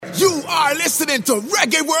are listening to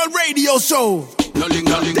ReggaeWorld Radio Show. No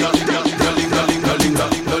linga, linga, linga, no linga, linga, linga,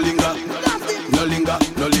 no linga, no linga, no linga,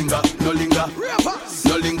 no linga, no linga,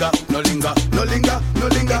 no linga, no linga, no linga, no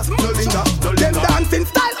linga, no linga. Them dancing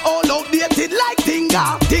style all outdated like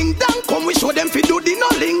tinga. Ding dong, come we show them fi do the no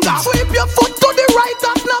linga. Sweep your foot to the right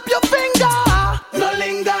and snap your finger. No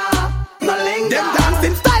linga, no linga. Them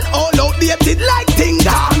dancing style all outdated like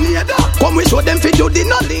tinga. Come we show them fi do the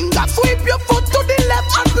no linga. Sweep your foot to the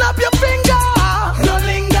left and snap your finger. No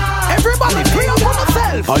linga. Everybody free up on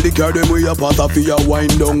yourself. All the girl them we a pass off a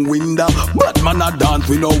wind down window. But man a dance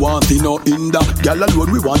we no want in no hinder. Girl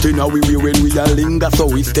alone we want in we when we a linger. So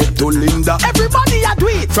we step to Linda. Everybody a do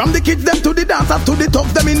it. From the kids them to the dancers to the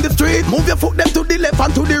thugs them in the street. Move your foot them to the left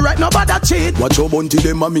and to the right. Nobody cheat. Watch your bunty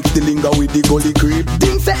them a mix the linger with the gully creep.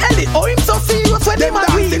 Ding say Ellie, oh him so serious when them a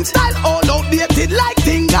dancing style all outdated like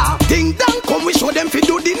tinga. Ding dong, come we show them fi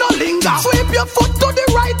do the no linger. Sweep your foot to the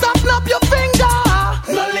right and snap your finger.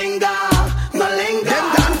 No linger, no linger.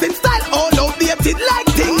 Them dancing style all outdated like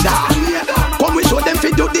tinga. Come we show them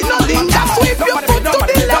fi do the no linger. Sweep your foot to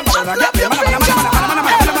the left and snap your finger.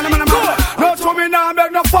 No show me now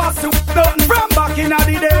beg no fast nothing from back in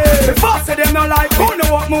the day. Before say them no like who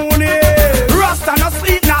know what moon is. Rasta no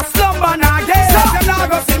sleep, no slumber, no game. Say them now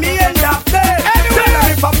go see me end up there. Tell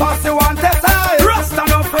them if I pass you one test I Rasta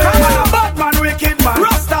no afraid. Bad man, wicked man,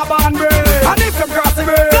 Rasta born brave. And if you cross the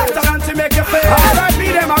road, better than to make you fail. Alright,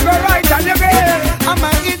 be them and go right and you get. I'm a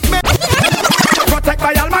hit man. Protect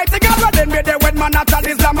by Almighty God, but then me there when man not all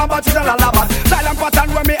Islam about you the lalabat. Silent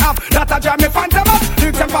pattern when me have, that a jam me phantom up.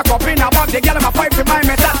 Lyrics them back up in a bag, the girl in my pipe to my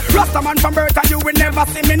metal. Rasta man from birth and you will never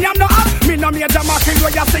see me, I'm no up. Me no major marking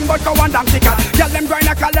where you sing but go on damn ticket. Girl them grind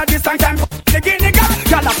a color this time, the guinea cat.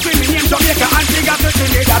 Girl a screaming in Jamaica and she got to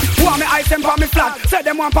see that. Want me ice them for me flat, say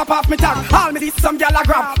them want pop off me tag. All me see some girl a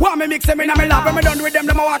grab, want me mix them in a me lap. When me done with them,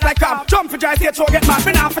 them a walk like crab. Jump for dry stage, show get mad.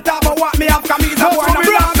 Me not for talk about what me have, cause me's a boy and a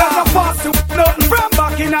brand. That's a fast to nothing from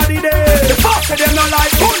back in the day. The fast of them no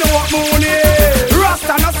like, who know what moon is.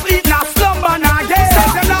 Rasta no sleep, no slumber, no game. Say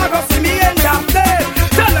them now go see me end up there.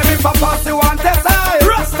 Tell them if I pass you one test I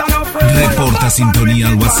Rasta no friend. Reporta sintonía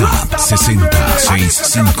al WhatsApp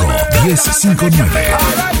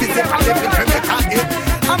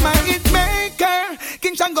 60651059. I'm a hit maker.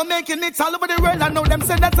 King Shango making it all over the world. I know them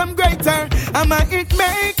say that I'm greater. I'm a hit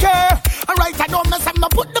maker. Alright, I don't mess up. I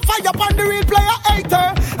put the fire upon the real player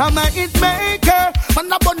hater. I'm a hit maker.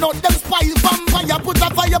 Man, I burn out them spies vampire. Put a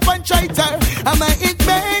fire upon traitor. I'm a hit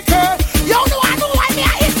maker. Yo, no, I know why me a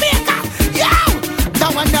hit maker. Yo,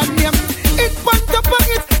 that one that name. It punt up on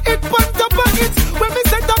it. It punt up on it. When me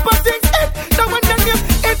set up a thing, it. That one that name.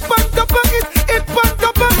 It punt up on it. It punt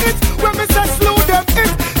up on it. When me say slow them, it.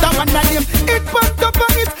 That one that name. It punt up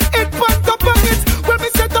on it. It punt up on it. When me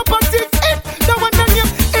set up a thing, it. That one that name.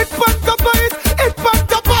 It punt up on it. It punt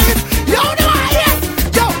up on it. Yo, no, I hear.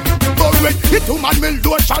 Yo, alright. It human will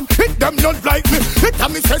lotion. It them not like me. It a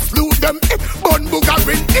me say slew them. It bun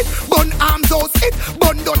boogerin. It bun arms house. It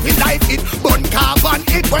bun dirty life. It bun carbon.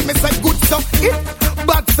 It when me say good stuff. It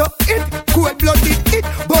bad stuff. It cold blooded. It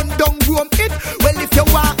bun down room. It well if you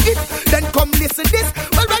want it, then come listen this.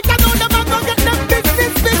 Well right now them a go get them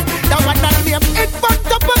business. That one that name. It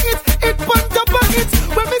punt up on it. It punt up on it.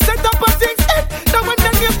 When me set up a thing. It that one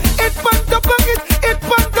that name. It punt up on it. It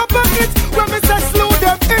punt up on it. When me say slow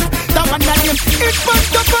them. It that one that name. It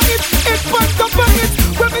punt up on it. It punt up on it.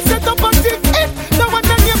 When me set up a thing. It that one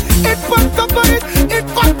that name. It punt up on it. It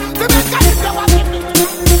punt. The next guy is the one.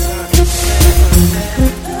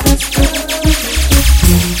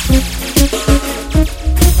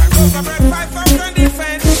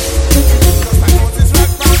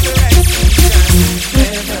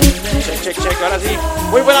 Check, ahora sí.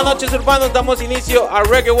 Muy buenas noches, urbanos. Damos inicio a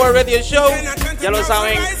ReggaeWorld Radio Show. Ya lo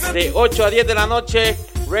saben, de 8 a 10 de la noche,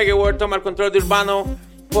 ReggaeWorld toma el control de Urbano.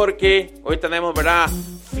 Porque hoy tenemos, ¿verdad?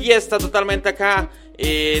 Fiesta totalmente acá.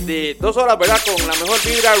 De 2 horas, ¿verdad? Con la mejor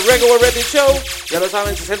vibra, ReggaeWorld Radio Show. Ya lo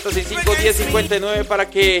saben, 6065-1059 para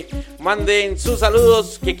que manden sus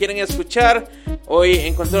saludos que quieren escuchar. Hoy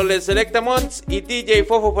en controles Selecta Monts y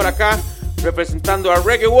DjFofo por acá representando a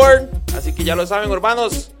ReggaeWorld. Así que ya lo saben,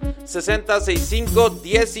 urbanos,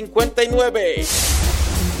 6065-1059.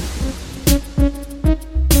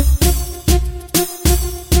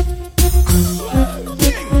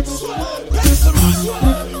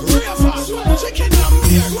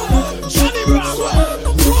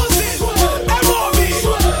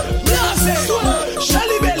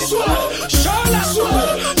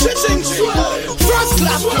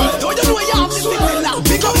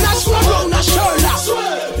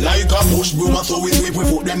 Push broom and so we sweep, we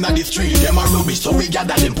put them them na the street. Them a rubbish, so we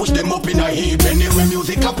gather them, push them up in a heap. Anywhere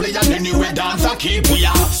music a play and anywhere dance a keep. We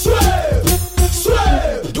are swerve,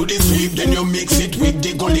 do the sweep, then you mix it with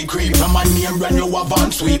the gully creep. From a name brand you have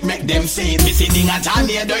on sweep, make them see it. Me sitting at a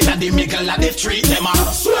near dirt at the middle of the street. Them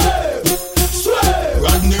a swerve.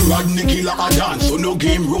 Rodney killer a dance, so no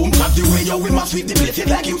game room. Cause the way you we must sweep the place is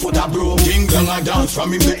like him foot a broom. King Kong a dance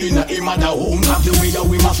from him the inner him at the home. Cause the way you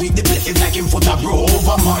we must sweep the place is like him foot a broom.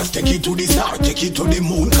 Over Mars, take it to the star, take it to the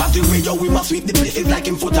moon. Cause the way you we must sweep the place is like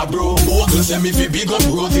him foot a broom. Bogle say me fi big up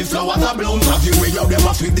roses, flowers a bloom. Cause the way you them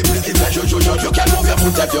must sweep the place is like you can move your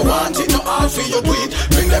foot if you want it. No hard for you do it.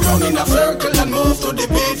 Bring them round in a circle and move to the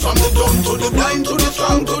beat. From the dumb to the blind to the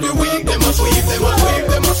strong to the weak. They must sweep, they must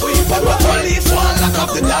sweep, they must sweep. But the police want lock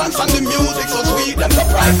up the dance and the music so sweet. Them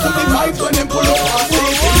surprised to the vibes when them pull up on stage.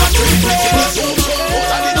 In the street, we see the soup,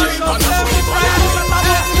 out of the drink on the sweet.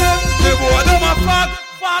 The boy them a fuck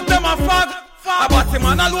them a fuck. About him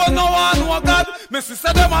and alone no one no God. Missy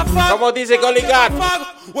said them a fuck. Como dice Gully God.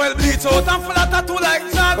 Well bleach out and full of tattoo like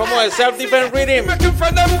Jack. Como el self-defense rhythm. Making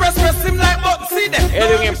friend them press him like button. See them.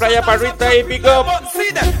 Edwin en Playa Parrita y Big Up.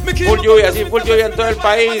 Full lluvia, así full lluvia en todo el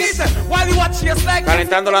país.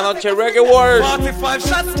 Calentando la noche Reggae World. 45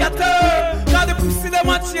 shots scatter. Now the pussy them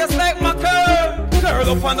a chase like my curl. Curl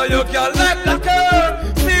up under your girl like black girl.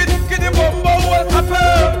 See it, get the bumbo well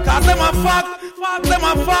pepper. Cause them a fuck.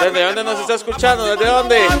 ¿Desde dónde nos está escuchando? ¿Desde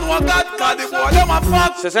dónde?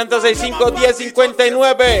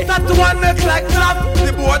 665-1059.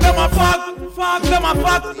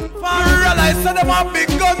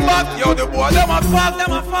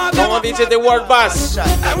 ¿Cómo dice The World Bass?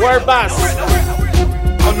 World Bass.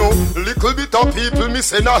 I know little bit of people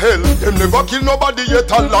missing a hell. Them never kill nobody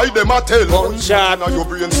yet and lie them a tell. Gunshot. Now your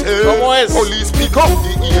brain cell. ¿Cómo es? Police pick up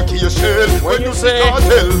the AK shell. When you say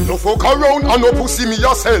cartel, no fuck around and no pussy me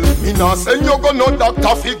yourself. Me nah send you go no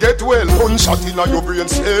doctor fi get well. Gunshot in your brain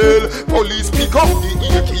cell. Police pick up the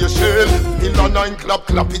AK shell. Miller 9 clap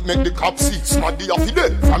it make the cop see. Smaddy off the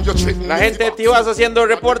dead from your check. La gente de Tibas haciendo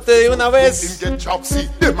reporte de una vez.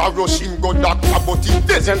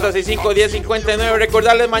 665-1059.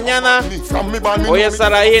 Recordarles mañana voy a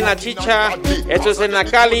estar ahí en la Chicha. Esto es en la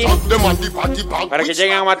Cali. Para que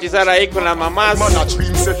lleguen a matizar ahí con las mamás.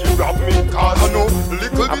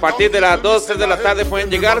 A partir de las 2, 3 de la tarde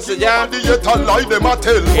pueden llegarse ya.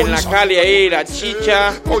 En la Cali ahí, la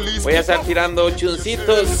Chicha. Voy a estar tirando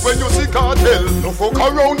chuncitos.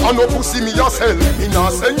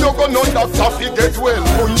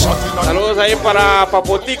 Saludos ahí para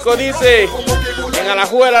Papotico, dice. En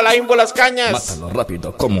Alajuela, la Imbo Las Cañas. Mátalo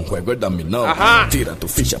rápido como un juego de dominó. Ajá. Tira tu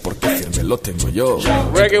ficha porque firme lo tengo yo.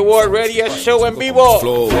 ReggaeWorld RadioShow en vivo.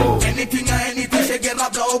 Flow.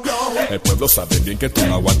 El pueblo sabe bien que tú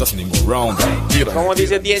no aguantas ningún round. Tira, como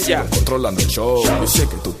dice Dienja, controlando el show. Yo sé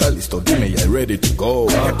que tú estás listo, dime ya ready to go.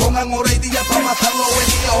 Que pongan hora y día para matarlo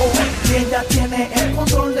en Dienja tiene el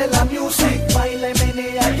control de la music. Baila y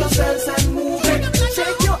menea yourself and move it.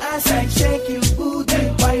 Shake your ass and shake your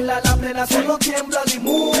booty. Baila la plena, solo tiembla y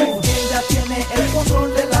move. Dienja tiene el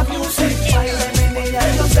control de la music. Baila y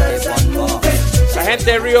menea yourself and move it. La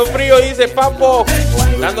gente de Río Frío dice Papo,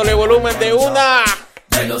 dándole volumen de una.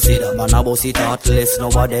 You know see that man a bossy thoughtless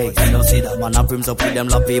nowadays. You know see that man a prims up with them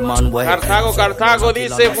lovely man way. Cartago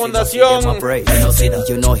dice Fundación. You know see that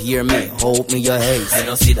you know hear me, hope me your haze. You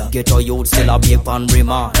know see that get your youth still a big pan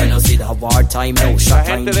remand. You know see that war time no shot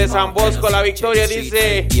time. La gente de San Bosco La Victoria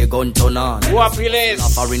dice Guapiles.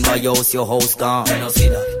 Offering my house your house gone. You know see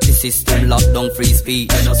that the system locked down free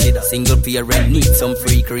speech. You know see that single parent need some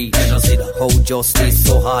free creed. You know see that how justice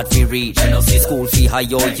so hard to reach. You know see school fee high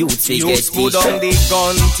your youth fee get teach.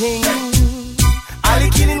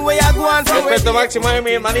 Respeto máximo de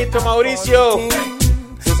mi hermanito Mauricio.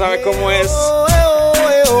 Tú sabes cómo es.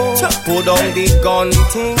 Put down the gun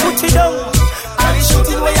thing. Put it down. All the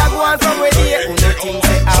shooting where you go on from where they on the thing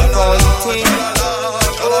they are counting.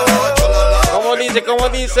 ¿Cómo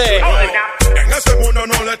dice? En este mundo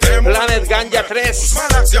no le temo. Planet Ganja 3.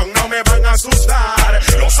 Mala acción no me van a asustar.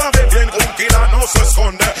 Lo saben bien, un killer no se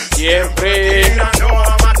esconde. Siempre. Tirando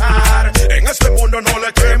a matar. En este mundo no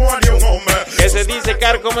le temo a ni un hombre. ¿Qué se dice,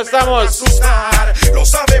 Car? ¿Cómo estamos? Asustar. Lo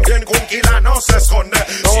saben bien, un killer no se esconde.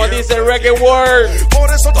 Como dice Reggae World.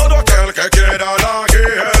 Por eso todo aquel que quiera la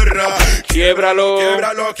guerra, quiebralo.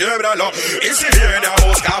 Quiebralo. Y si viene a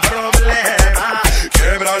buscar problemas,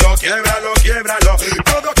 quiebralo.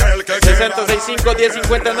 Todo aquel que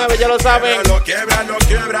 665-1059, ya lo saben. Quiebralo.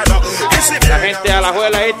 La gente a la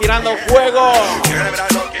juela ahí tirando fuego.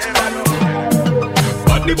 Quiebralo.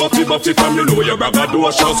 body buffy from you know you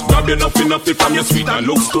braggadocious. Grab enough from your sweet and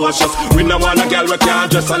looks cautious. We no want a girl we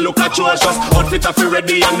can't dress and look atrocious. Outfit a fi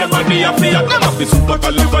ready and the body a fi. Them a fi super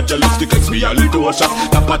califragilistic, expialidocious.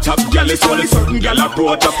 Top a top girl is only certain girl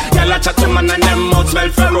approach us. Girl a chat to man and them mouth smell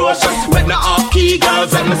ferocious. But the off-key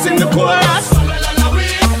girls and me sing the chorus.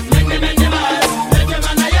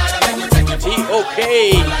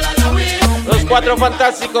 T.O.K. Los Cuatro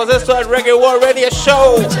Fantásticos, esto es ReggaeWorld Radio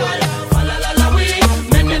Show.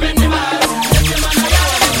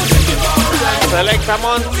 Selecta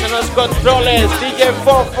Monts en los controles,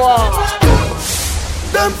 DjFofo.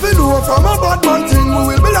 Them fi know from a bad man thing, we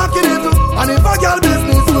will be locking it. And if a girl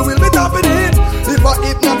business, we will be tapping it. If a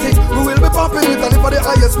hypnotic, we will be popping it. And if a the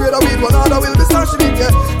highest grade of weed, one other will be slashing it,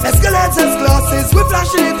 yeah. Escalates, classes, we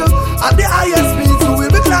flashing it. At the highest speeds, we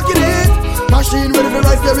will be clocking it. Machine ready for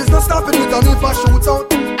rise, there is no stopping it. And if I shoot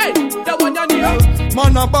out, hey, that one you need.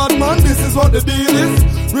 Man a bad man, this is what the deal is.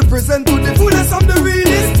 Represent to the fullest of the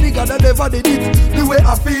realest. Nigga that never did it, the way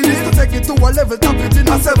I feel it. To take it to a level, tap it in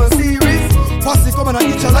a 7 series. Posse coming and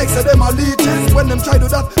eat your like, say them are leeches. When them try to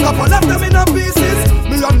that, tap and left them in a pieces.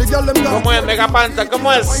 Me and the girl them down. ¿Cómo es, Mega Panta?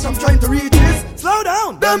 ¿Cómo es? I'm trying to reach this. Slow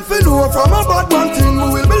down. Them fi know from a bad man thing, we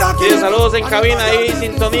will be locking. Saludos en cabina ahí,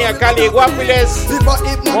 sintonía Cali, Guapiles.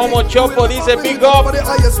 Momo Chopo dice big up.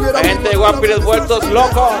 La gente de Guapiles vueltos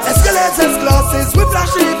locos.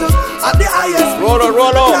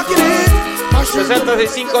 Rolo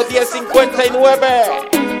 65 10 59.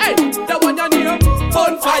 Hey, that one you need.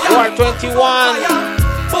 Bonfire. You are 21.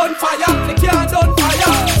 Bonfire. They can't on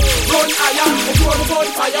fire. Run higher.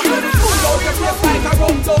 Bonfire. Pull out your face like a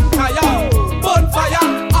rum fire. Bonfire.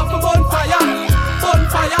 Up a bonfire.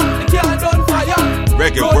 Bonfire. They can't on fire.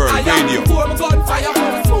 ReggaeWorld Radio. Bonfire.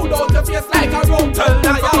 Pull out your face like a rum fire.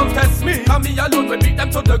 Test me. And me alone will beat them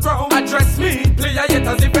to the ground. Address me. Play a hit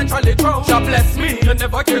as eventually drown. God bless me. You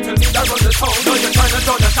never care to lead around the town. Now you're trying to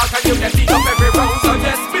draw the shot and you get beat up every round. So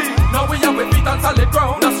yes me. Now we are with feet on solid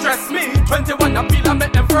ground. Don't stress me. 21 appeal and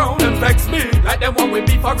make them frown. Them vex me. Like them one we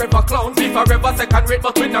be forever clowns. Be forever second rate,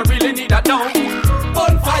 but we don't really need that down.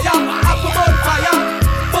 Bonfire, up a bonfire.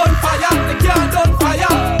 Bonfire, they can't on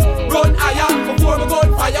fire. Run higher before we go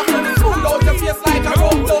on fire. Pull out your face like a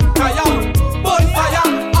rum tire. Bonfire,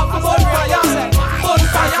 up a bonfire.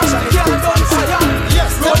 Bonfire, they can't on fire.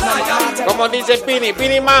 Run higher. Como dice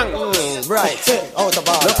Pini Man. Right, out the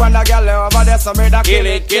bar. Look when the girl over there, so me da kill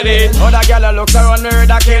it, kill it. Oh, the girl looks around me,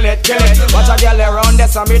 da kill it, kill it. Watch a girl around there,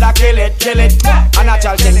 so me da kill it, kill it. A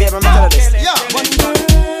natural thing, baby, me tell you this.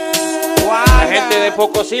 La gente de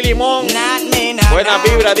Pocosí Limón, buena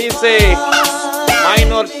vibra, dice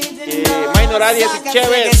Minor Arias y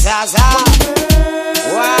Chévez.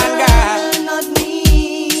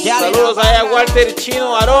 Saludos a Walter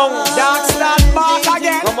Chino Arón.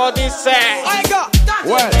 Como dice.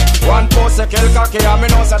 Well, one post a kill cocky and me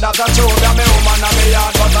know say that a true. That me woman and me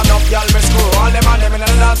yard, but enough y'all me screw. All them and them in the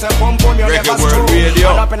dance and pum pum you never screw.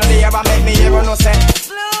 Run up in the air and make me even know say.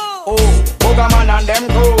 Oh, Booga man and them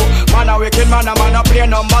crew. Man a wicked man a play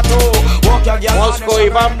number 2. Walk your girl. Mosco y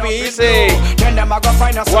Vampi dice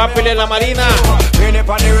Guapile la Marina.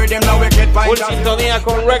 Full sintonía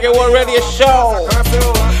con ReggaeWorld Radio Show.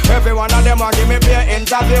 Every one of them a give me pay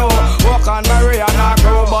interview. Walk on Maria and I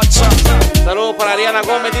grow but saludos para Ariana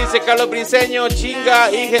Gómez, dice Carlos Briseño,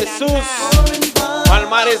 Chinga y Jesús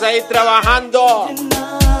Palmares ahí trabajando.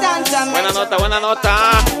 Buena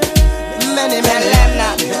nota.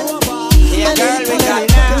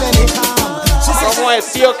 ¿Cómo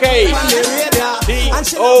es? T.O.K.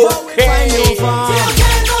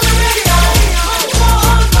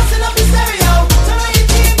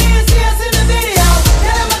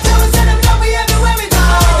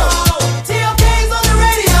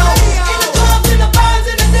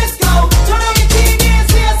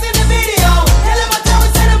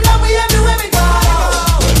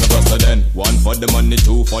 The money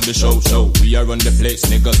too for the show. We are on the place,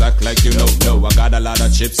 niggas act like you know. I got a lot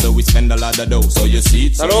of chips, so we spend a lot of dough. So you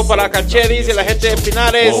see. Saludos para Caché, dice la gente de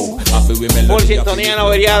Pinares. Por sintonía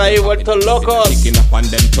noveriada ahí, vueltos locos.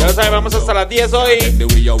 Ya lo saben, vamos hasta las 10 hoy.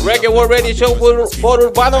 ReggaeWorld Radio Show por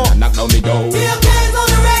Urbano.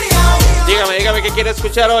 Dígame qué quiere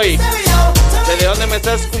escuchar hoy. ¿Desde dónde me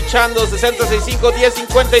está escuchando? 6065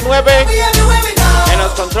 1059. En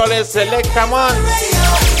los controles Selecta Monts.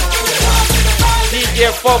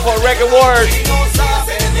 DjFofo ReggaeWorld.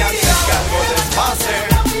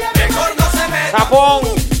 Japón.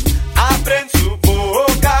 Abren su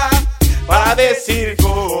boca para decir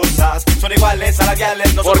cosas. Son iguales a las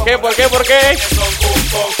guiales. No ¿Por qué? Son un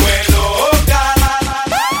poco locas.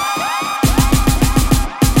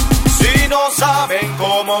 Si no no saben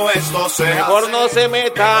cómo esto se mejor hace. no se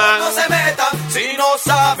metan. Mejor no se metan si no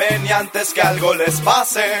saben y antes que algo les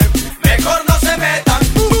pase. Mejor no se metan.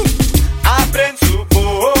 Abren su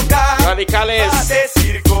boca. Radicales. A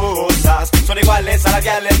decir cosas. Son iguales a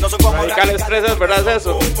labiales, no son como Radicales 3, ¿es verdad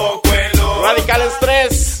eso? Un poco elo. Radicales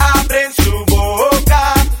 3. Abren su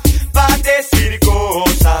boca. Va a decir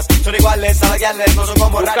cosas. Son iguales a labiales, no son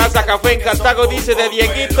como Casa Café en Cartago dice de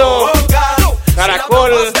Dieguito.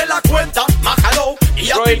 Caracol.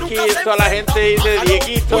 Roy Kids, toda la gente dice de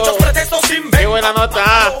Dieguito. Qué buena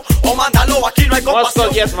nota. O mándalo, aquí no hay compasión.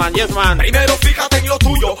 Mosco, yes man, yes man. Primero fíjate en lo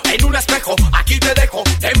tuyo, en un espejo. Aquí te dejo,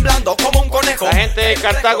 temblando como un conejo. La gente de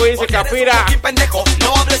Cartago dice Capira.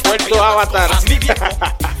 No hables Fue tu avatar.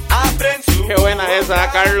 Qué buena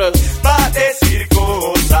esa, Carlos. Va a decir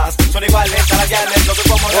cosas. Son iguales a las llaves, no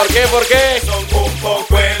son como ¿Por qué? ¿Por qué? Son un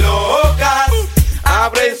poco locas.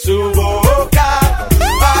 Abren su boca.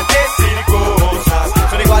 Va a decir cosas.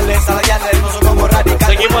 Son iguales a las llaves, no son como radicales.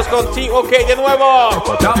 Seguimos con T.O.K. de nuevo.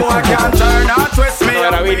 No,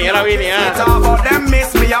 era Vini, era Vini,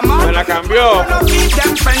 me la cambió.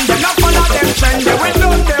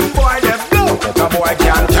 The boy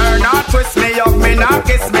can't turn or twist me up, me not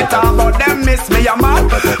kiss me, talk about them, miss me, a man.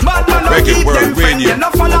 But man, no keep them friend, you no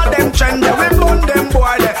follow them trend, we burn them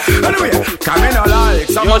boy. Anyway, come in like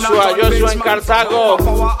Joshua en Cartago.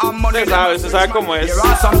 Se sabe cómo es. There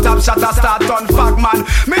are some top shots start on fag man.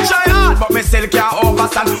 Me try hard, but me still can't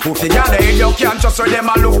overstand. Who figure they you can't just read them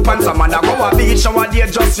a look man. Some man a go a beach, show a day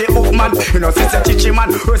just say hook man. You know, since a chichi man,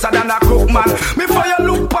 worse than a cook man. Before you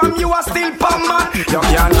look pam, you a still pam man. You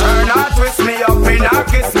can't turn or twist me up, me not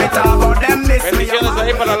kiss me, talk about them, miss me. Bendiciones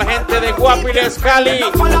ahí para la gente de Guapiles, Cali.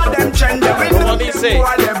 Como dice.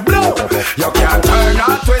 You can't turn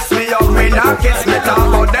or twist me up, me not kiss me, talk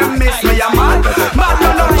about them, miss me, a man. But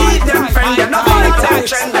you no keep them friend, you no fight them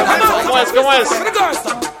trend. ¿Cómo es?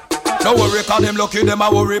 No worry, cause them lucky, them a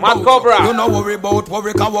worry about Cobra. you. No worry about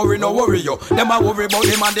worry, can worry, no worry you. Them a worry about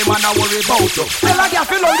them and them a worry about you. Tell a girl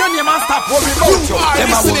feel on your name and stop worry about you. Them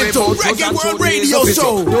a worry about you and ReggaeWorld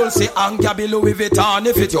RadioShow. Dulce and Gabby Louis Vuitton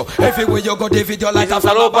if it you. Everywhere you go, the video like Un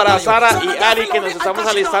saludo para Sara y Ari que nos estamos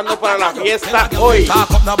alistando para la fiesta hoy. Están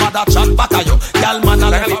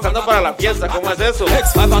alistando para la fiesta, ¿cómo es eso?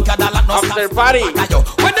 After party.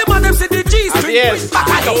 Así es.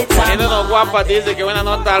 Poniéndonos guapas, dice que buena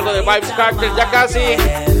nota, algo de Vibes Carter, ya casi.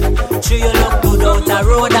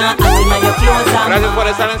 Gracias por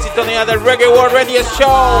estar en sintonía del ReggaeWorld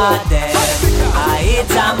RadioShow.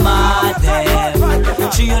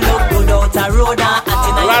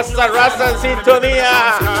 Rasta en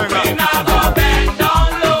sintonía.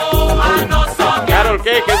 Carol,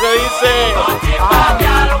 ¿qué se dice?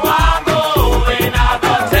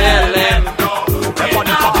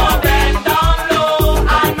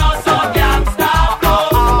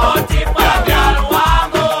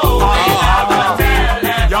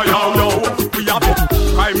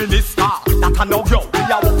 I know yo, we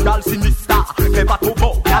a walk y'all sinister. Never to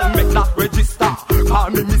bow, y'all make that register.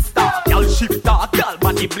 Call me mister, y'all shifter, y'all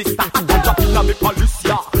body blister. I don't drop in a me police,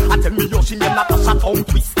 yeah. I tell me yo, she name Natasha tongue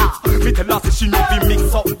twister. Me tell her say she know be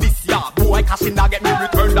mix up this, yeah. Boy, cause she not get me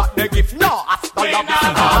return that they give. No, hasta la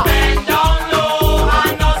vista. Bend down low,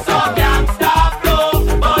 I know so gangsta flow.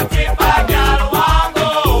 But if a girl want go,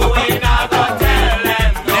 we not go tell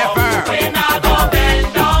them no. Never. We not go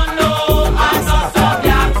bend down low, I know so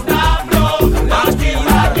gangsta flow. But if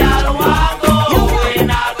a girl want go, we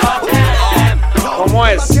not go tell them no. ¿Cómo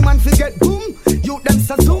es? Man forget boom, you them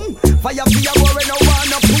say zoom. Fire worry no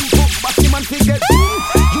wanna boom boom. But man forget boom,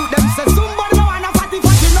 you them say zoom. But no wanna fatty no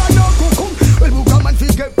cum. Well who come and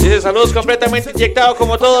forget. Dice saludos completamente inyectados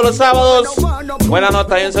como todos los sábados. Buena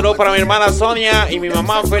nota y un saludo para mi hermana Sonia y mi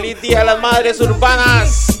mamá. Feliz Día de las Madres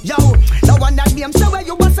Urbanas. Ya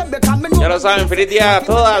lo saben, feliz día a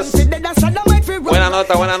todas. Buena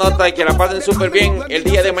nota y que la pasen súper bien el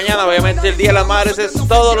día de mañana. Obviamente el Día de las Madres es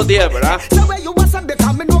todos los días, ¿verdad?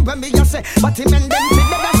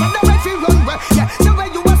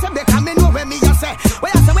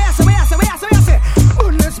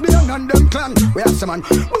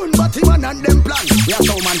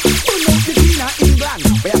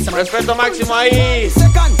 Respeto máximo ahí.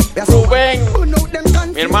 Rubén,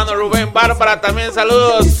 mi hermano Rubén Bárbara, también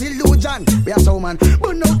saludos.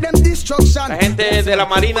 La gente de la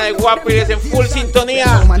Marina de Guapiles en full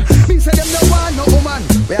sintonía.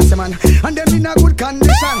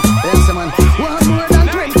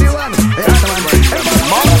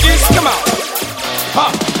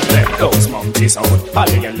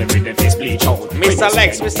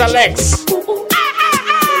 Mr. Lex.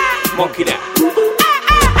 Monkey down.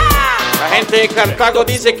 La gente de Cartago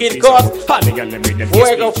dice Kirkot.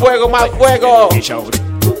 Fuego, fuego, más fuego.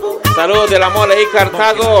 Saludos de la mole y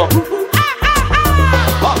Cartago.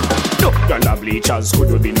 Y'all bleachers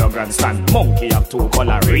could be no grandstand. Monkey have two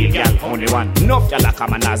color, real gal only one. Enough y'all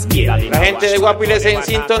come and as beer. La gente de Guapiles en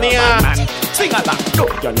sintonía.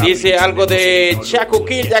 Dice algo de Chaco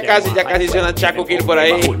Kill, ya casi suena Chaco Kill por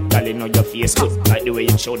ahí.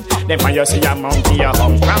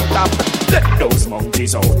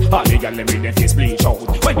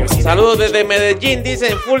 Saludos desde Medellín,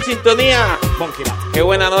 dicen full sintonía. Qué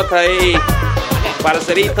buena nota ahí,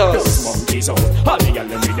 parceritos.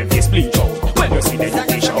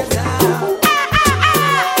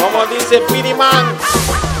 Como dice Piri Man.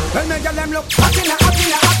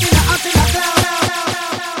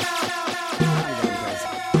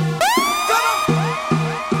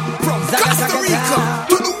 From Costa Rica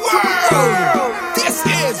to the world, this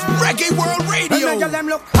is ReggaeWorld Radio.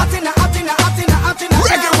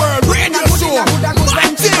 ReggaeWorld Radio Show.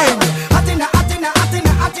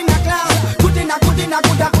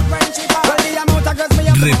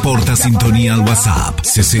 Reporta sintonía al WhatsApp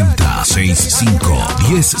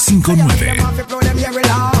 6065-1059.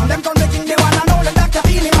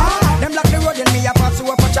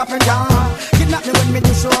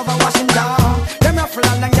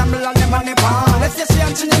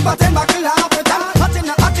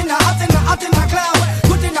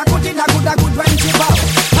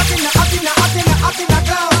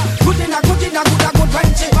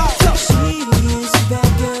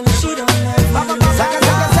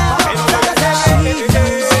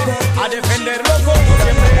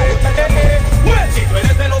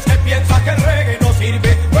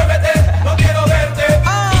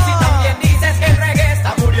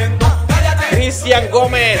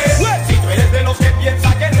 Gómez.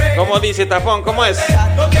 ¿Cómo dice Tafón? ¿Cómo es?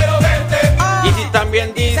 Y si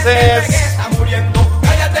también dices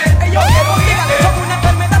una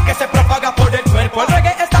enfermedad que se propaga por el cuerpo. El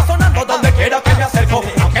reggae está sonando donde quiera que me acerco.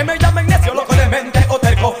 Aunque me llamen necio, loco de mente o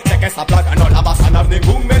terco, sé que esa plaga no la va a sanar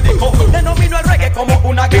ningún médico. Denomino el reggae como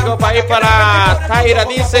una digo país para Taira,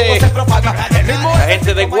 dice la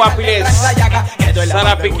gente de Guapiles.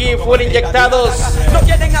 Sarapiquí full inyectados. No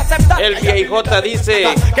quieren aceptar. El VIJ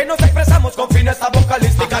dice que nos expresamos con fines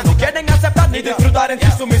vocalísticas. No quieren aceptar ni disfrutar en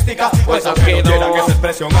su mística. Pues aunque no quieran esa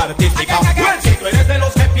expresión artística. Si tú eres de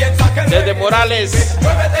los que piensan que desde Morales,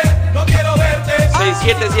 no quiero verte.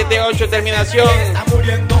 6778 terminación. Está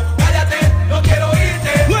muriendo, cállate, no quiero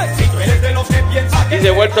irte. Si tú eres de los que piensan que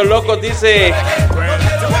dice vueltos locos, dice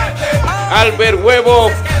Albert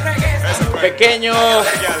Huevo. Pequeño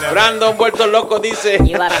Brandon vuelto loco dice.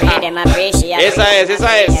 Esa es.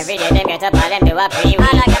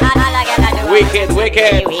 Wicked.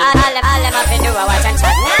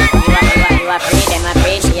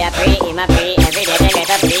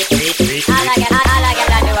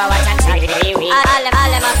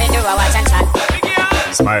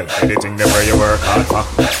 Smile, anything the way you work hard for.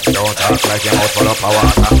 Don't talk like your mouth full of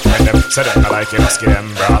water. When them say them not like you must give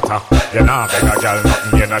them brata. You know beg a girl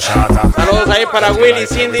nothing you no shata. Saludos ahí para Willy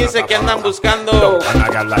Sin, dice que andan buscando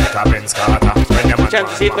un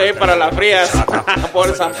chancecito ahí para las frías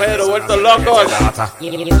por San Pedro, vueltos locos.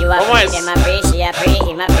 ¿Cómo es?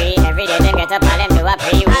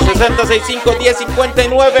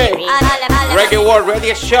 6065-1059 ReggaeWorld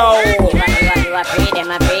RadioShow.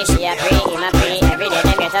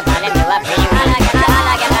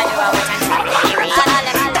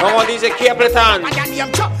 Como dice Kia Bretan.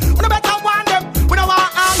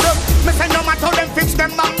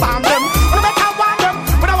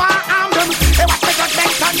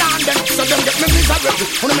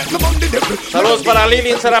 Saludos para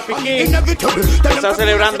Lili en Sarapiquí. Está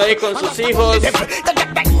celebrando ahí con sus hijos.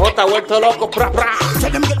 Jota vuelto loco. Pra.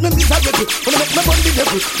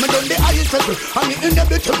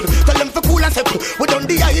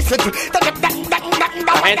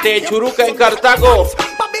 La gente de Churuca en Cartago.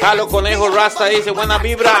 Jalo Conejo Rasta dice buena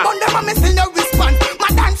vibra.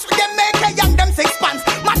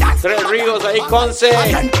 Tres Ríos ahí Conce.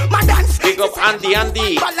 Big up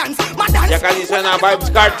Andy. Ya casi suena Vibes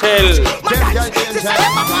Cartel.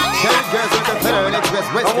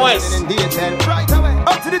 ¿Cómo es?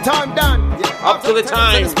 Up to the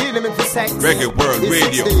time. ReggaeWorld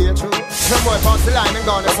Radio.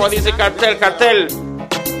 Como dice Cartel.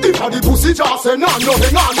 If a the pussy just say no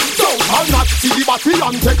hang on. Don't shall not see the battle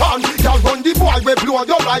and take on. Y'all run the boy we blow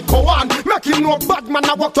you like go on. Make him no bad man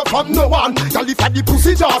a walk up from no one. Y'all if a the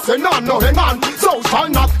pussy just say no hang on. So shall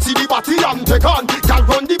not see the battle and take on. Y'all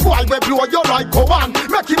run the boy boy we blow you like Koban.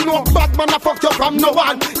 Make him know bad man a fuck you from no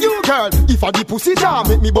one. You girl, if I the pussy jar,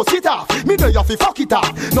 make me bust it off. Me know you fi fuck it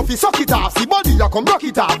off, no fi suck it off. See body you come rock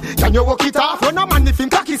it off. Can you walk it off? When a man if him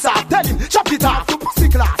cock it off, tell him chop it off. To pussy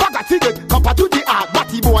class, forgot figure, copper to the heart.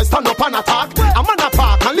 Batty boy stand up and attack. A man a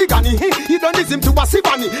park and ligani, he don't listen to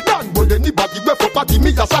Basibani. Don't bully anybody, we for party,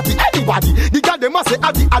 me just shot anybody. The girl them a say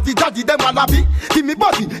addy daddy them a lobby. Give me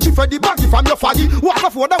body, she fed the baggy from your faggy. Walk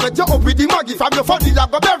off water with you up with the maggie from your funny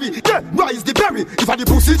like a berry. Yeah, rise the berry. If I the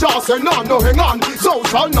pussy just say no, hang on. So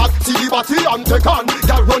shall not see the body and take on.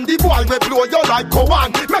 Y'all run the boy, we blow you like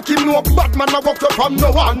Kowan. Make him know bad man a walk you from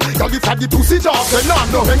no one. Y'all if I the pussy just say no,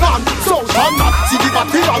 hang on. So shall not see the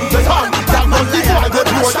body and take on. Y'all run the boy, we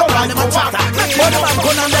blow you like Kowan. But man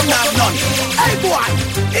gonna them have none. Hey boy,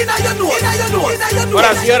 inna your nose.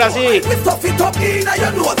 Ahora sí.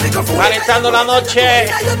 Calentando la noche.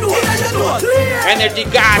 Energy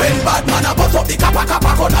God.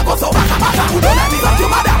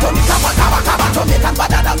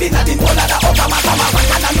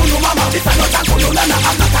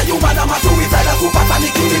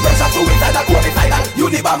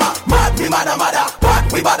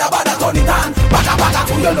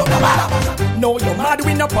 No, you're mad,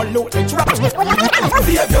 we no pollute the trap.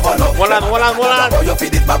 Volan. You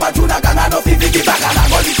feed it Baba Juna Gana, no feed it Bagana,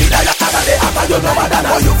 no feed it Agade, after you know Badana.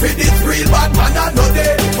 You feed it real bad man, and no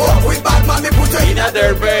day. Fuck with bad man, me put you in a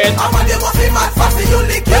dirt bed. I'm a demo see mad fast, you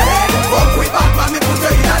lick your head. Fuck with bad man, me put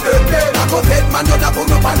you in a dirt bed. I go dead man, you not put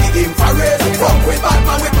no on the infrared. Fuck with bad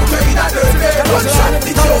man, we put you in a dirt bed. One shot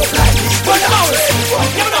the joke like this.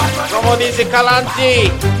 Como dice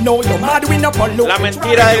Calanti. No, you're mad, we no pollute. La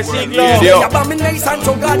mentira del siglo. Abomination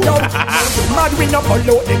to God, yo. Mad, we no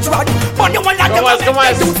pollute the drug. But you want to ¿Cómo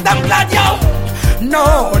es? them glad, yo.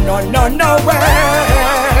 No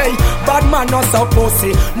way. Bad man no so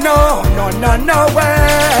pussy. No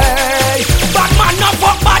way. Bad man no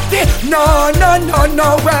fuck body. No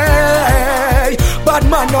way. Bad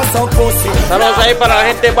man no so pussy. Saludos ahí para la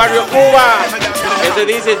gente de Barrio Cuba. Que se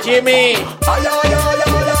dice Jimmy.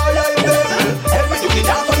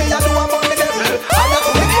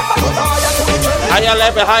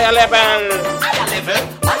 Higher level.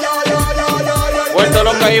 Puerto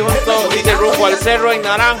Loco ahí junto, dice rumbo al cerro en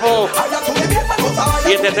Naranjo.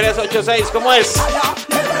 7386, ¿cómo es?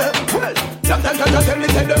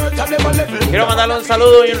 Quiero mandarle un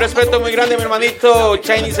saludo y un respeto muy grande a mi hermanito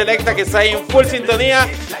Chinese Selecta, que está ahí en full sintonía,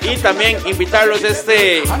 y también invitarlos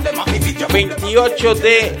este 28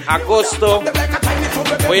 de agosto.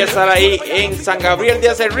 Voy a estar ahí en San Gabriel de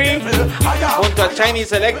Acerrí junto a Chinese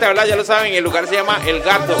Selecta, ¿verdad? Ya lo saben, el lugar se llama El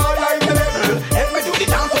Gato.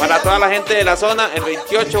 Para toda la gente de la zona, el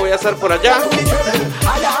 28 voy a estar por allá,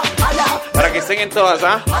 para que estén en todas,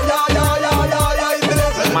 ¿ah?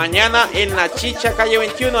 Mañana en La Chicha, calle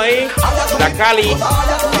 21 ahí, La Cali.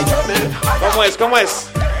 ¿Cómo es?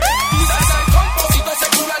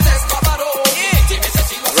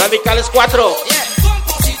 Radicales 4.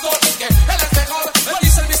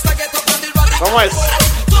 ¿Cómo es?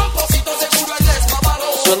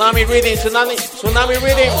 Tsunami Reading.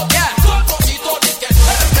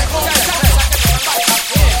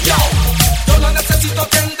 Yo no necesito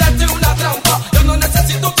tenderte una trampa. Yo no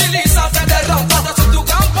necesito utilizarte de rampa. Yo soy tu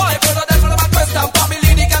campa y puedo deformar tu estampa. Mi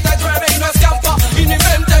lírica te llueve y no escampa. Y mi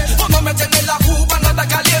mente, no me tienes la jupa, nada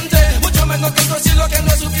caliente. Mucho menos que tu estilo que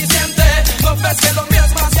no es suficiente. No ves que lo mío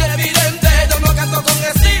es más evidente. Yo no canto con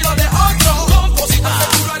estilo de otro. Compositor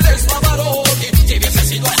seguro él es Pavarotti. Si hubiese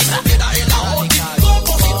sido así, no hubiera en la OTI.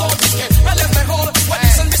 Compositor dice que él es mejor. When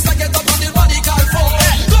dicen Mr. Get Up on the Radical Phone.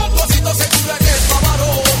 Compositor seguro él es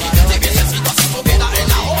Pavarotti. Si hubiese sido así, no hubiera en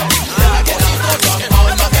la OTI. Compositor dice que él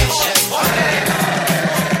es mejor.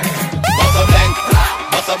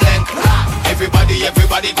 Bust a blank,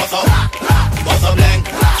 everybody bust a bust a blank,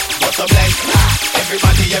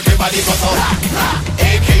 everybody bust a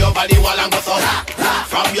AK your body wall and bust a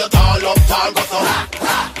from your tall up tall bust a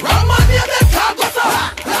Raman your neck tall bust a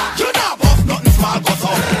you not bust nothing small bust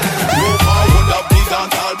a you forward up the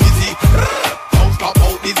dance all busy don't stop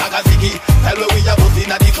out the zagaziki tell me we are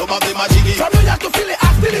busting at the club of the majiggy from you to feel it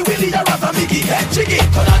after the willy your rasta miggy head jiggy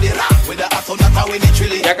turn on the rap with the ass on that when it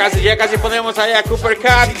trilly Ya casi ponemos ahí a Cooper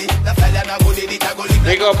Cat.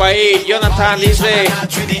 Digo, pa' ahí, Jonathan dice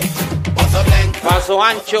paso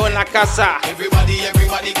ancho en la casa. Everybody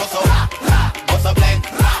go so bust a blank,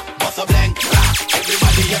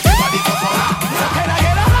 everybody go so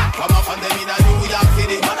come up and them in a New York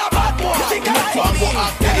City from go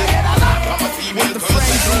up city from a female girl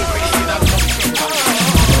so pretty in a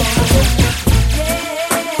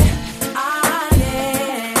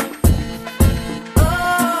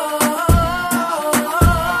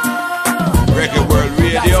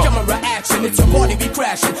party we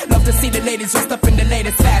crashing. Love to see the ladies dressed up in the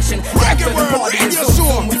latest fashion. After the party is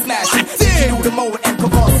so we smashing. We do the mode and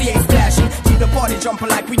Courvoisier splashing. Keep the party jumping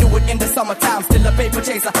like we do it in the summertime. Still a paper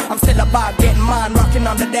chaser, I'm still a vibe getting mine. Rocking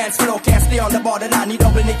on the dance floor, can't stay on the borderline. Need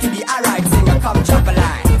double Nicky be alright, singer, come jump a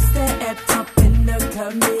line. It's the top in the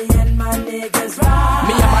club, me and my niggas ride.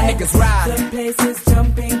 Me and my niggas ride. The place is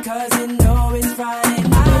jumping cause you know it's Friday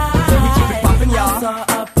night. We keep it poppin', y'all. I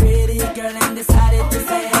saw a pretty girl and decided to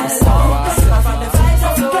say hello. From the vibes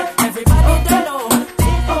of floor, everybody don't know.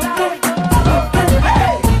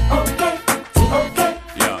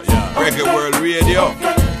 ReggaeWorld Radio.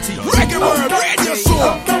 ReggaeWorld Radio Show.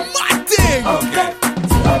 My thing. Okay.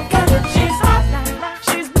 She's hot,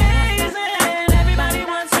 she's blazing. Everybody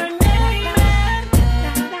wants her name.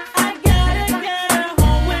 I gotta get her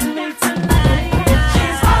home with me tonight.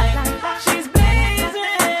 She's hot, she's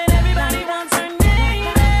blazing. Everybody wants her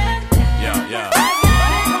name. Yeah. I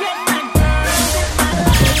gotta get my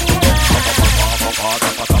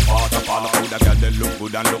girl they look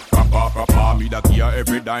good and look proper. Me that here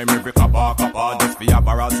every dime, every kappa. Just for your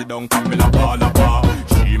barrel, sit down, come la pa.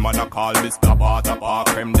 She mother call this tapa.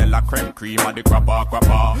 Creme de la creme, cream of the crappa.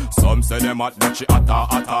 Some say them hot, but she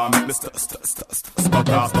atta. Make me stutter.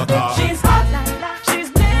 She's hot, she's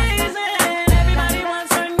blazing. Everybody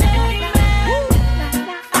wants her name.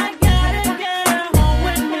 I gotta get her home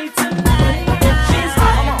with me tonight. She's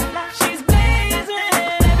hot, she's blazing.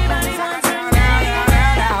 Everybody wants her name.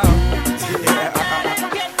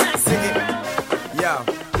 Yo,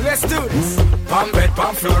 let's do this. Pump bed,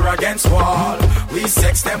 pump floor against wall. We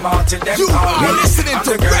sex them out till them You are listening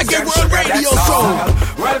to ReggaeWorld Radio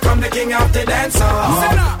Show. Welcome the king of the dance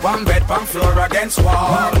hall. Pump bed, pump floor against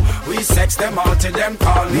wall. We sex them out till them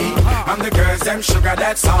call me. And the girls them sugar,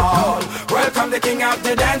 that's all. Welcome the king of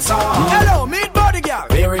the dance hall. Hello, meet body girl.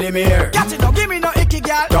 Here with him here. Catch it, don't give me no icky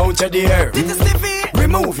girl. Don't you dare. Did you stiffy?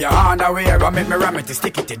 Remove your underwear and make me ram it,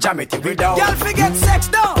 stick it, jam it without. Girl, forget sex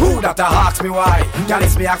down. Who that ask me why? Girl,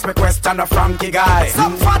 it's me ask me question a Frankie guy.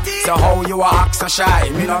 Some fatty. So how you a act so shy?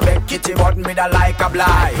 Me no beg kitty, but me da like a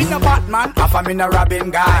blind. Me no Batman. Half a me no Robin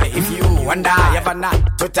guy. If you and I ever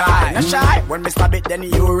not to tie, no shy. When me stab it, then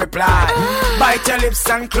you reply. Bite your lips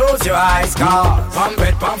and close your eyes, cause pump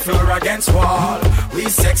bed, pump floor against wall. We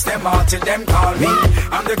sex them out till them call me.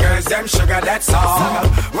 And the girls them sugar, that's all.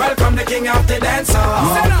 Welcome the king of the dance hall.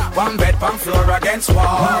 Pump bed, pump floor against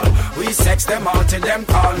wall. We sex them out till them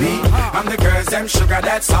call me. And the girls them sugar,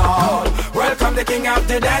 that's all. Welcome the king of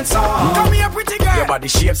the dance hall. Come here, pretty girl. Your body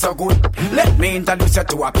shape so good. Let me introduce you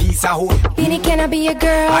to a piece of hood. Beanie, can I be your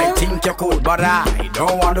girl? I think you could, but I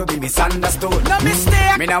don't want to be misunderstood. No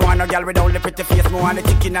mistake. Me no want no girl with only pretty face. Me want the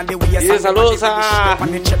chicken and the waist. Y saludos a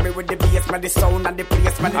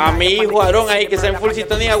mi hijo Aarón ahí que está en full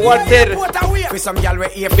sintonía. Walter.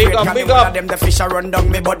 Big up.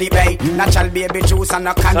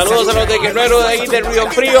 Saludos a los de Guerrero de ahí del Río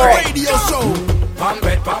Frío.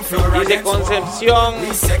 Dice Concepción.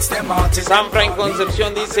 Sanfra en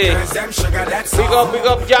Concepción dice Big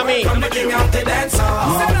up, Yami.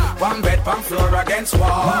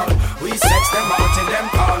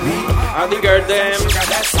 And the girl them.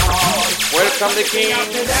 Welcome the king.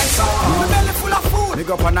 Me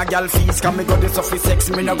go on a gal feast, can me go this off sex,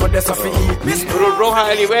 me no go this off eat. Cruz Roja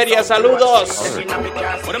de Liberia, saludos.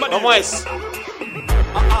 ¿Cómo es?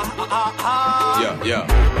 Yeah.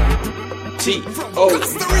 From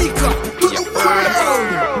Costa Rica to the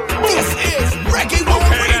world. This is ReggaeWorld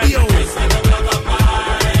Radio.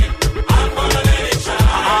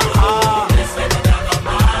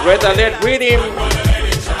 Red Alert Rhythm.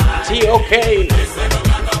 TOK.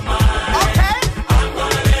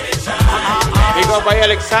 Digo, vaya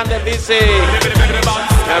Alexander dice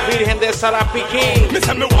la Virgen de Sarapiquí.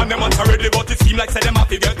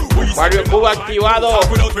 Barrio Cuba activado.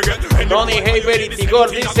 Tony Haber y Tigor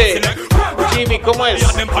dice Jimmy, ¿cómo es?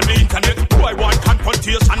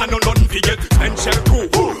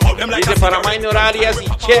 Dice para Minor Arias y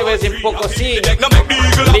Chévez en Pocosí.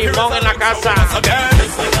 Limón en la casa.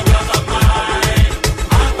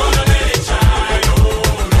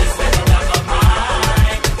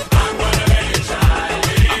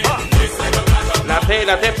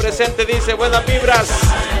 La T presente dice buenas vibras.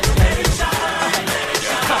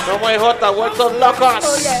 Como es J, vueltos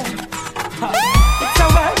locos.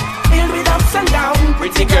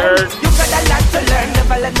 Pretty girl.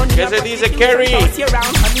 ¿Qué se dice Kerry?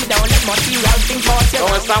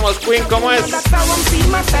 ¿Cómo estamos, Queen? ¿Cómo es?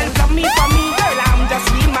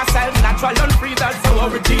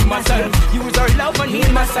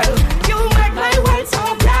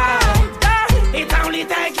 It only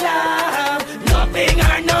takes love, nothing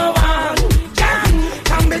or no one can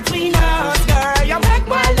come between us, girl.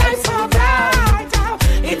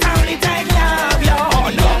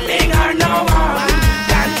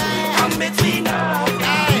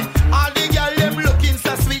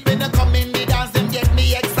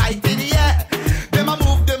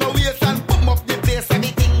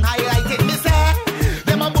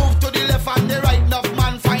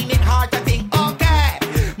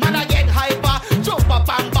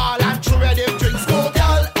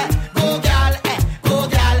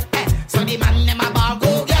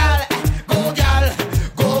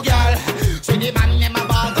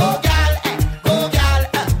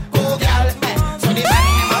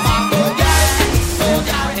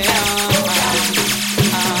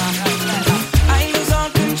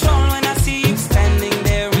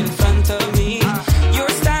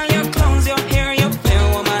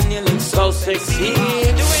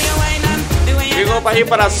 Saludos para ahí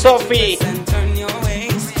para Sofi.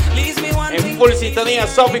 En full sintonía,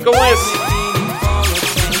 Sofi, ¿cómo es?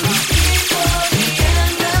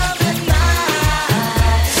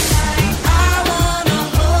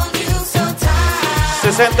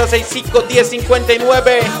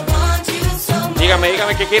 6065-1059. Dígame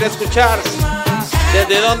qué quiere escuchar.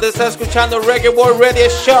 ¿Desde dónde está escuchando ReggaeWorld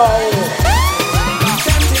RadioShow?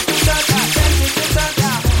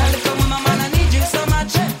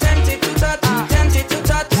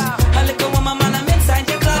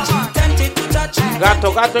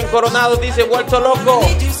 Gato encoronado dice vuelto loco.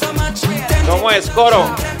 ¿Cómo es, coro?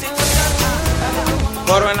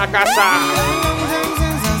 Coro en la casa.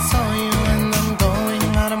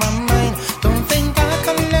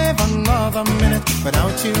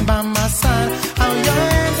 Without you by my side, how your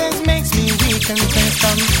hands makes me weak and tense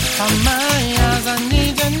from my eyes. I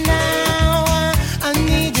need you now, I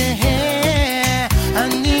need you here, I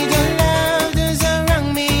need your love to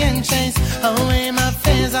surround me and chase away my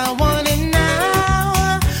fears. I want it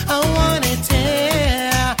now, I want it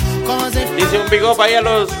here. Dice un big up ahí a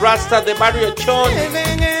los Rastas de Barrio Chon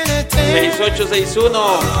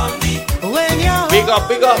 6861. Big up.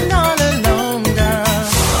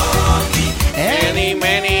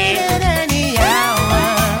 Many.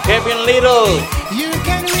 Kevin Little. You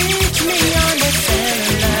can reach me on the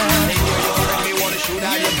cellular.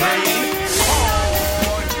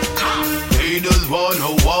 They just want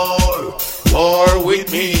a war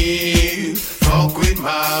with me. Fuck with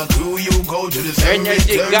my crew, you go to the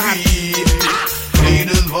cemetery. Mi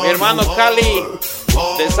hermano Cali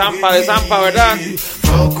de Zampa, ¿verdad?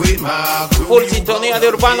 Full sintonía de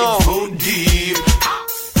Urbano.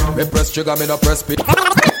 Me press trigger, me no press P.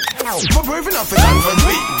 I'm brave enough to confront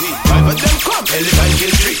me. Five of them come, elephant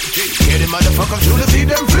kill tree. Hear the motherfuckers through the see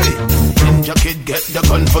them flee. Ninja kid get the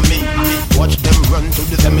gun for me. Watch them run to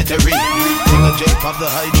the cemetery. Sing a J pop the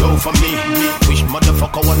high Joe for me. Which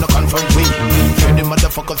motherfucker wanna confront me? Hear the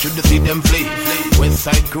motherfuckers through the see them flee. West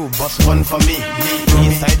side crew bust one for me.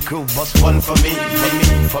 East side crew bust one for me.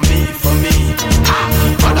 For me.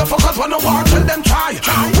 Motherfuckers wanna war till them try.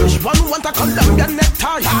 Which one want a Colombian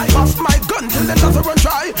necktie? Bust my gun till the doesn't run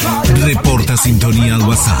dry. Reporta sintonía al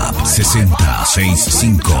WhatsApp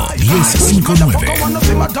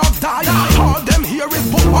 6065-1059. All them here is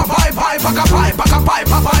boom, bye.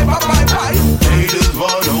 They just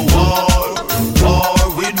want a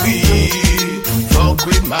war with me. Fuck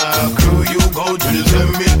with my crew, you go to the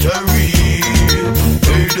cemetery.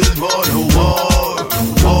 They just want a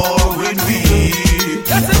war with me.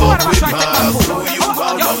 Fuck with my crew, you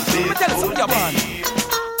go to the cemetery.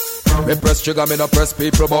 Me press trigger, me no press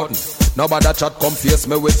people button. Nobody chat come face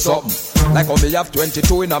me with something. Like how me have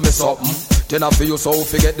 22 in a me something. Then I feel you so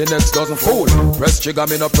forget the next dozen fool. Press trigger,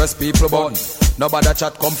 me no press people button. Nobody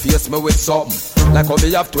chat come face me with something. Like how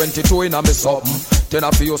me have 22 in a me something. Then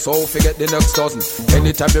I feel you so forget the next dozen.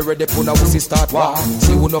 Anytime you ready, put a wussy start war.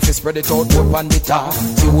 See who know fi spread it out, up on the top.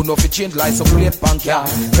 See who know fi change like some plate punk, yeah.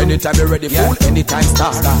 Anytime you ready, fool, anytime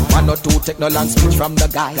start. One or two take no long speech from the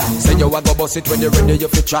guy. Say you a go bust it when you ready, you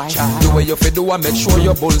fi try. The way you fi do and make sure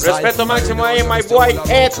you bullseye. Respeto máximo ahí, my boy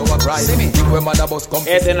Ed.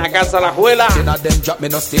 Ed en la casa La Juela.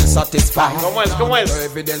 ¿Cómo es?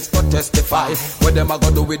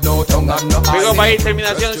 Digo para ahí,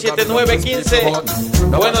 terminación 7915.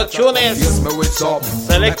 Buenos tunes.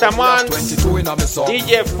 Selecta Monts.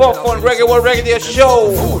 DjFofo en ReggaeWorld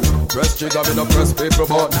RadioShow. Press trigger, me no press paper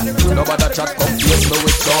button. Nobody chat come face me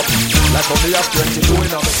with something. Like how me have 22 in a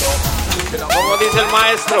me something. Como dice el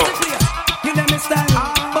maestro. Give them a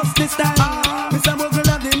style, bust this style. Mr. Mogul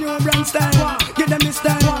of the new brand style. Give them a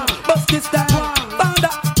style, bust this style. Father,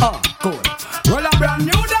 cool. Roll a brand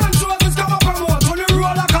new dance, so this come up from what? On the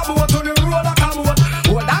roll like a boat, on the roll like a boat.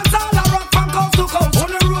 Oh, dance all a rock from coast to coast. On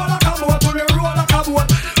the roll like a boat, on the roll like a boat.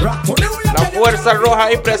 Rock to the wheel. La fuerza roja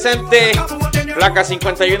ahí presente. Placa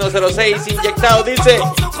 5106 inyectado, dice.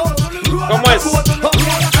 ¿Cómo es?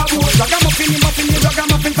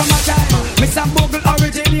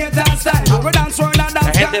 La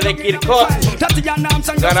gente de Kirkot,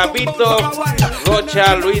 Garabito,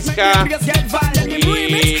 Rocha, Luisca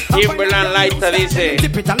y Timberland Laita dice.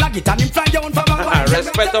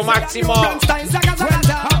 Respeto máximo.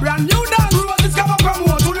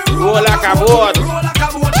 Rola Cabot.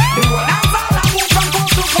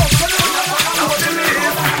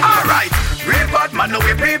 Alright, real bad man,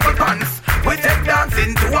 we people pants. We take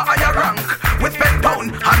dancing to a higher rank. We spend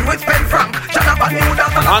pound and we spend franc.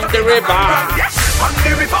 On the river. On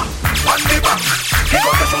the river, on the bank.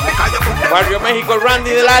 Barrio México, Randy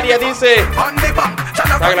del área dice.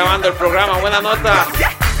 Está grabando el programa, buena nota.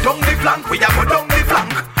 Down the flank, we are go down the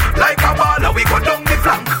flank. Like a baller, we go down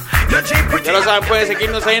Ya lo saben, pueden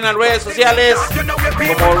seguirnos ahí en las redes sociales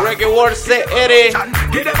como ReggaeWorld CR,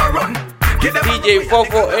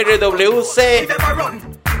 DjFofo RWC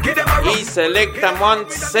y Selecta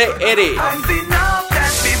Monts CR.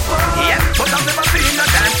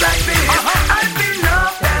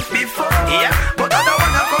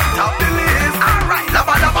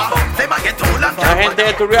 La gente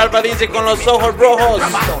de Turrialba dice con los ojos rojos.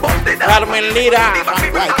 Carmen Lira.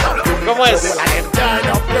 ¿Cómo es?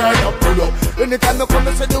 Anytime I come,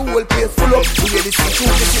 I say the whole place full up. We hear the street,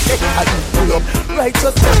 you see the I do pull up.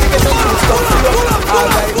 Righteous, let me get the new stuff full up.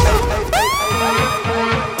 Alright,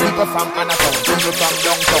 people from Anatown, people from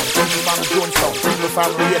Downtown, people from Jonestown, people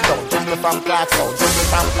from Raytown, people from Clarkstown, people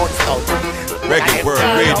from Hunstown. ReggaeWorld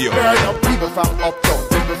Radio. People from Uptown,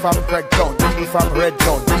 people from Craigtown, people from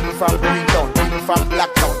Redtown, people from Greentown, people from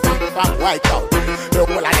Blacktown, people from Whitetown. The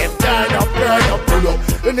whole of them turn up, pull up.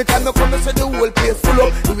 Anytime I come, I say the whole place full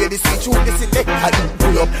up. The way the street shoot, the select, I do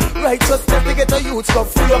pull up. Righteous, let me get the youth stuff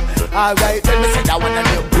full up. Alright, let me see that one and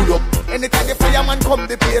them pull up. Anytime the fireman come,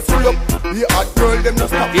 the place full up. The hot girl, them no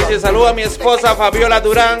stop. Dice saluda a mi esposa Fabiola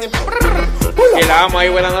Durán, que la amo ahí,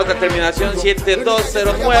 buena nota, terminación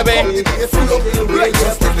 7209.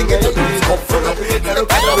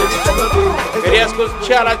 Quería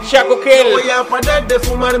escuchar a Chaco Kill. Voy a parar de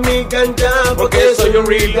fumar mi ganja porque soy un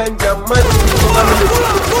real ganja man.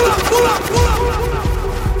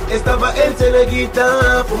 Estaba en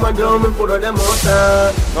Ceneguita fumando un puro de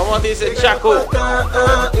mota. ¿Cómo dice Chaco?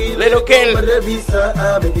 Little Kill.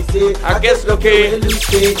 ¿A qué es lo que?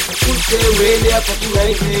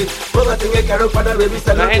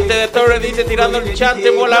 La gente de Torre dice tirando el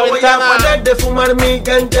chante por la ventana. Voy a parar de fumar mi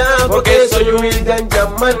ganja porque soy un ganja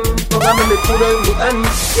man. Póngame mi puro en mi an.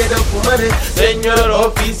 Quiero fumar. Señor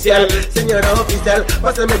oficial,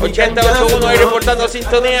 pásame mi 88.1 ahí reportando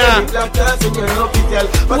sintonía. Señor oficial,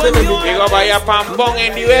 Digo vaya Pambón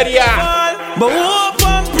en Liberia. But hope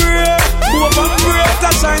and pray to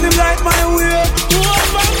shine him light my way.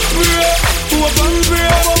 Hope and pray,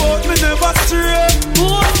 but hope me never stray.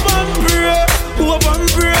 Hope and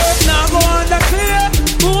pray, now go on the clear.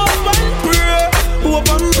 Hope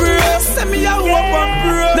and pray, send me a hope and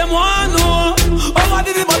pray. Them want know, oh I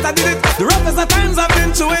did it but I did it. The roughest of times I've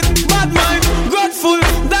been through it. Bad mind, grateful,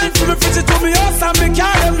 dying for me fridge it to me house and me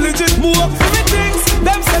car them legit. Move up for me things,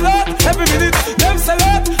 them sell out every minute. Them sell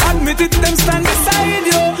out, admit it, them stand beside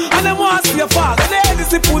you. And them want to see your father, they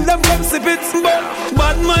just pull them from sip it.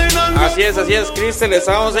 Bad mind and Así es, Crystal,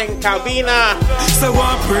 estamos en cabina.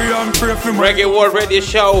 ReggaeWorld Radio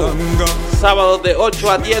Show, sábado de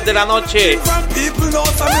 8 a 10 de la noche.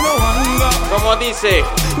 Como dice,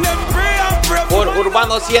 por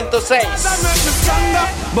Urbano 106.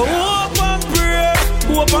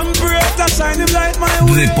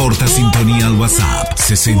 Reporta sintonía al WhatsApp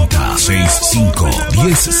 6065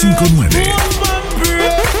 1059.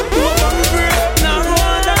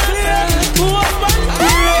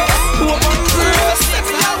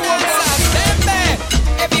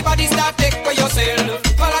 Everybody start take for yourself.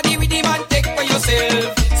 Follow the rhythm and take for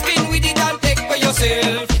yourself. Spin with it and take for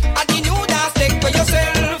yourself. And the new dance take for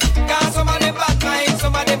yourself. Cause some of them bad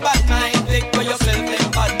mind, take for yourself,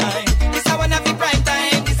 them bad mind. This a one of the prime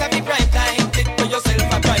time, take for yourself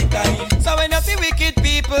a prime time. So when you see wicked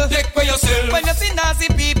people, take for yourself. When you see nasty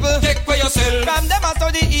people, take for yourself. From them I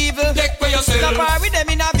study evil, take for yourself. Now far with them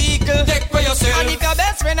in a vehicle, take for yourself. And if your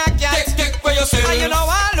best friend a cat, take for yourself. And you know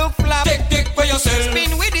I look flap, take for yourself.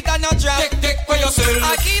 Spin with it and not drop, take for yourself.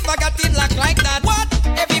 I keep a got it lock like that. What?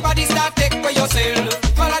 Everybody start take for yourself.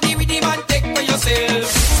 Follow the rhythm and take for yourself.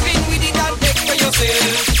 Spin with it and take for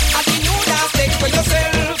yourself. And the new dance take for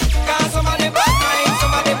yourself. Cause some of them bad mind,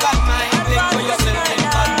 take for yourself, them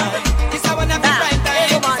bad mind. This I wanna be right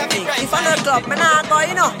time, this I be right If I not club, me nah go,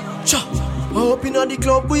 you know. Up in the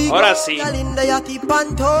club we Ahora go, sí. girl in the yachty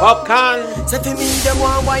panto. Popcorn. Say to me them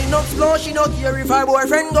want wine up slow, she not care if her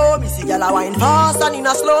boyfriend go. Me see girl a wine fast and in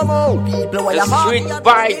a slow mo. People while a Street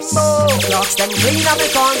vibes. Clocks them clean up the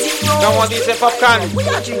casino. Como dice Popcorn. We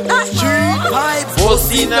a drink that street vibes.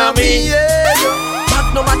 Bocina mi.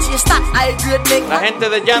 No match your stats, I grade make. La gente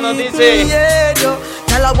de Llano dice.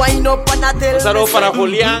 Tell her wine up and I tell. Un saludo para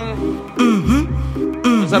Julián.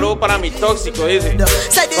 Un saludo para mi tóxico, dice.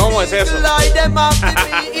 ¿Cómo es eso?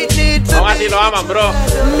 Aún así lo aman, bro.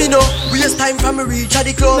 Me no waste time from me reach at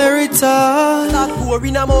the club. Start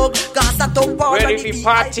pouring a mug, gas that up all Ready for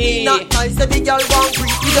party. Not nice, the big girl want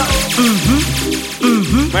creep it up.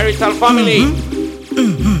 Marital family.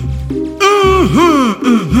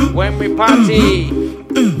 When we party.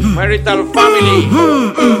 Marital family.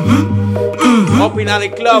 Up in the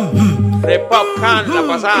club. De Popcorn, la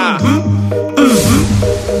pasada.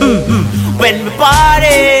 when we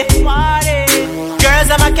party. Girls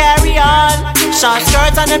them a carry on, short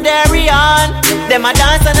skirts and them dairy on. Them a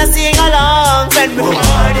dance and a sing along when we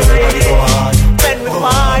party. When we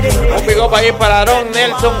party. Un big up ahí para Aaron,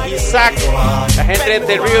 Nelson, Isaac. La gente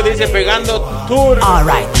de Río dice pegando tour.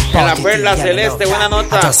 Alright. En la Perla Celeste, buena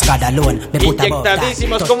nota.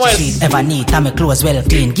 Inyectadísimos, ¿cómo es? Ever neat and me clothes well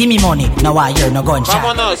clean. Give me money, now I hear no gunshot.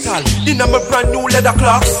 Vámonos. In my brand new leather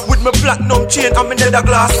clocks with my platinum chain and my leather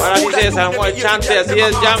glass. Ahora sí se desarmó el chante, así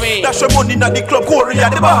es, Yami. Dash your money in the club, Corey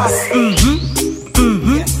at the boss.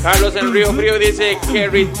 Carlos en Río Frío dice que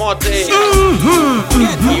ritmote. Y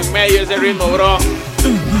medio ese ritmo, bro.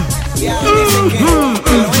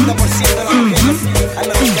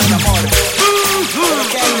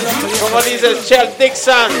 Como dice Shell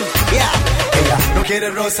Dixon. Ella no quiere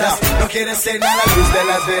rosas, no quiere cena a la luz de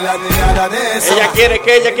las velas ni nada de eso. Ella quiere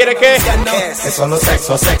que, ella quiere que. Es solo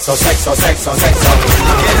sexo, sexo, sexo, sexo, sexo. No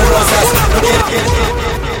quiere rosas, no quiere.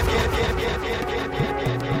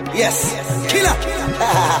 Yes, killer.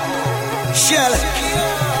 Shell,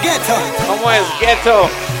 ghetto. ¿Cómo es ghetto?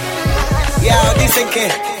 Ya dicen que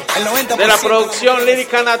el 90% de la producción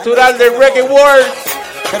lírica natural de Reggae World.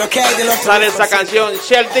 Pero ¿qué hay de los sale esta canción,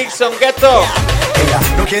 Shell Dixon, Ghetto. Ella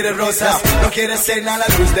no quiere rosas, no quiere cena a la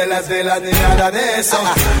luz de las velas ni nada de eso.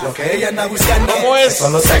 Lo que ella anda buscando ¿cómo es?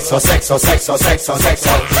 Solo sexo, sexo, sexo, sexo, sexo.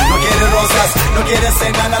 No quiere rosas, no quiere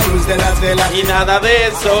cena a la luz de las velas y nada de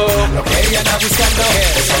eso. Lo que ella anda buscando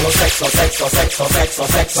es solo sexo, sexo, sexo, sexo,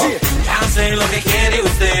 sexo. Dance es lo que quiere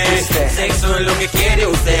usted, sexo es lo que quiere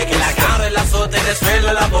usted, que la agarre, la azote,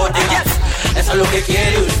 desvelo la botella. Eso es lo que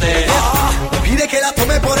quiere usted. Pide que la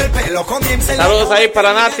tome por el pelo, comience. Saludos ahí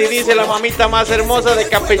para Nati, dice la mamita más hermosa de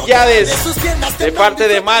Capellades, de parte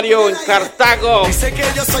de Mario en Cartago. Dice que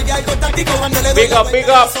yo soy algo táctico cuando le doy big up, big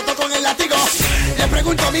up. Con el látigo. Le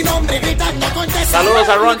pregunto mi nombre, gritan, no contesta. Saludos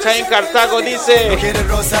a Roncha en Cartago, dice. No quiere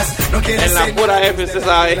rosas, no quiere en la pura F, usted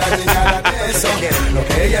sabe. Lo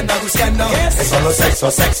que ella anda buscando es solo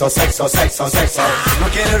sexo, sexo, sexo, sexo, sexo. No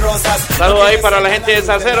quiere rosas. Saludos ahí para la gente de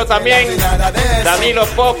Salcero también. Danilo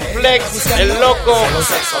Pop, Flex, El Loco,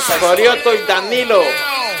 Corioto y Danilo.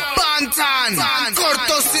 Bantan,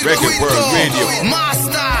 ReggaeWorld Radio.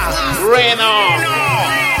 Master, Reno,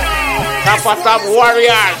 Tap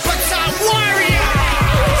Warriors.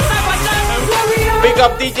 Big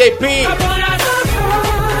up DJ P.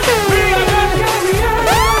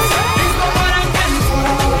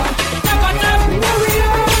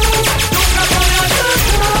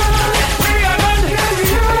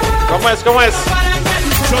 ¿Cómo es?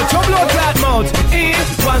 Shut your blood clot mouth.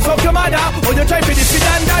 Once up your mother. When you try to defeat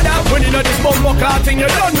and dada. When you know this bumbo clot thing, you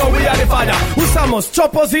don't know we are the father. Usamos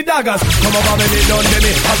chopos y dagas. Como va a venir donde mi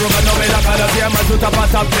arroga no me la cara. Si amas tu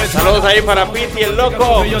tapata. Saludos ahí para Piti el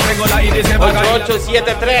Loco.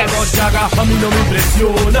 8873. A mí no me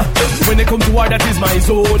impresiona. When they come to war, that is my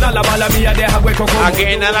zone. A la bala mía deja hueco como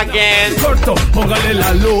again and again. Corto, póngale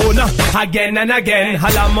la luna. Again and again.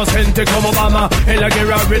 Jalamos gente como Obama. En la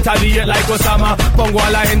guerra retaliate like Osama. Pongo a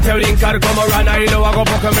la gente a brincar como rana. Y lo hago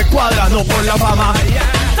porque me cuadra, no por la fama.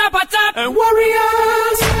 Tap a tap and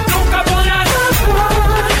warriors. Nunca podrás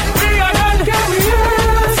escapar. We are not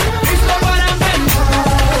warriors. Listo para enfrentar.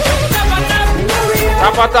 Tap a tap warriors.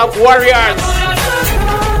 Tap a tap warriors.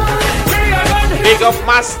 Big up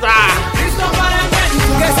Master. Listo para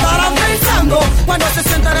enfrentar. ¿Qué estarán pensando cuando se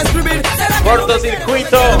sientan a escribir?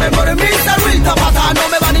 Cortocircuito. No me van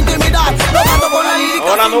a intimidar. Lo mato con la lírica.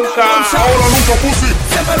 Ahora nunca, pussy.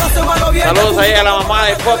 Siempre lo hace malo bien. Saludos ahí a la mamá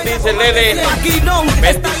de Pop, dice Lele.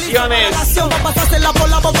 Bendiciones.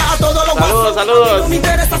 Saludos. No me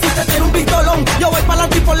interesa si usted tiene un pistolón. Yo voy para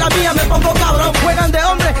adelante y por la mía me pongo cabrón. Juegan de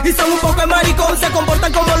hombre y son un poco de maricón. Se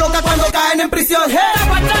comportan como locas cuando caen en prisión.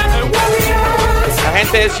 La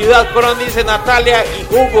gente de Ciudad Colón dice Natalia y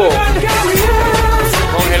Hugo.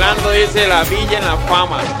 Congelando dice la villa en la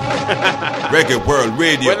fama. ReggaeWorld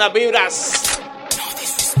Radio. Buenas vibras.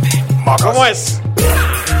 ¿Cómo es?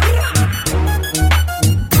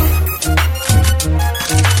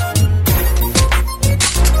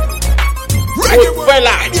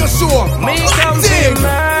 Goodfella.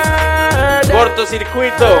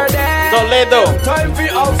 Cortocircuito. Toledo. Time for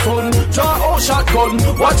our fun. Draw out shotgun.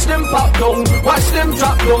 Watch them pop down. Watch them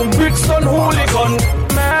drop down. Brixton hooligan.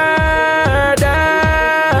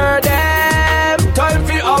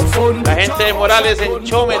 La gente de Morales en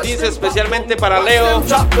Chome dice especialmente para Leo,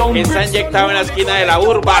 que está inyectado en la esquina de la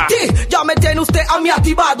urba. Ya me tiene usted a mí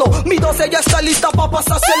activado. Mi 12 ya está lista para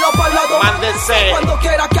pasárselo para el lado. Mándese. Cuando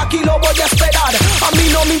quiera que aquí lo voy a esperar. A mí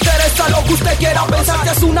no me interesa lo que usted quiera pensar que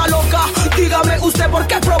es una loca. Dígame usted por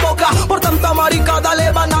qué provoca. Por tanta maricada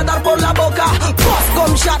le van a dar por la boca. Post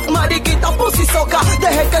con shot, mariquita,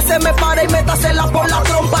 que se me pare y métasela por la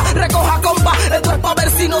trompa. Recoja compa, esto es pa'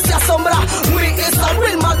 ver si no se asombra. We is a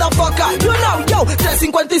real motherfucker, you know, yo.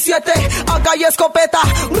 357, acá hay escopeta.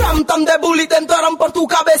 Ram tan de bully te entrarán por tu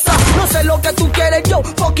cabeza. No sé lo que tú quieres, yo,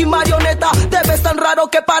 fucking marioneta. Te ves tan raro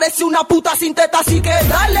que parece una puta sin teta. Así que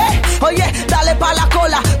dale, oye, dale pa' la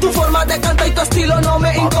cola. Tu forma de cantar y tu estilo no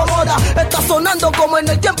me incomoda. Está sonando como en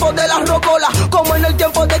el tiempo de la rocola, como en el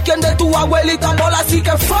tiempo de quien de tu abuelita Lola. Así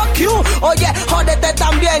que fuck you, oye, jódete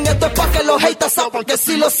también. Esto es pa' que los haters sepan, porque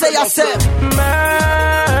si lo sé hacer.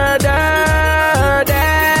 Murder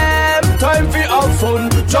them, time for have fun.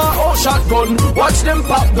 Draw out shotgun, watch them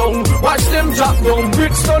pop down, watch them drop down.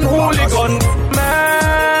 Brixton hooligan.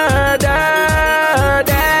 Murder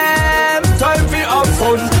them, time for have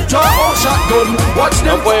fun. Draw out shotgun, watch them.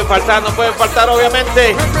 No puede faltar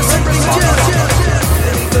obviamente.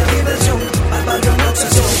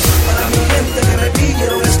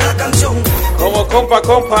 Como compa,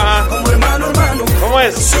 como hermano, ¿cómo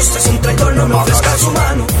es? Si usted es un traidor, no me ofrezca su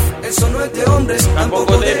mano. Eso no es de hombres,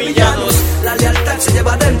 tampoco de villanos. La lealtad se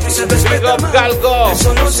lleva adentro y se respeta, hermano.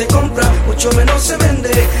 Eso no se compra, mucho menos se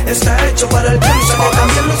vende. Está hecho para el que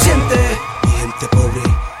también lo siente. Y gente pobre,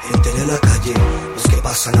 gente de la calle, los que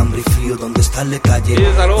pasan hambre y frío, donde está la calle.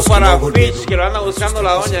 Y saludos para Fitch, que lo anda buscando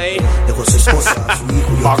la doña ahí. Dejó su esposa, su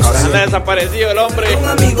hijo y anda desaparecido el hombre. Un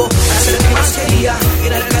amigo, hacer que más quería,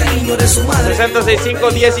 era el cariño de su madre.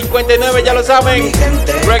 6065-1059, ya lo saben.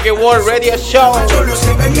 ReggaeWorld RadioShow. Los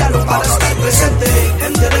que pelearon para estar presente,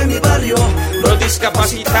 gente de mi barrio, los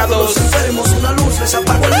discapacitados, los enfermos, una luz les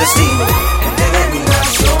apagó el destino. Gente de mi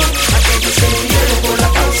nación, aquellos que murieron por la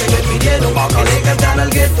causa y me pidieron que le cantan al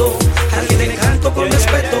gueto. Alguien le canto con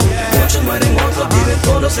respeto. Muchos mueren, otros viven,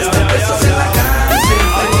 todos están presos en la cárcel.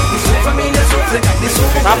 Y su familia sufre, y su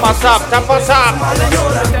tapa zap.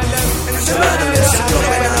 Encerrado en el centro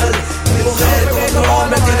penal. Mi mujer con otro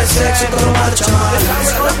hombre tiene sexo y todo marcha mal.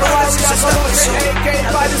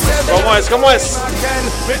 ¿Cómo es?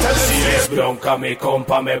 Si es bronca mi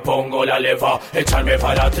compa me pongo la leva, echarme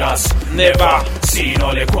para atrás, neva. Si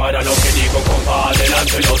no le cuadra lo que digo compa,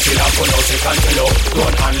 adelántelo. Si la conoce cántelo,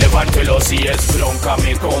 con an levántelo. Si es bronca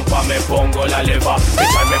mi compa me pongo la leva,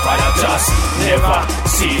 echarme para atrás, neva.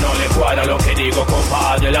 Si no le cuadra lo que digo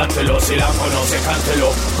compa, adelántelo. Si la conoce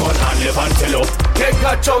cántelo, con an levántelo. Que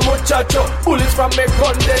cacho muchacho, bullies from me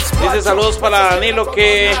con despacho. Dice saludos para Danilo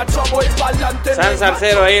que San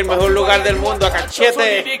Salcero ahí, el mejor lugar del mundo, a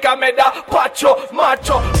cachete.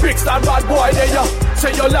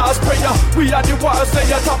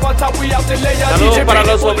 Saludos para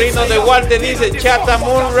los sobrinos de Walter, dice Chata,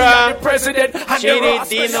 Munra, Chiri,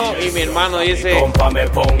 Dino y mi hermano, dice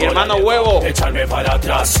mi hermano Huevo. Echarme para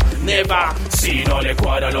atrás, neva. Si no le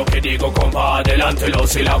cuadra lo que digo compa, adelántelo.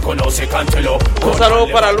 Si la conoce cántelo. Un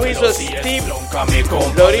saludo para Luis, Steve,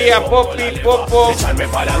 Gloria, Popi, Popo,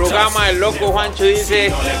 Rugama, el loco Juancho,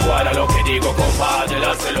 dice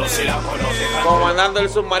comandando el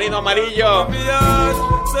submarino amarillo.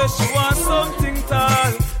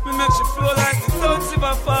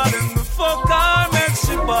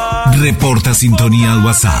 Reporta sintonía al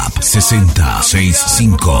WhatsApp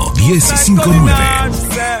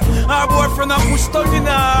 6065-1059.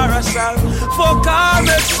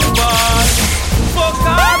 Fuck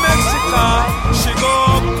her Mexican. She go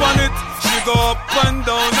up on it, she go up and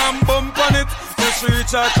down and bump on it. When she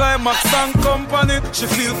reach her climax and come on it, she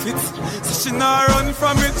feel fit, so she not run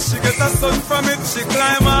from it. She get a sun from it, she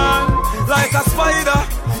climb on like a spider.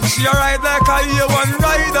 She a ride like a A1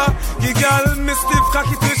 rider. The girl me stiff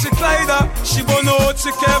cocky till she glide her. She burn out,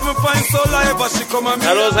 she can't even find so live, but she come and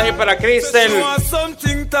saludos ahí para Crystal,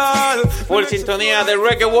 full sintonía de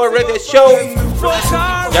ReggaeWorld RadioShow.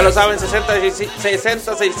 Ya lo saben,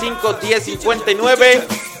 6065-1059.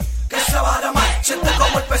 Que esa vara más, siente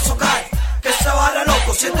como el peso cae. Que esa vara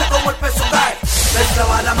loco, siente como el peso cae. Que esa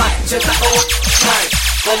vara más, siente como cae.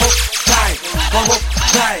 Como cae, como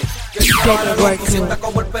cae. Que esa vara loco, sienta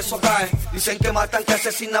como el peso cae. Dicen que matan, que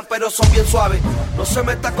asesinan, pero son bien suaves. No se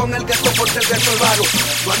meta con el gueto porque el gueto es raro.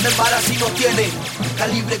 No anda en vara si no tiene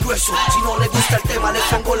calibre grueso. Si no le gusta el tema, le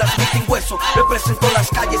pongo las meeting hueso. Represento las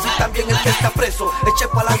calles y también el que está preso. Eche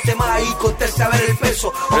pa'lante más y conteste a ver el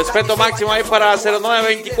peso. Respeto máximo ahí para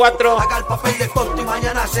 0924. Haga el papel de tonto y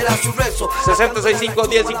mañana será su rezo.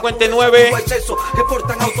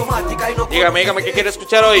 6065-1059. Dígame qué quiere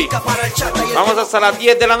escuchar hoy. Vamos hasta las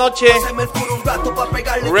 10 de la noche.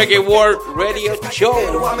 ReggaeWorld Radio Show.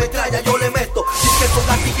 Pero a metralla yo le meto. Dice que son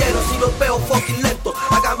gatilleros y los veo fucking lento.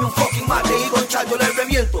 Hágame un fucking mate y goncha yo le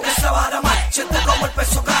reviento. Que esa vara más, siente como el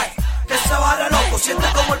peso cae. Que esa vara loco, siente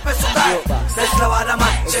como el peso cae. Que esa vara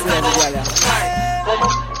más, siente como cae. Como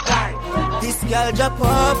cae. This girl girl drop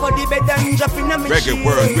off for the bed and drop in a me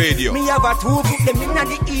ReggaeWorld Radio. Me have a 2 foot them inna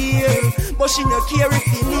the ear, but she no care if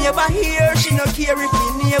the neighbor hear. She no care if the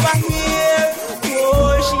neighbor hear.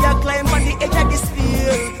 Oh, she a climb on the edge of the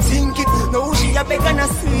spear. Think it, no, she a beg and a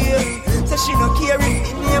swear. So she no care if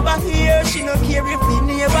the neighbor hear. She no care if the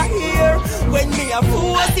neighbor hear. When me a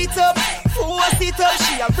force it up,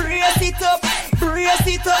 she a brace it up.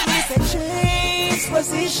 Me say change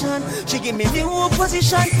position. She give me new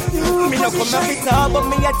position. Me no come up with talk, but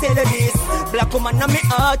me a tell her this. Black woman na me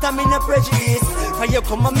heart and me no prejudice. When you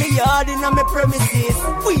come on me yard in a me premises,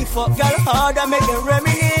 we fuck girl hard and make them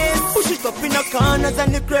reminisce. Push it up in the corners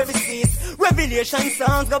and the crevices. Revelation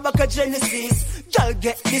songs go back to Genesis. Y'all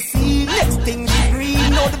get the seed. Next thing she green.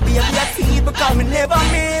 Know the baby a tea because me never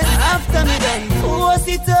miss. After me done force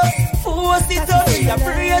it up. She a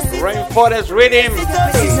brace it up. Rainforest Rhythm.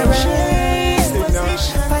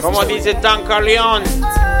 Como dice Dan Carleon.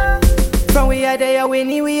 From we are there,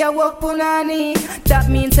 we are walk punani. That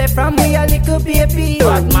means that from we a little baby.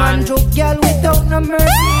 Bad man joke girl without no mercy.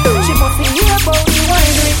 She must be here about the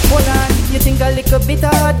wine. Hold on, you think a little bit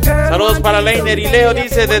hard girl. Saludos para Leiner y Leo,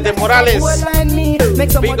 dice desde Morales.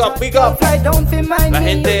 Big up. La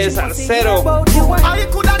gente de Salcero. I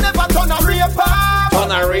could have never done a raper.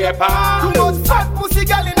 Too much fat pussy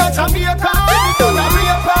girl in a Jamaica. Done a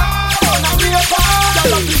raper.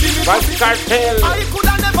 Vibes Cartel. I could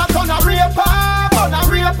have never done a raper.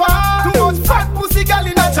 Too much fat pussy girl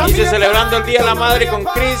in a Jamaica. Dice celebrando el Día de la Madre con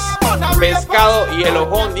Chris, Pescado y El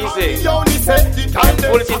Ojón, dice. En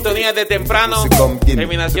full sintonía de temprano.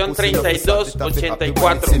 Terminación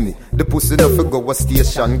 3284.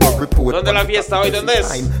 ¿Dónde la fiesta hoy? ¿Dónde es?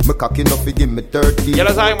 Ya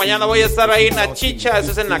lo saben, mañana voy a estar ahí en la Chicha,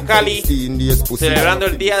 eso es en la Cali, celebrando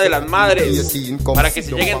el Día de las Madres, para que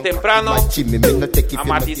se lleguen temprano a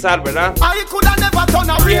matizar, ¿verdad?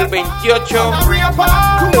 Y el 28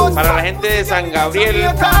 para la gente de San Gabriel,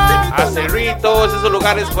 a Cerrí, todos esos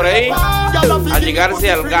lugares por ahí, a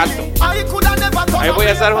llegarse al Gato. Ahí voy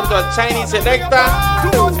a estar junto a Chinese Selecta.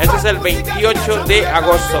 Eso es el 28 de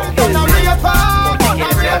agosto.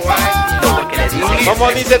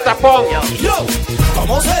 ¿Cómo dice Tapón?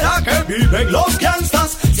 ¿Cómo será que viven los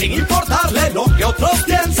gangsters sin importarle lo que otros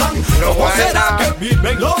piensan? ¿Cómo será que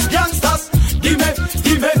viven los gangsters? Dime,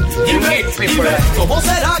 ¿cómo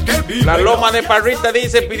será que viven? La Loma de Parrita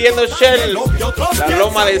dice pidiendo Shell. La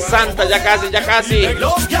Loma de Santa, ya casi.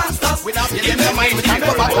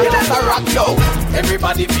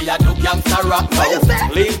 Everybody be a do gangsta rap now.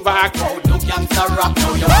 Lean back. Do gangsta rap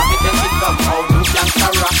now. You have to take it down. Do gangsta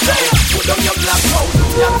rap now. Put on your black now. Do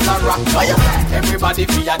gangsta rap now. Everybody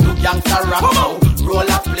be a do gangsta rap now.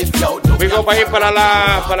 Roll up, flip yo. Digo para ir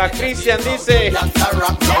para Christian, dice.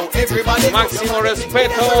 Máximo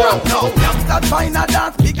respeto. Gangsta fine a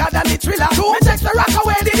dance bigger than the thriller. Me check the rock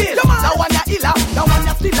away the deal. Now one ya illa. Now one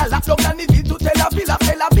ya still a lap down and the to tell a villa.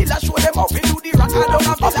 Tell a villa show them how we do the rock and down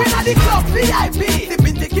a villa. Up in the club VIP.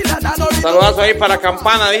 Saludazo ahí para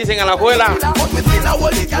Campana, dicen a la abuela.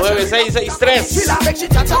 9663.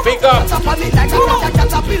 Pick up.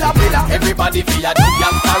 Everybody feel a do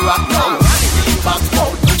gangsta rock now. Back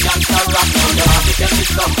out, do gangsta rock now. You have to get it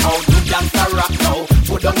somehow. Do gangsta rock now.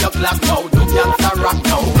 Put on your black now. Do gangsta rock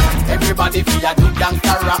now. Everybody feel a do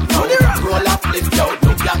gangsta rock now. Roll up, flip yo.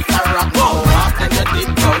 Do gangsta rock now. After the dip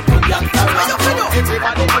now. Do gangsta rock now.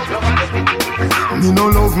 Everybody put your hands. Me no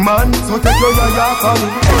love man, so take your yaya for me.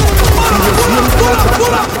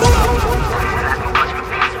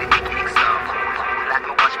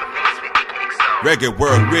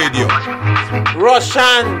 ReggaeWorld Radio.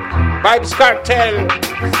 Roshan, Vibes Cartel.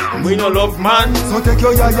 We no love man, so take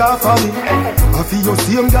your yaya for me. I feel your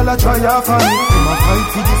same girl a try for me. My fight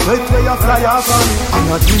for the sweat play a fly for me.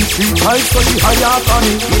 I'm a drink 3 times so the higher for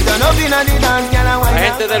me. We don't know in the dance, girl a wine. La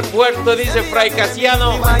gente del puerto dice Fray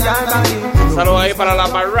Casiano. Saludos ahí para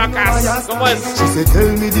las barracas. ¿Cómo es? She said,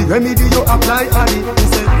 tell me the remedy you apply on it. He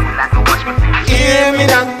said, hear me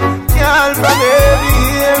now, girl from baby,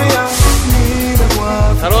 hear me now.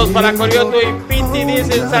 Saludos para Corioto y Piti,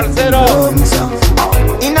 dice el Salcero.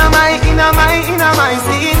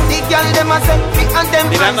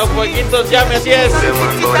 Tirando fueguitos, llame, así es.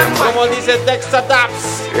 Como dice Dexta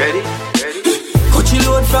Taps. Ready? Coachy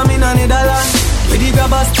load from in a Netherlands. With the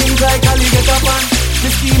grabbers things like Ali get up on. The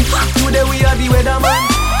scheme today we are the weatherman.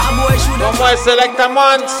 A boy should have. Como es Selecta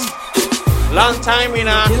Monts. Long time in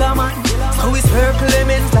a killer man. So it's her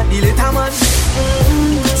Clemens that the little man.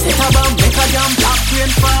 Set a bomb, make a jam, black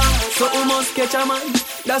rain fall. So we must catch a man.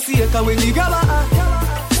 That's the echo when the grabber.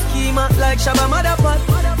 Schema like Shabba Motherpot.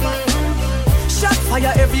 Shot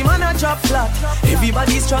fire, every man a drop flat.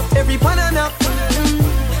 Everybody's trapped, every pan a nap.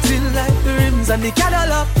 Still like the the rims and the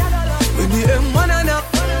Cadillac. When the M1 and up,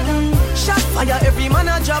 shot fire, every man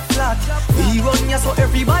a drop flat. We run ya so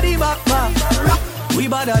everybody back. We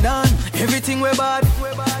badder than everything we bad.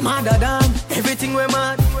 Madder than everything we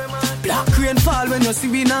mad. Black rain fall when you see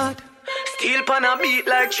we not. Steel pan a beat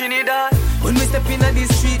like Trinidad. When we step in the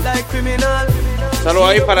street like criminal. Saludos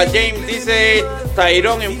ahí para James, dice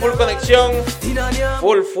Tyrone en full conexión,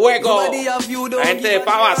 full fuego. La gente de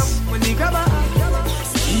Pavas.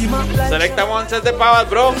 Selecta Monts es de Pavas,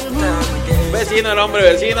 bro. Vecino, el hombre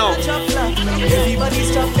vecino.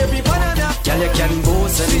 Girl, you can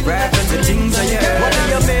boast and brag on the things I hear. What do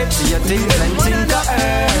you make to your things and think of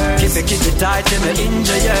her? Keep it tight till you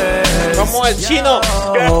injure you. Como el chino.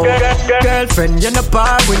 Girlfriend, you're not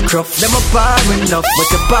par with Cruff. Them a par with enough,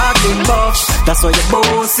 but you're par with buff. That's why you're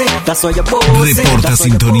bossy, that's why you're bossy. Reporta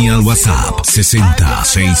sintonía al WhatsApp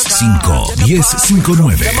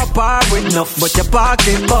 6065-1059. Them a par with enough, but you're par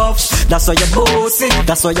with buff. That's why you're bossy,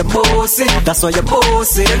 that's why you're bossy, that's why you're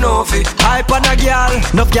bossy. You know it. Hype on a girl,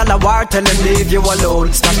 enough girl a war tell them leave you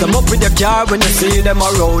alone. Stop them up with your car when you see them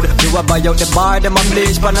a road. You a buy out the bar, them a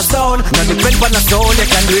bleach pan a stone. Now depend pan a stone, you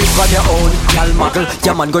can do it for your own. Girl muggle,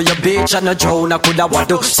 your man go your beach and a drone. I coulda want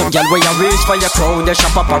to. Some girl where you reach for your crown. They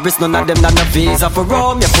shop a Paris, none of them not a visa for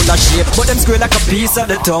Rome. You full of shit, but them scream like a piece of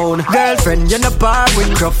the town. Girlfriend, you're not par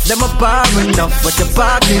with Cruff. Them a par with enough, but you're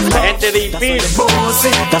par with la gente de Ipis, de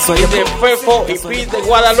Fefo, Ipis de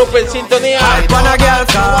Guadalupe en sintonía. Hype on a girl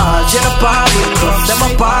cause you're not par with Cruff. Them a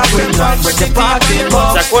par with enough. ¿Se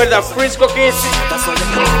acuerda Frisco Kids?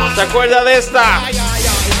 ¿Se acuerda de esta?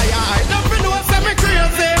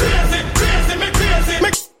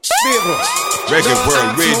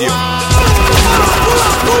 ReggaeWorld Radio.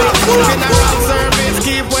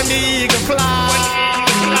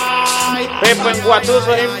 Pepo en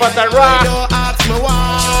Guatuso en Patarra.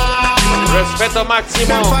 Respeto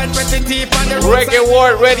máximo.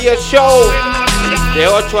 ReggaeWorld Radio Show. De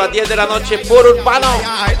 8 a 10 de la noche, puro urbano.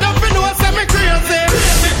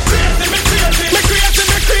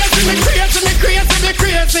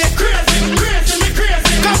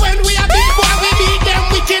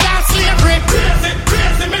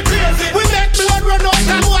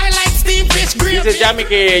 Dice Yami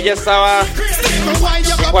que ella estaba,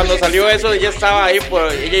 que cuando salió eso ella estaba ahí,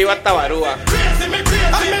 ella iba a Tabarúa.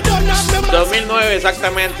 2009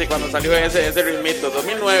 exactamente, cuando salió ese ritmito,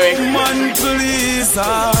 2009.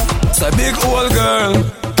 Big old girl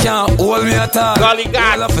can't hold me at all.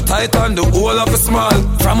 All of it tight and the whole of it small.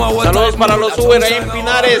 Saludos para los Uber ahí en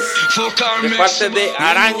Pinares, de parte de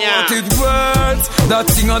Araña. That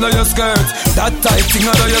thing under your skirt, that tight thing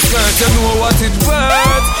under your skirt. You know what it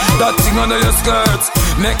worth. That thing under your skirt,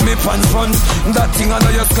 make me pants fun. That thing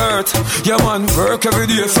under your skirt, yeah man, work every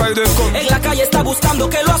day, Friday come. En la calle está buscando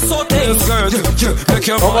que lo azote.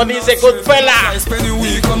 Como dice Goodfella,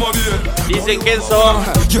 dicen que son.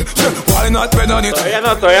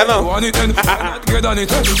 Todavía no.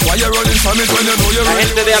 La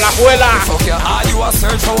gente de Alajuela.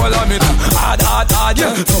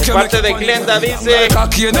 De parte de Glenda dice: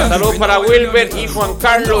 saludos para Wilber y Juan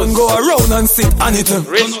Carlos.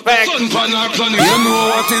 Respect.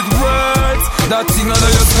 That thing under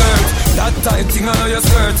your skirt, that tight thing under your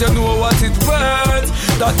skirt, you know what it worth.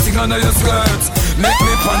 That thing under your skirt, make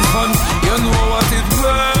me fun. You know what it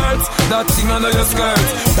worth. That thing under your skirt,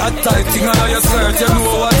 that tight thing under your skirt, you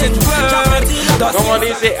know what it worth. Como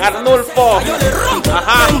dice Arnulfo,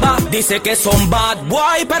 ajá. Dice que son bad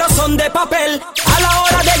boy, pero son de papel. A la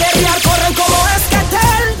hora de guerrear corren como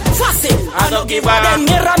esquetel. Fácil, a no equivar.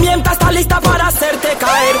 Mi herramienta está lista para hacerte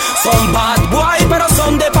caer. Son bad boy, pero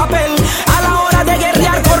son de papel. A la hora de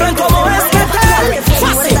guerrear corren como esquetel.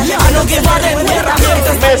 Fácil, a no equivar. Mi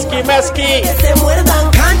herramienta Meski. Que se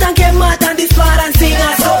muerdan, cantan, que matan, disparan sin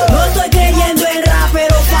aso. No estoy creyendo en rap,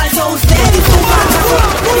 pero falso. Usted y su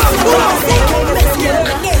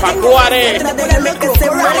Pacuare.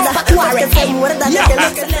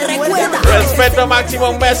 Respeto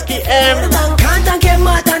máximo, Meski M. Cantan, que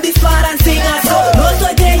matan, disparan sin aso. No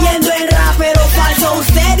estoy creyendo en rap, pero falso.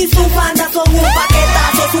 Usted y su banda son un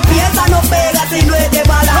paquetazo. Su pieza no pega si no es de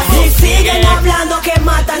balazo. Y siguen hablando que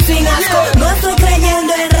matan sin asco. No estoy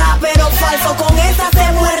creyendo en rap, pero falso. Con esa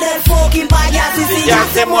se muerde el fucking payaso. Y si ya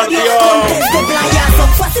se mordió con este playazo.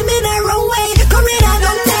 Fácilme in the wrong way, corrida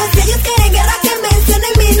donde. Si ellos quieren guerra, que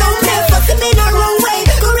mencionen mi nombre. Fácilme in the wrong way,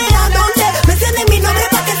 corrida donde. Mencionen mi nombre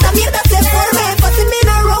para que esta mierda se forme. Fácilme in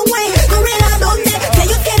the wrong way, corrida donde. Si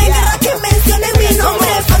ellos quieren guerra, que mencionen mi nombre.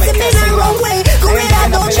 Fácilme in the wrong way, corrida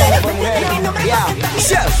donde.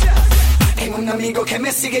 Tengo un amigo que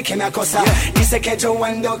me sigue, que me acosa. Dice Dice que yo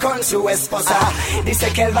ando con su esposa. Dice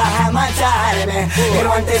que él va a matarme,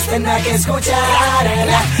 pero antes tendrá que escucharme.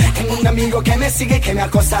 Tengo un amigo que me sigue y que me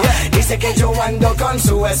acosa. Dice que yo ando con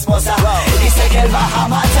su esposa. Dice que él va a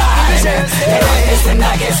matarme, pero antes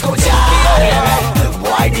tendrá que escucharme.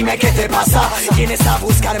 Guay, dime qué te pasa. Vienes a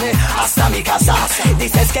buscarme hasta mi casa.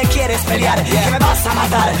 Dices que quieres pelear, que me vas a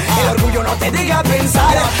matar. El orgullo no te deja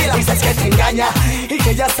pensar. Dices que te engaña y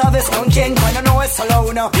que ya sabes con quién cuando no es solo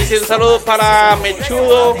uno. Dice un saludo para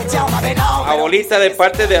Mechudo, abuelita de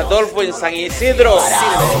parte de Adolfo en San Isidro.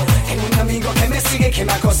 Tengo un amigo que me sigue y que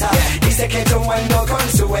me acosa. Dice que yo ando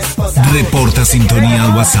con su esposa. Reporta sintonía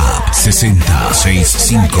al WhatsApp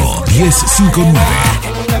 6065 1059.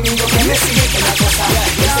 Tengo un amigo que me sigue y que me acosa.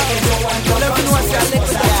 Dice que yo ando con su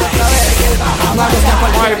esposa.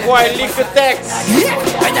 My boy Liquitex.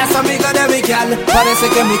 Ella es amiga de Miguel. Parece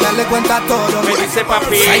que Miguel le cuenta todo. Me dice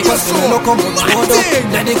papi. Ay, pues me lo como todo.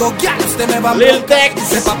 Le digo, ¿qué usted me va a Lil Tex.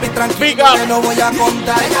 Dice papi, tranquilo, que no voy a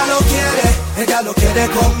contar. Ella lo quiere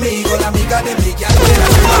conmigo. La amiga de Miguel quiere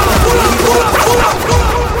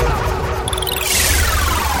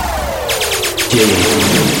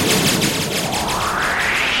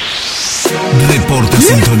Reporta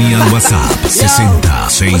sintonía al WhatsApp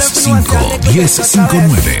 6065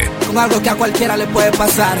 1059. Con algo que a cualquiera le puede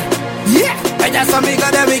pasar. Ella es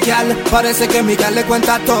amiga de Miguel. Parece que Miguel le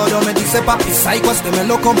cuenta todo. Me dice papi, psycho, usted me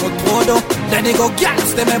lo como todo. Le digo, ¿qué?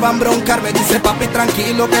 Usted me va a embroncar. Me dice papi,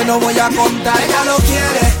 tranquilo, que no voy a contar.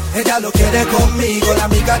 Ella lo quiere conmigo. La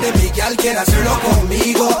amiga de Miguel quiere hacerlo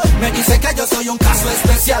conmigo. Me dice que yo soy un caso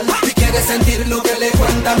especial y quiere sentir lo que le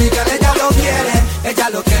cuenta Miguel. Ella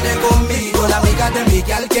lo quiere conmigo. La amiga de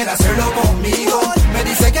Miguel quiere hacerlo conmigo. Me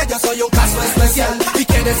dice que yo soy un caso especial y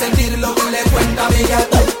quiere sentir lo que le cuenta Miguel.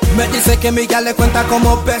 Me dice que Miguel le cuenta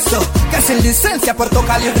como peso, que sin licencia por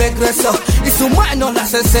tocar y regreso, y su mano le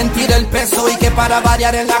hace sentir el peso, y que para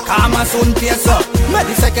variar en la cama es un tieso. Me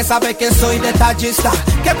dice que sabe que soy detallista,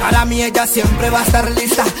 que para mí ella siempre va a estar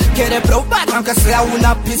lista. Quiere probar aunque sea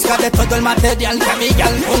una pizca de todo el material que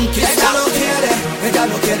Miguel conquista. Ella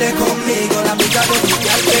lo quiere conmigo. La amiga de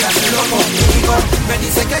Miguel quiere hacerlo conmigo. Me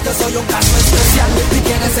dice que yo soy un caso especial y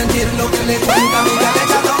quiere sentir lo que le cuenta Miguel.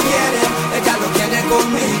 Ella lo quiere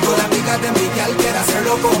conmigo. La amiga de Miguel quiere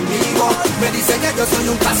hacerlo conmigo. Me dice que yo soy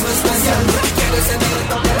un caso especial y quiere sentir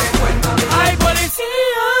lo que le cuenta Miguel. Ay,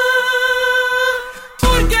 policía,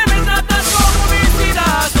 ¿por qué me tratas como homicida?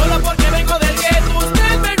 Solo porque vengo del gueto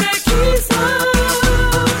usted me requisa.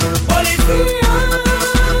 Policía.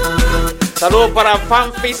 Saludos para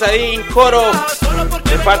Fanfis ahí en coro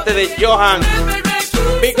de parte de Johan.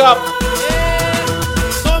 Big up.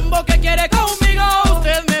 Combo que quiere conmigo,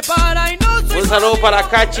 usted me para y no soy. Un saludo para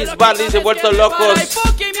Cachis Bar, dice Vueltos Locos.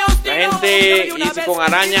 La gente dice con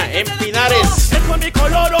araña en Pinares. Mi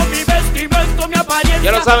color o mi vestimento, mi apariencia.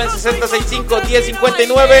 Ya lo saben, 6065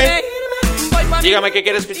 1059. Dígame qué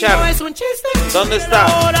quiere escuchar. ¿Dónde está?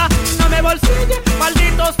 No me bolsille,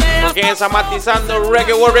 malditos sean. ¿Con quién está matizando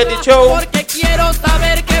ReggaeWorld Radio Show? Porque quiero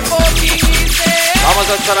saber qué fucking hice. Vamos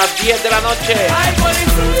hasta las 10 de la noche. Ay,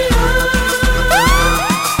 policía,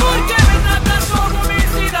 ¿por qué me tratas como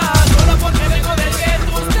homicida? Solo porque vengo del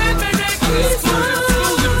gueto usted me requisa.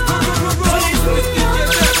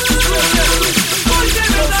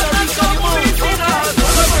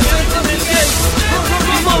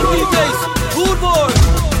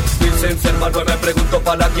 Hermano, me pregunto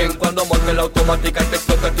para quién. Cuando monte la automática y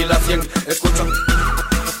texto que ti la 100. Escucho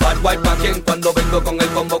bad boy pa' quién. Cuando vengo con el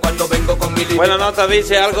combo, cuando vengo con mi. Buena nota,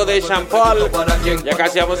 dice algo de Champol. Ya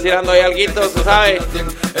casi vamos tirando ahí alguito, tú sabes.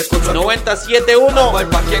 97.1.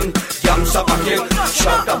 Pa' quién, Yamsa pa' quién,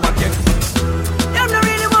 Shaka pa' quién.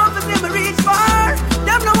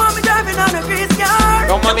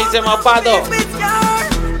 ¿Cómo dice Mapado?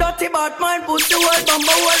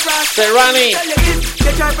 Serrani.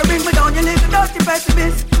 You try to bring me down, you little dirty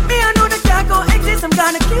pessimist. Me, I know that can't coexist, I'm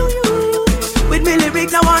gonna kill you. With me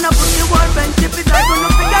lyrics, I wanna put the world friendship. It's like when you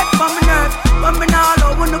forget from my nerves. When me all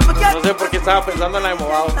over, when you forget. No sé por qué estaba pensando en la de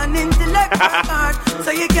Movado. An intellect heart,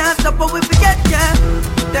 so you can't stop what we forget, yeah.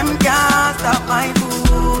 Them can't stop my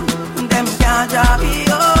food. Them can't drop me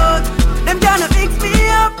out. Them can't fix me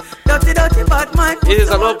up. Dirty, dirty, but my food. Dice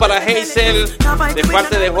saludo para Hazel de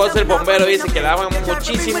parte de José el Bombero. Dice que la aman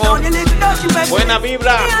muchísimo. Buena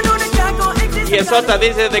vibra. Y Esota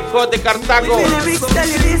dice de Code de Cartago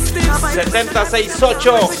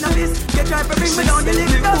 768.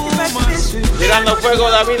 Tirando fuego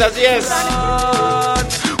David, así es.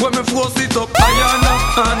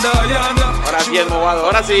 Ahora bien movado,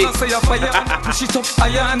 ahora sí.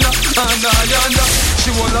 She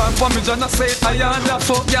will learn for me, Jana say Ayana.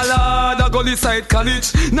 Fuck y'all hard, I go inside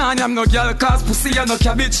college. Nah, I'm no girl, cause pussy and no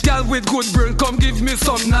cabbage. Girl with good brain, come give me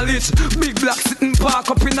some knowledge. Big black sitting park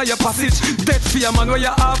up in your passage. Dead fear man, where you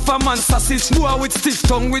half a man sausage. Boy with stiff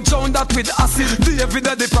tongue, we drown that with acid. The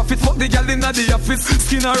everyday the profit, fuck the girl in the office.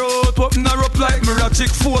 Skin her out, open her up like mirror chick.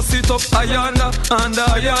 Force it up, Ayana, and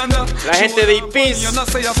Ayana. La gente de IPIS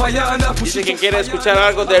dice que quiere escuchar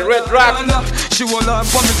algo de Red Rock. She will learn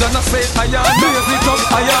for me, Jana say Ayana.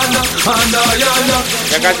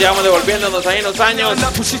 Ya casi vamos devolviéndonos ahí en los años.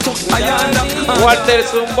 Walter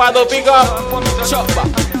Zumbado, big up.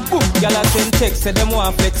 Y'all are send text, say them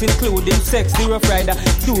want flex, including sex. The rough rider,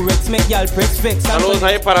 Durex, make y'all press vex. Saludos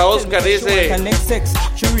ahí para Oscar, dice.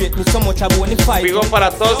 Big up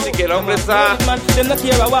para Tosi, que el hombre está.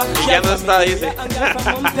 Ya no está, dice.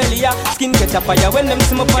 Que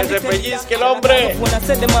se pellizque el hombre.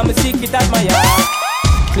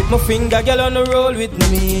 Click my finger, girl on the roll with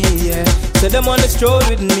me, yeah. Say them on the stroll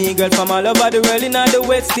with me, girl from all over the world in all the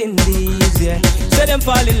West Indies, yeah. Say them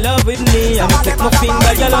fall in love with me, and click my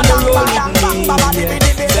finger, girl on the roll with me, yeah.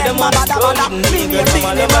 Say them on the stroll with me, girl from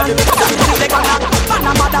all over the world.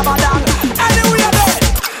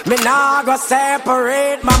 Me nah go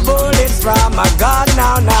separate my bullets from my gun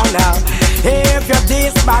now. If you're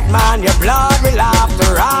this bad man, your blood will have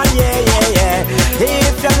to run, yeah.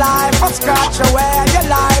 If your life was scratch away, your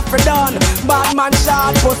life will done. Bad man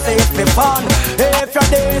shot pussy for fun. If you're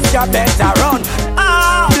this, you better run.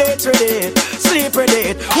 Play with it, sleep with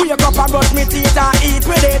it. Wake up and brush me teeth and eat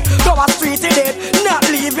with it. Go a street with it, not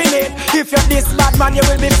leaving it. If you're this bad man, you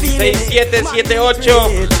will be feeling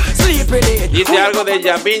 6778. Sleep with it. Dice algo de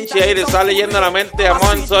Da Vinci, ahí le está leyendo la mente a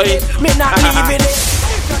Monts hoy. Me not leaving it.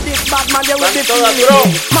 This bad man, they will be feeling it.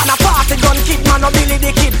 Man, a party gun kid, man, a Billy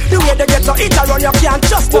the Kid. The way they get to eat around, you can't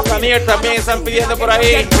just Buccaneer también están pidiendo por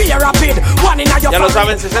ahí. Ya lo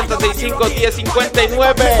saben,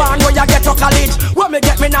 6065-1059.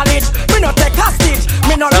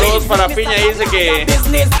 Saludos para Piña y dice que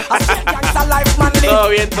todo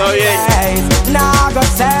bien, todo bien.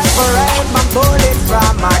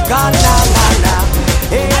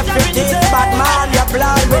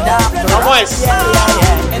 ¿Cómo es?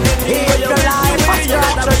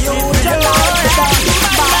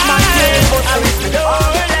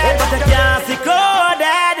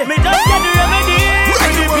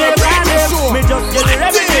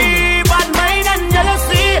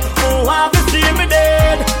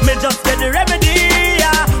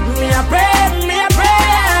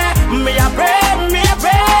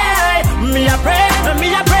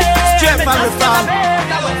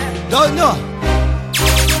 Don't know.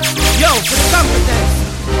 Yo, for the competence.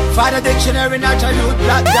 Father dictionary, natural youth,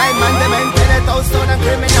 black diamond, demented, toastone and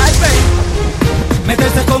criminal brain.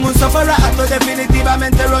 Meterse con un sofarato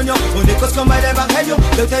definitivamente roño. Únicos como el evangelio,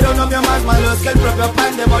 Deuteronomio más malos que el propio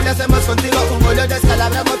pandemonio. Hacemos contigo un bollo,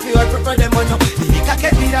 descalabramos frío el propio demonio. Lírica que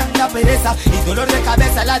tiran la pereza y dolor de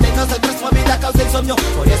cabeza. La de nosotros movida causa insomnio.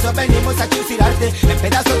 Por eso venimos a tirarte en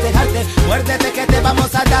pedazos, dejarte. Muérdete que te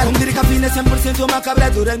vamos a dar. Un lírica fina 100%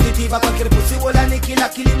 macabra, dura intuitiva. Cualquier posible aniquila,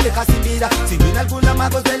 killing deja sin vida. Sin duda alguna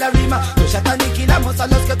magos de la rima. Pues ya te aniquilamos a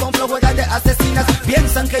los que con flow juegan de asesinas.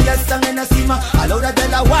 Piensan que ya están en la cima. A la hora de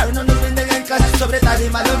la war no nos rinden en casa. Sobre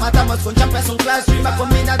tarima los matamos con champions, un class rima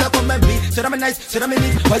combinado con MB. Será mi nice, será mi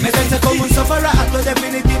beat. Pues meterse con un sofarato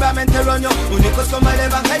definitivamente roño. Únicos como el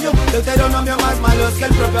evangelio, Deuteronomio más malos que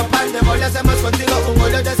el propio pandemonio. Hacemos contigo un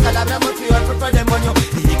hoyo, descalabramos frío el propio demonio.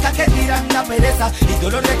 Lírica que tiran la pereza y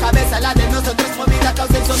dolor de cabeza. La de nosotros movida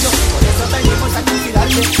causa insomnio. Por eso venimos a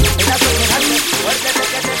cuidarte. Era tu quejarte, muérdete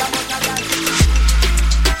que te vamos a dar.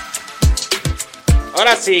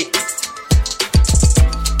 Ahora sí.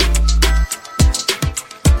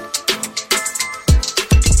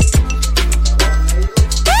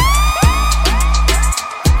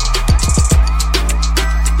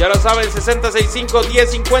 Ya lo saben,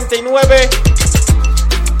 6065-1059.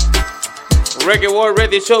 ReggaeWorld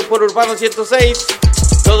RadioShow por Urbano 106.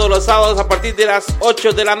 Todos los sábados a partir de las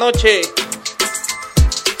 8 de la noche.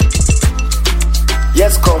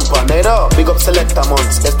 Yes, compañero, big up Selecta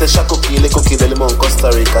Monts. Este es Shakuki, le cookie de limón, Costa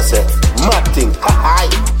Rica, se Martin, hi.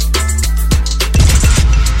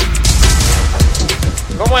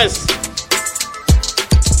 ¿Cómo es?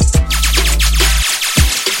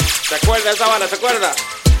 ¿Se acuerda esa bala? ¿Se acuerda?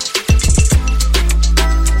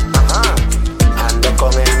 Ajá, ando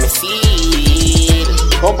con el misil.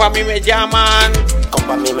 Compa, a mí me llaman.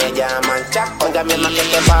 Compa, a mí me llaman Chaco. Oiga, mi hermano, ¿qué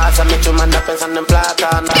te pasa? Mi chuma anda pensando en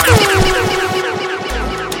plata. No.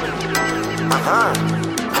 Ajá,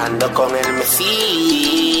 ando con el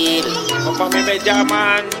misil. Compa, a mí me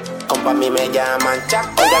llaman. Compa, a mí me llaman Chac.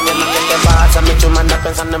 Oiga, mi hermano, ¿qué te pasa? Mi chuma anda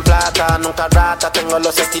pensando en plata. Nunca rata, tengo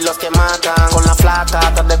los estilos que matan. Con la flaca,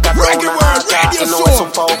 tarde de carro una mata. Si no es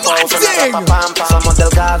un po-po, suena rapa pampa. Somos del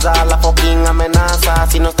Gaza, la fucking amenaza.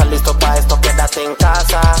 Si no estás listo pa' esto, quédate en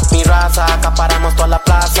casa. Mi raza, acaparamos toda la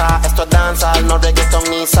plaza. Esto es danza, no reggaeton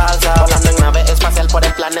ni salsa. Volando en nave espacial por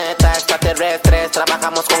el planeta. Extraterrestres,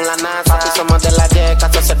 trabajamos con la NASA. Papi, somos de la yeca,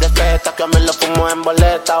 eso se respeta. Que yo me lo fumo en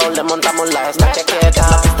boleta o le montamos la esta chaqueta.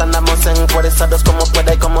 La pista andamos enfuerzados como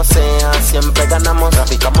pueda y como sea. Siempre ganamos,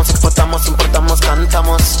 traficamos, exportamos, importamos,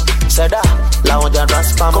 cantamos. Será, la olla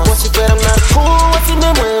raspamos. Como si fuera un narco, así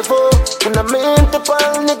me muevo. Una mente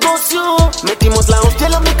para el negocio. Metimos la hostia,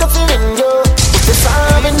 la mica se vendió. Usted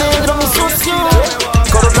sabe, negro, mi socio.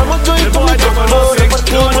 Coronamos yo y con mi trombón.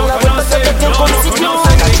 Repartimos la vuelta que te dio con sitio.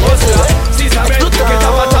 Si sabes que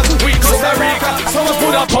está pasando, we Costa Rica, somos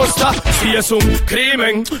pura posta. Si es un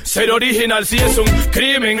crimen, ser original. Si es un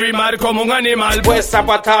crimen, rimar como un animal. Pues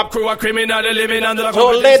zapata, crew a criminal, eliminando la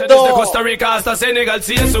competencia desde Costa Rica hasta Senegal.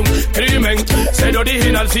 Si es un crimen, ser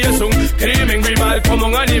original. Si es un crimen, rimar como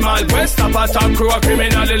un animal. Pues zapata, crew a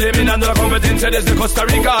criminal, eliminando la competencia desde Costa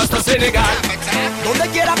Rica hasta Senegal. Donde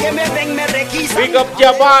quiera que me ven, me requisan. Big up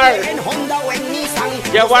Jabbar. En Honda o en Nissan.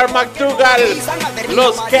 Jabbar McDougal.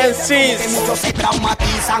 Los Kensis. Muchos se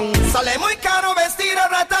traumatizan. Sale muy caro vestir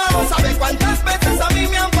arratado. ¿Sabe cuántas veces a mí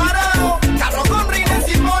me han parado? Carro con rines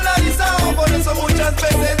y polarizado. Por eso muchas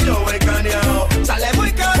veces yo he caneado. Sale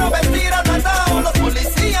muy caro vestir arratado. Los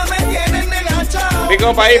policías me tienen enganchado. Big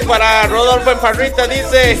up ahí para Rodolfo en Parrita,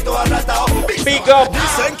 dice. Big up.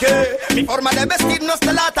 Dicen que mi forma de vestir nos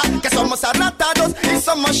delata. Que somos arratados y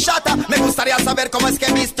somos chata. Me gustaría saber cómo es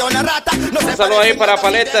que viste una rata. Un saludo ahí para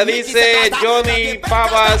Paleta, dice Johnny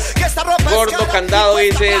Pavas. Gordo Candado,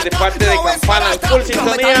 dice de parte de Campana. Full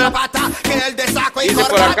sintonía. Dice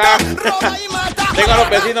por acá. Tengo a los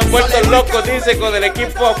vecinos vueltos locos, dice, con el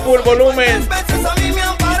equipo a full volumen.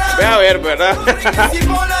 Ve a ver, ¿verdad?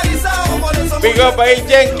 Big up ahí,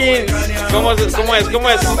 Jenkins. ¿Cómo es?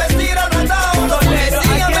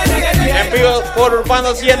 En vivo por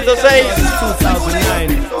Urbano 106.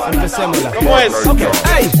 ¿Cómo es?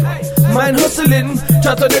 Man hustling,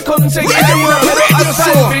 trato de conseguir una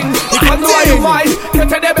advertising. Y cuando hay un mal, que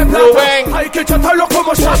te debe plata, hay que tratarlo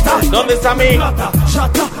como chata. ¿Dónde está mi?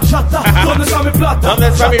 Chata, ¿dónde está mi plata? ¿Dónde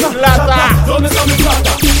está mi plata? ¿Dónde está mi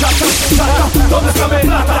plata? Chata, ¿dónde está mi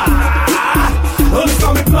plata? ¿Dónde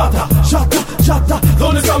está mi plata? Chata,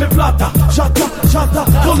 ¿dónde está mi plata? Chata,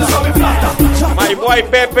 ¿dónde está mi plata? My boy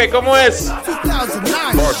Pepe, ¿cómo es?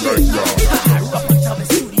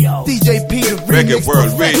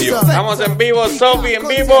 ReggaeWorld Radio. Estamos en vivo, Sophie en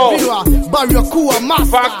vivo. Barrio Cuba más.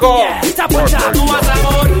 Paco. Tú vas a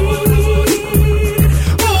morir.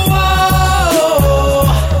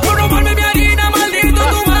 Por robarme mi harina, maldito,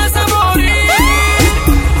 tú vas a morir.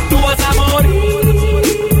 Tú vas a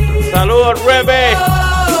morir. Saludos, Rebe.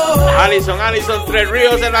 Alison, Tres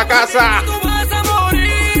Ríos en la casa.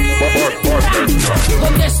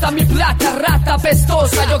 ¿Dónde está mi plata, rata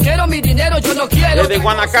pestosa? Yo quiero mi dinero, yo no quiero. Desde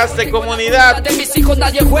Guanacaste, comunidad. De mis hijos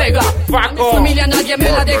nadie juega. Paco. Mi familia nadie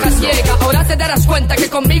me la deja ciega. Ahora te darás cuenta que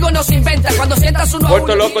conmigo no se inventa. Cuando sientas uno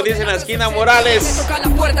Puerto Loco, dice en la esquina Morales. Toca la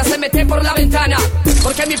puerta, se mete por la ventana.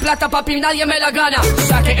 Porque mi plata, papi, nadie me la gana.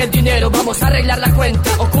 Saque el dinero, vamos a arreglar la cuenta.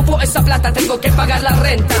 Ocupo esa plata, tengo que pagar la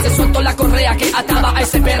renta. Se suelto la correa que ataba a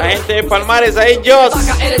ese perro. La gente de Palmares, ahí, Joss. Va a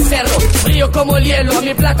caer el cerro, frío como el hielo. A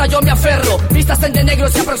mi plata yo me aferro. Vistas de negro,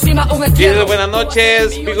 se aproxima un entierro. Dice buenas noches,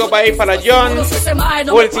 big up ahí para John.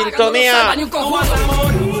 Full sintonía. My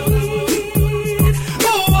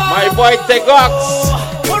boy Tegox.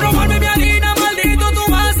 Por robarme mi harina, maldito, tú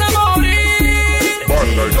vas a morir.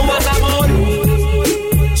 Tú vas a morir.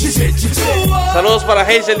 Saludos para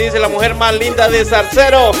Hazel, dice la mujer más linda de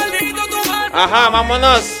Zarcero. Ajá,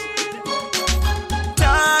 vámonos.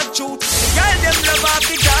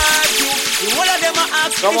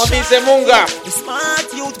 Como dice Munga.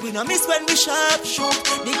 Smart youth, we no miss when we sharp shoot.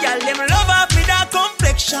 The girl them love up me that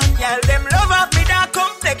complexion. Girl them love up me that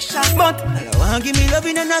complexion. But I don't want give me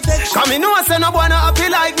loving and affection. Come in, no I say no boy no happy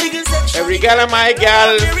like me. Every girl and my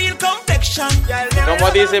girl. The real complexion.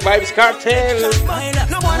 Como dice Vibes Cartel. No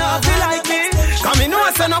boy no happy like me. Come in, no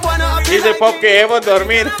I say no boy no happy dice Pop que debemos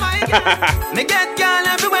dormir. Me get girl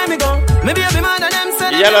everywhere me go. Me baby man and them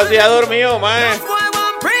say. Y ya lo hacía dormido, man.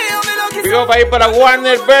 Digo para ir para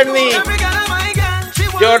Warner Bernie.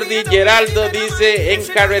 Jordi Geraldo dice en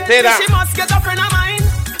carretera.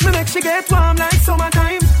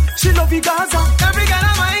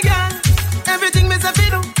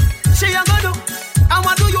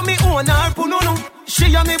 She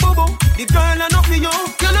and me boo boo, the girl enough for you.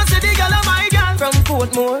 You know say the girl a my girl. From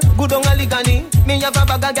Portmore, good on a ligani. Me have a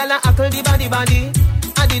bag of girl a ackle the body.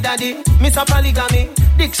 Addy daddy, Miss a polygamy.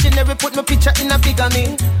 Dictionary put my picture in a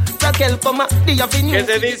bigamy. Raquel, coma, the avenue. ¿Qué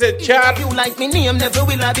se dice, Char? You like me name, never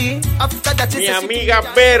will I be. After that, mi amiga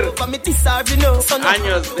Ver.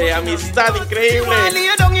 Años de amistad increíble.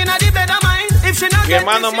 Mi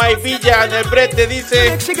hermano Mike Villa en el brete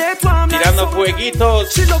dice, tirando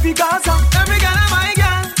fueguitos.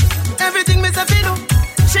 Everything me say fi do,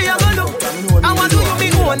 she a go do. I want to do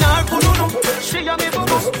me own her kulu. She a me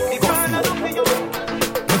bubble.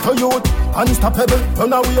 Little youth, unstoppable,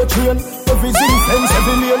 run away train. Everything fence,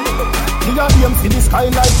 every lane. Me a aim for the sky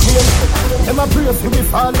like plane. Them a pray for we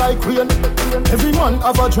fall like rain. Every man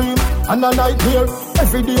have a dream and a nightmare.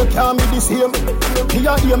 Every day can be the same. Me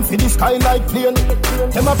a aim for the sky like plane.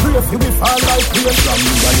 Them a pray for we fall like rain. From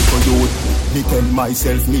me a little youth, me tell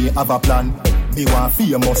myself me have a plan. Me want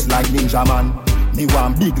famous like Ninja Man. Me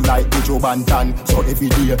want big like the Joe Bantan. So every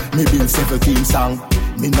day me build 17 songs.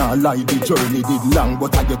 Me nah lie, the journey did long,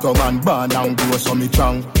 but I get a man born and grow so me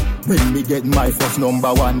strong. When me get my first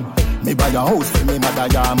number one, me buy a house for me mother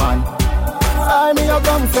ya man. Where me you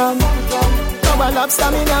come from? Come and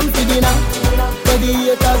lobster me nam for dinner. Where the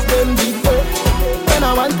haters them big boy. When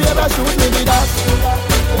I want paper shoot me with that.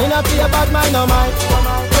 Me not pay bad man no mind.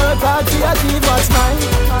 Work hard to achieve what's mine.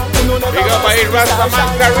 Big up a Rastaman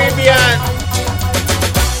Caribbean.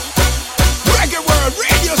 ReggaeWorld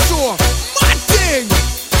RadioShow.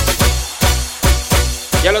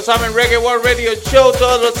 Ya lo saben, ReggaeWorld Radio Show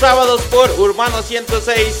todos los sábados por Urbano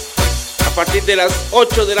 106 a partir de las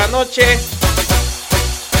 8 de la noche.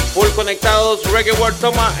 Full conectados, ReggaeWorld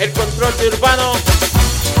toma el control de Urbano.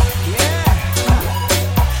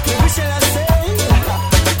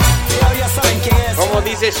 Como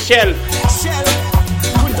dice Shell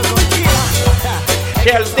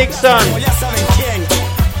Dixon.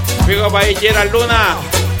 Figo by Gerald Luna.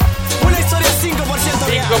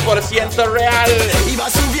 5% real. Iba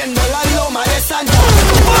subiendo la loma de Santa.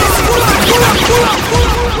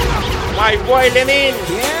 My boy Lenin.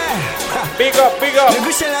 Big up, big up. Me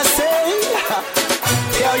gusta la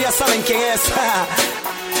ya saben quién es.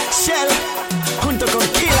 Shell junto con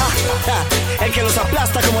Kila. El que los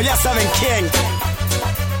aplasta como ya saben quién.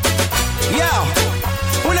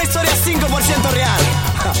 Yo, una historia 5% real.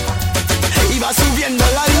 Iba subiendo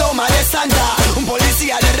la loma de Santa. Un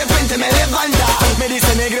policía de repente me levanta. Me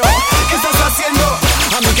dice, negro, ¿qué estás haciendo?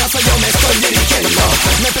 A mi casa yo me estoy dirigiendo.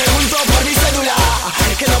 Me preguntó por mi cédula,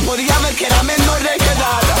 que no podía ver que era menor de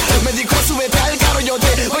edad. Me dijo, súbete al carro, yo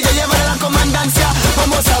te voy a llevar a la comandancia.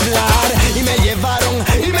 Vamos a hablar. Y me llevaron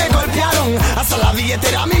y me golpearon. Hasta la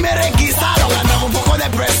billetera a mí me requisaron. Andaba un poco de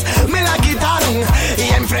press, me la quitaron.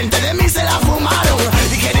 Y enfrente de mí se la fumaron.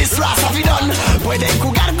 Dije, disfraza, filón. Pueden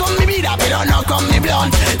jugar con mi vida, pero no con mi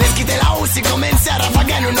blond. Les quité la UCI y comencé a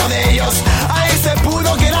rafagar en uno de ellos. Ahí se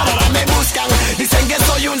pudo quedar, ahora me buscan. Dicen que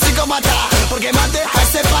soy un psicópata, porque maté a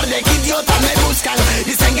ese par de idiotas. Me buscan,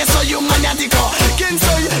 dicen que soy un maniático. ¿Quién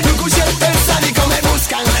soy? Un cuchillo, el sádico. Me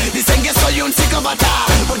buscan, dicen que soy un psicópata,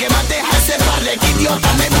 porque maté a ese par de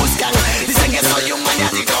idiotas. Me buscan, dicen que soy un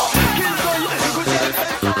maniático.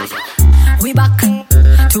 We back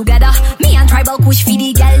together, me and Tribal Kush feed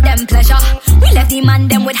the girl them pleasure. We left the man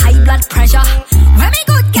them with high blood pressure. Where me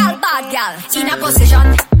good gal, bad gal, in a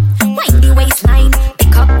position. Wind the waistline,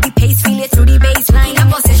 pick up the pace, feel it through the baseline. In a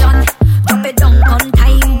position, drop it down on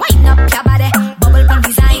time. Wind up your body, bubble pump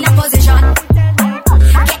design. In a position,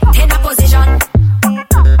 get in a position.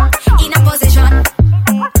 In a position,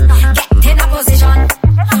 get in a position.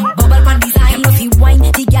 Bubble pump design. If you wind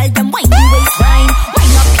the girl, them wind the waistline.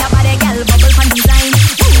 Wind up your body, gal, bubble pump design.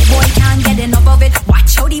 Ooh, boy can't get enough of it.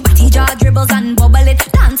 Watch how the body jaw dribbles and bubble it.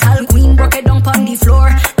 Dance hall queen broke it down on the floor.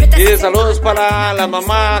 Dice saludos para la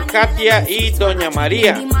mamá Katia y doña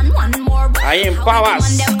María ahí en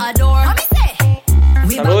Pavas.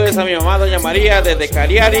 Saludos a mi mamá doña María desde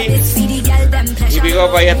Cariari. Y big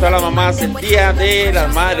up ahí a todas las mamás el día de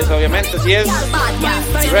las madres, obviamente, si es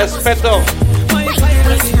respeto.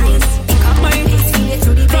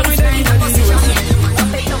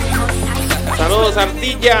 Saludos a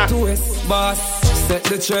Artilla. Set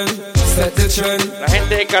the trend, set the trend. La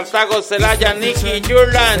gente de Cartago, Celaya, Nicky,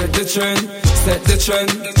 Jurland. Set the trend, set the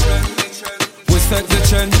trend. We set the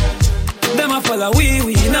trend. Them a follow we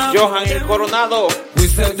now. Johan el Coronado. We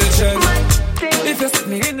set the trend. If you see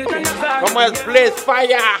me in the como es Blaze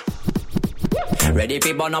Fire. Ready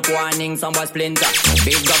for burn up warning, some was splinter.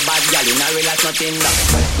 Big up bad gal, in a real life nothing that.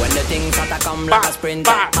 When the things hotter come like a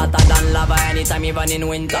sprinter. Hotter than lava anytime, even in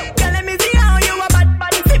winter. Girl, let me see how you a bad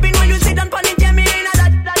body flipping when you sit on pon it. Yeah, me in a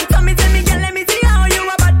that. Tell me, girl, let me see how you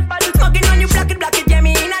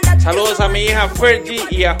Saludos a mi hija Fergie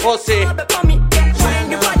y a José.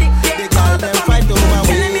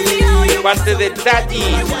 De parte de Daddy.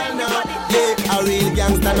 A real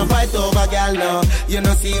gangster no fight over girl no. You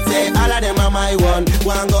know see say all of them are my one.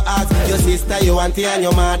 One go ask your sister, your auntie and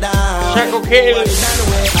your mother. Chaco Kill. No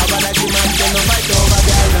fight over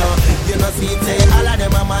girl no. You know see say all of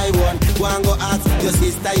them are my one. One go ask your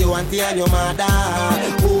sister, your auntie and your mother.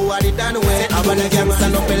 Who are the done way? Ahora gangster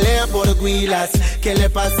no pelea por guilas. ¿Qué le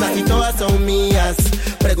pasa si todas son mías?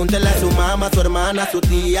 Pregúntele a su mamá, su hermana, su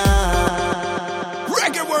tía.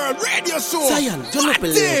 ReggaeWorld RadioShow. Zion, yo no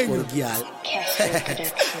peleo por guial.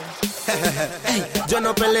 Hey, yo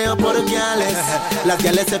no peleo por guiales. Las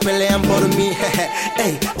guiales se pelean por mí.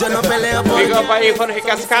 Hey, yo no peleo por Big up ahí, Jorge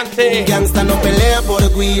Cascante. Gangsta no pelea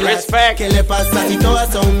por guilas. Respect. ¿Qué le pasa si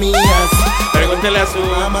todas son mías? Pregúntele a su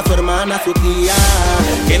mamá, su hermana, su tía.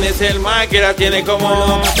 ¿Quién es el man que la tiene como?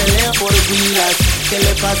 No pelea por guilas. ¿Qué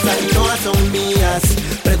le pasa si todas son mías?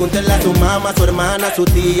 Pregúntele a su mamá, su hermana, su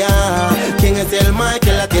tía. ¿Quién es el man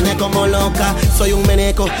que la tiene como loca? Soy un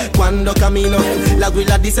meneco cuando camino. Las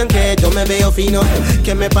huilas dicen que yo me veo fino,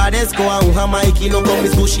 que me parezco a un jamaiquino. Con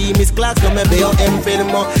mis sushi y mis clacks yo me veo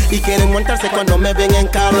enfermo. Y quieren montarse cuando me ven en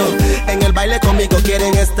carro. En el baile conmigo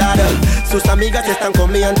quieren estar. Sus amigas están con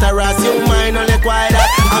mi entourage. Si un man no le cuadra,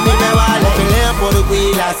 a mí me vale. Pelea por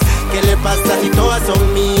huilas. ¿Qué le pasa si todas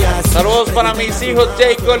son mías? Saludos para mis hijos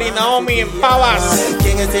Jacob y Naomi en Pavas.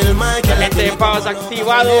 ¿Quién es el man que la gente de Pavas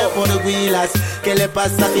activado? Por huilas. ¿Qué le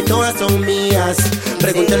pasa si todas son mías?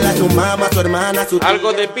 Pregúntale a su mamá, a su hermana, a su...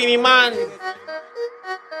 Algo de Pini Man.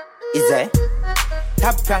 Is it?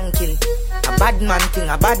 Top ranking, a bad man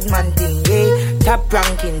thing, yeah. Top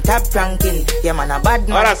ranking, yeah man, a bad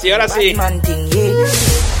man. Ahora sí. Bad man thing, yeah.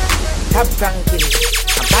 Top ranking,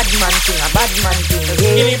 a bad man thing,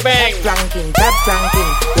 yeah. Top ranking,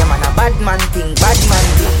 yeah man, a bad man thing,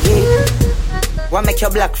 yeah. What make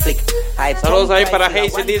your black flick? Saludos ahí para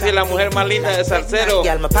Hazel, dice la mujer más linda de Salcero.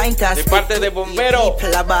 De parte de Bombero.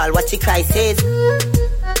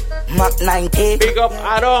 Mark 90. Big up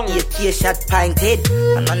Aaron. You shot pinted.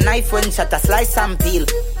 And a knife when shot a slice and peel.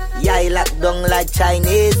 Yeah, I lock down like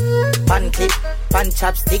Chinese. Pan clip, pan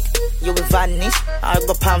chopstick. You will vanish. I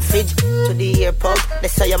go pan fridge to the airport. They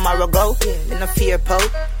say you're go. In a fear pole.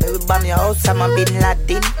 We will bomb your house. I'm a Bin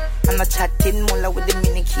Laden. And a chatting. Mulla with the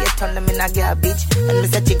mini key. Turn them in a garbage. And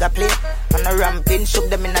Mr. Jigga play. And a ramping. Shook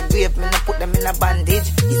them in a grave. Me no put them in a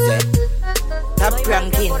bandage. He said. Top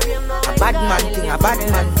ranking, a bad man thing, yeah.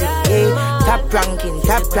 Top ranking,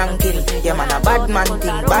 yeah man, a bad man thing,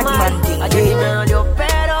 yeah. Top ranking, a bad man thing,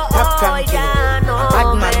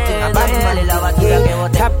 yeah.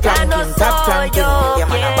 Top ranking, yeah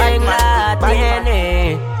man, a bad man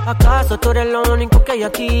thing, ¿Acaso tú eres lo único que hay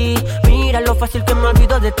aquí? Mira lo fácil que me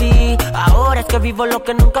olvido de ti. Ahora es que vivo lo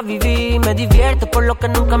que nunca viví. Me divierto por lo que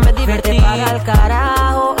nunca me divertí. Vete para el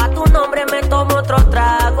carajo, a tu nombre me tomo otro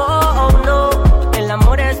trago. Oh no, el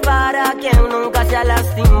amor es para quien nunca se ha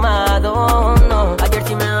lastimado. Oh, no, ayer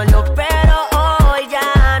sí me dolió pero hoy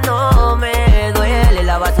ya no me duele.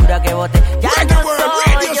 La basura que boté ya no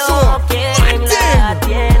soy yo quien la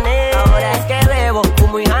tiene. Ahora es que bebo,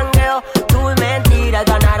 fumo y jangueo.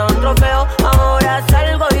 Ganaron trofeo, ahora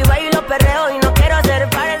salgo y bailo perreo y no quiero ser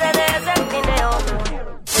parte de ese trineo.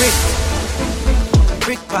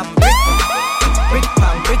 Brick pam brick, brick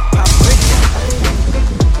pam brick pam brick,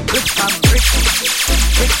 brick pam brick,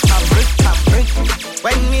 brick pam brick pam brick.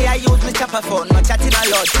 When me I use me chopper phone, no chatting a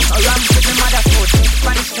lot. I ram with me mother phone,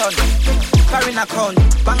 Spanish town, foreign account,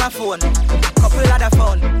 bang a phone, couple other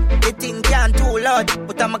phone. The thing can't too loud,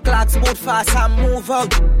 but I'm a clocks boot fast and move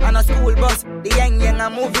out. On a school bus, the young I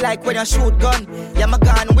move like when I shoot gun. Yeah, my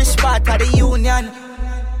gun, which part of the union?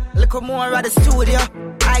 Look more at the studio.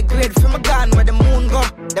 I grade from a gun where the moon go.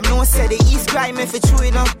 Them no say the East crime if it's true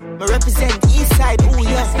enough. Me represent East Side, ooh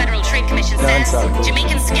yeah. U.S. Federal Trade Commission says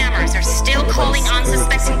Jamaican scammers are still calling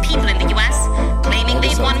unsuspecting people in the U.S., claiming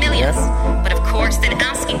they've won millions. But of course, then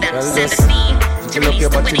asking them to send a fee to release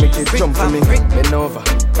the winnings. Jump for me, bend over.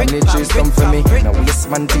 When the trees come for me, now waste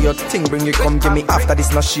man to your thing, bring it come give me. After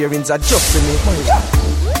this, no sharings are just for me.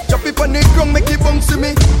 Chop it on the ground, make it bounce to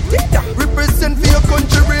me. Represent for your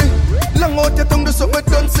country. Long out your tongue, do something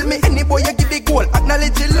done to me. Any boy you give the goal,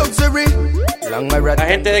 acknowledge the luxury. La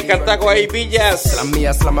gente de Cartago ahí, Villas.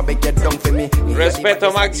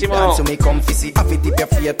 Respeto máximo.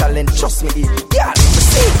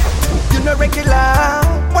 You know regular,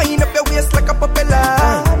 wind up your waist like a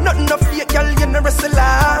propeller. Nothing of fake, girl, you know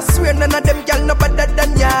wrestler. Swear none of them, girl, no better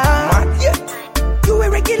than ya. Yeah, you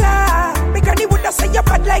irregular. Me granny woulda say you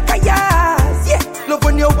bad like a yas. Yeah, love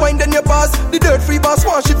when you wind and your boss. The dirt free boss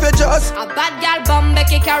want shift your jaw. cause a bad gal bombe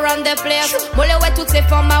kick around the place. Mole where to take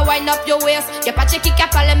from my wind up your waist. Your patchy kick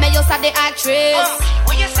up all me, you saw the actress.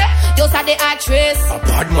 What you say? You saw the actress. A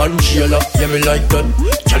bad man Sheila, yeah me like that.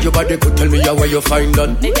 Tell your body could tell me where you find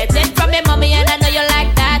that. Me get it from me mommy and I know you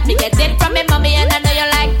like that. Me get it from me mommy and I know you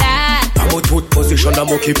like that. I'm a tooth position, I'm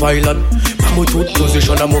okay pilot. I'm a tooth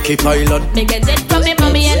position, I'm okay pilot. Me get it from me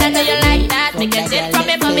mommy and I know you like that. Me get it from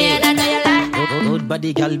me mommy and I know you like that. Good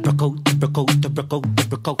body gal, broke out, broke out, broke out,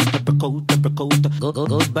 broke out, broke out, broke out.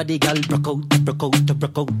 Good body gal, broke out, broke out,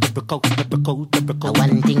 broke out, broke out, broke out, broke out.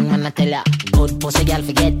 One thing I'ma tell ya, good pussy gal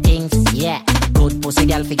forget things, yeah. Good pussy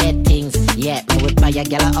gal forget things, yeah. Me would buy a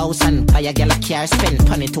gal a house and buy a gal a car, spend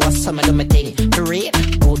money to a summer do my thing. For real,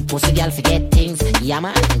 good pussy gal forget things, yeah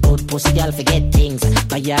man. Good pussy gal forget things.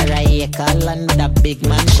 Buy a acre land with a big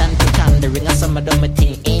mansion, put on the ring a summer do my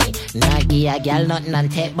thing, eh. Nah give a gal nothing and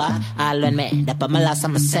take back. All when me that my last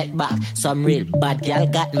I'm a setback. Some real bad gal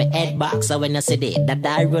got me head back. So when I see that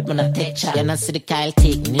die road when I take shot. You know see the Kyle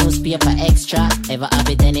take newspaper extra. Ever have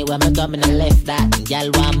it anywhere me go me no left that.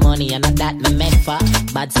 Gal want money and that me meant for.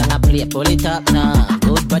 Bad song I play pull it up now.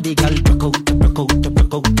 Good body gal broke out, broke out,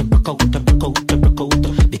 broke out, broke out, broke out, broke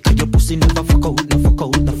out. Because your pussy never fuck out, no fuck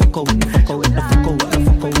out, no fuck out, no fuck out, no fuck out, no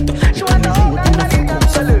fuck out. You can't hold no fuck out,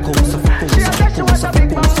 so fuck out, so fuck out, so fuck out, so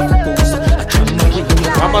fuck out, so fuck out.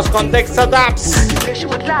 Vamos con Dexa Daps,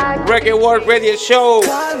 Reggae World Radio Show.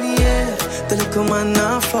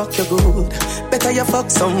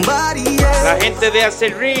 La gente de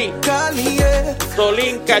Acerrí,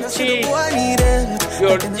 Tolín Cachi,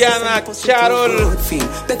 Georgiana Charol,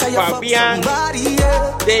 Fabián,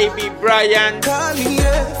 David Bryan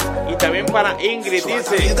y también para Ingrid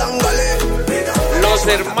dice los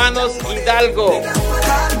hermanos Hidalgo.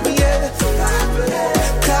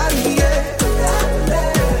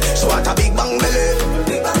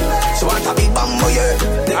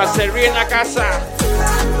 A servir en la casa.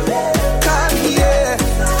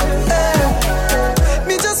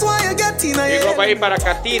 Llegó para ir para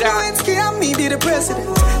Catira.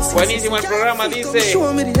 Buenísimo el programa, dice.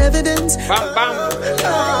 Bam, bam.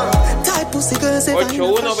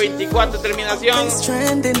 8124 terminación.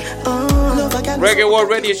 Reggae World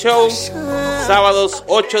Radio Show. Sábados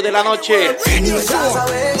 8 de la noche.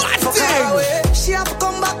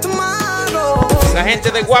 La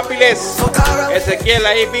gente de Guapiles, Ezequiel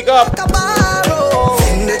ahí, big up.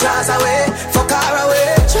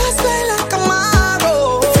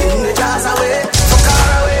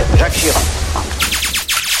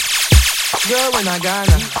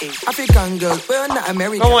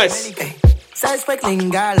 ¿Cómo es?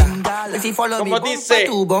 ¿Cómo dice?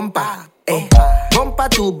 Bomba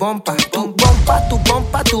tu bomba, tu bomba, tu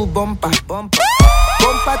bomba, tu bomba, bomba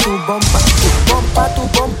tu bomba, tu bomba, tu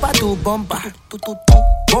bomba, tu bomba,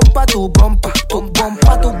 bomba tu bomba, tu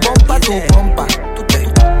bomba, tu bomba, tu bomba,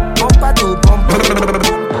 bomba tu bomba.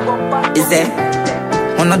 Is there?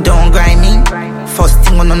 On a don't grind me. First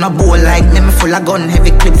thing on a bowl like me, me full of gun,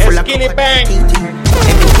 heavy clip full of Skilly bang.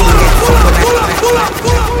 Everything gets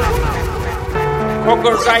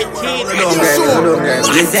Coco Tighteen.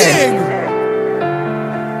 Is there?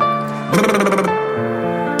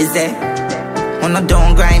 Is there? On a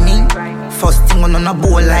don't grind me. First thing on a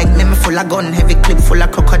bowl like me, me full of gun, heavy clip full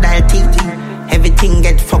of crocodile teeth. Everything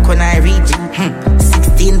get fuck when I reach.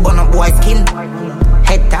 16 bun up boy skin.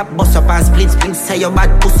 Head tap, bust up and split. Say your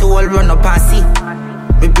bad pussy all run up and see.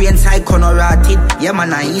 My brain side corner rotted. Yeah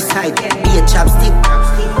man, I east side. Be a chapstick.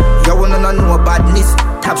 You wanna know badness.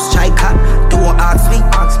 Top striker, don't ask me.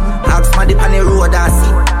 Ask my dip on the road I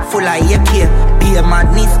see. Full of AK, be a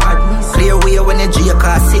madness. Clear way when the G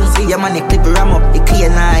car sing. See your man, the clip ram up, the clear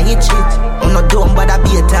now hit it. I'm not dumb, but I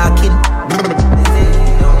be a talking.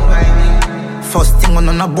 First thing on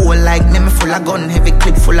a bowl like me, me full of gun, heavy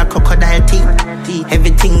clip full of crocodile teeth.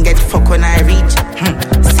 Everything get fuck when I reach.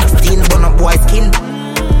 16 bun up boy skin.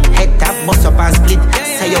 Head tap, bust up and split.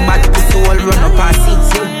 Say your bad pussy all run up and see.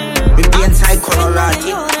 Me be inside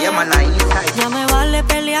Colorado. Yeah man, I inside. Ya me vale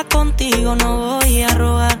pelear contigo, no voy a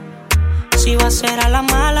robar. Si va a ser a la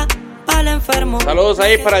mala, para el enfermo. Saludos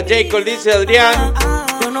ahí para Jacob, dice Adrián.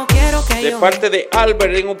 Yo no quiero que de parte de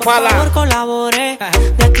Albert en Upala. Por favor, colabore.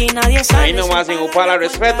 De aquí nadie sabe. Ahí nomás en Upala,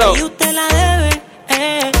 respeto. Y usted la debe,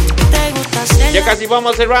 te gusta hacer. Ya casi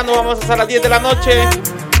vamos cerrando, vamos hasta las 10 de la noche.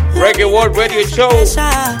 Reggae World Radio Show.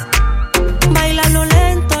 Bailalo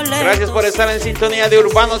lento. Gracias por estar en sintonía de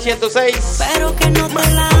Urbano 106. Pero que no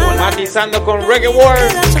te la matizando con Reggae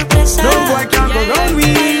World.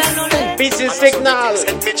 Pieces Signal.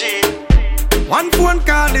 One phone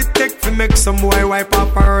call it take to make some boy wipe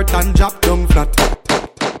up her hurt and drop down flat.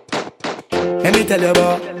 Let me tell you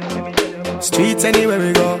about Streets anywhere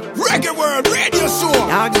we go. ReggaeWorld RadioShow.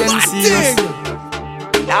 Dog them serious.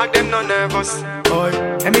 Dog them no nervous. Boy,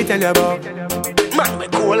 let me tell you about. Man, we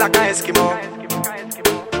cool like a Eskimo.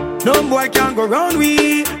 No boy can go round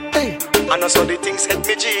we. Hey, I know so the things hit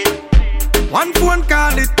me G. One phone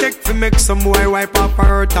call it take to make some boy wipe up her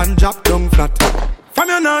hurt and drop down flat. From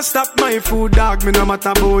you not stop my food, dog. Me no matter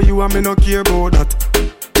about you and me no care about that.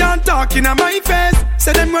 Can't talk in my face.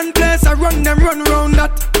 Say them run place, I run them run round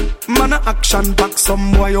that. Man a action back,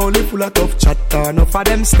 some boy only full of tough chatter. Enough of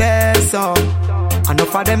them stairs up,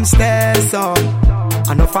 enough of them stairs up,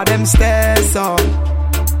 enough of them stairs up.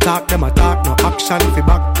 Talk them a talk, no action fi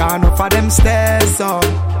back. Enough of them stairs up,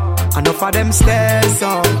 enough of them stairs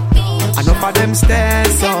up, enough of them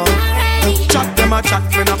stairs up. Chat them a chat,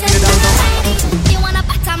 me no play down no. You wanna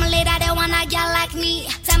bottom later, they want a girl like me.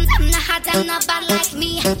 Them not hot, them not bad like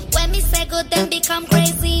me. When me say good, them become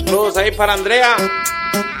crazy. Todos ahí para Andrea.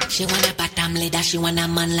 She want a bottom leader, she want a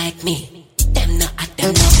man like me. Them not hot,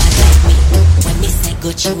 them not bad like me. When me say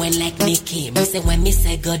good, she went like Mickey. Me say when me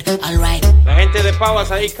say good, alright. La gente de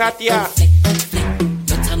Pavas ahí, Katia.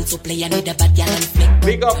 No time to play, I need a bad girl and flick.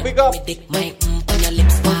 Big up, big up. Me dick my on your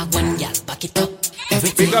lips, walk one girl, back it up.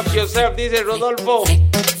 Everything. Big up yourself, dice Rodolfo. Flick,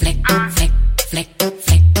 flick, flick, flick, flick,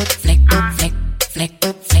 flick, flick, flick, flick, flick,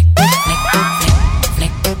 flick.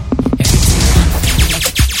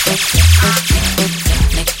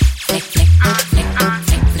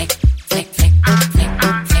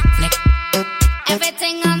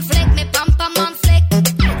 Everything on flick, me pump on flick.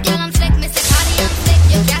 Bad girl on flick, me say party on flick.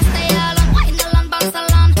 You can't stay alone, wine alone, bounce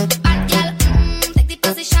alone. Bad girl, take the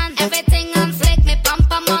position. Everything on flick, me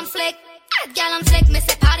pump on flick. Bad girl on flick, me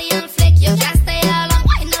say party on flick. You can't stay alone,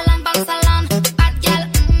 wine alone, bounce alone. Bad girl,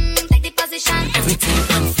 take the position. Everything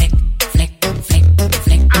on flick, flick, flick, flick,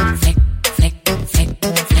 flick, flick, flick, flick, flick, flick,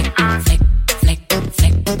 flick, flick, flick.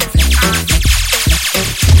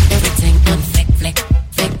 Everything on flick, flick,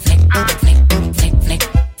 flick, flick, flick, flick,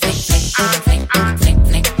 flick, flick, flick, flick,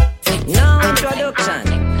 flick, flick. No introduction.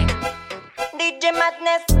 DJ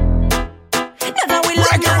Madness. That's how we love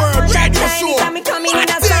ReggaeWorld RadioShow. Me coming in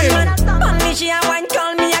a summer. Bun me, she a wine,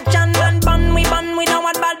 call me action. Bun we know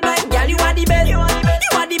what bad boy. Girl, you are the best. You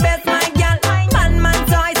are the best, my girl. Man,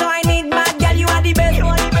 so I need bad girl. You are the best. You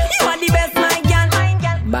are the best, my girl.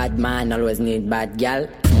 Bad man always need bad girl.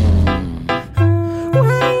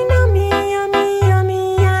 Wine on me, I'm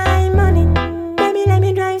money. Baby, let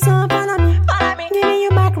me drive, so follow me. Give me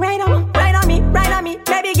your back, right on me.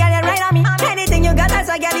 Baby, girl, you're right on me. Anything you got, that's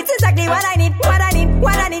why, girl, it's exactly what I need.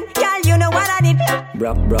 Girl, you know what I need.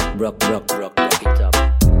 Brock it up.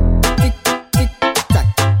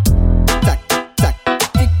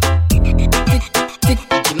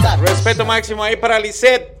 Respeto máximo ahí para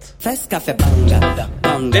Lisette. Fes café banga.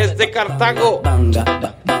 Desde Cartago.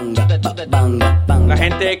 La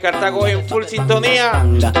gente de Cartago en full sintonía.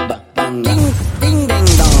 Ding, ding,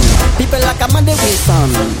 dong. People like a man de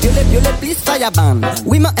Wilson. You le please fire ban.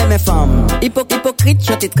 Oui, ma MFM. Hypocrite,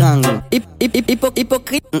 je t'étrangle.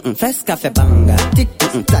 Hypocrite. Fes café banga. Tic,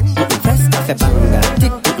 tac. Fes café banga.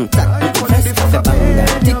 Tic, tac. Fes café banga.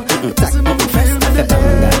 Tic, tac. Fes café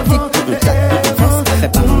banga. Tic, tac. Fes café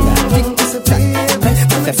banga. Tic, tac. Fes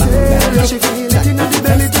café banga.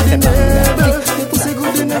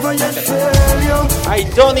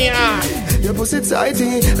 Aidonia. Your pussy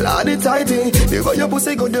tighty, lady tighty. Because your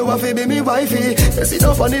pussy good, you want to be me wifey. You sit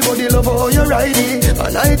up on the body, love how you ride it.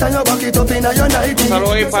 At night and you back it up in your nighty.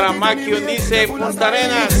 Saludos ahí para Maki Unice, Punta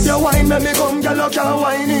Arenas. Your wine make me come, girl, you can't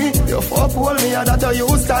whiny. Your fuck hold me, and that you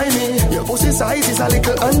use tiny. Your pussy size is a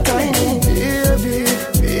little untiny.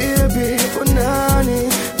 Baby, punani.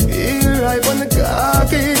 Feel right on the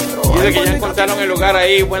cocky. Dice que ya encontraron el lugar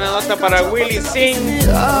ahí. Buena nota para Willy Singh.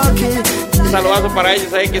 Un saludazo para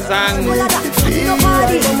ellos ahí que están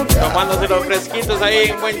tomándose los fresquitos ahí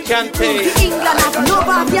en buen chante.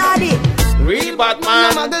 Real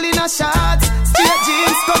Batman. Magdalena shots, straight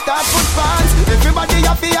jeans, cut out foot pants. Everybody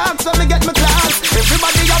have the axe when me get my clocks.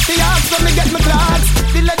 Everybody have the axe when me get my clocks.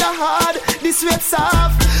 The leather hard, the sweat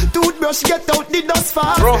soft. Toothbrush get out the dust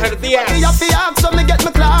fast. Roger Díaz. Everybody have the axe when me get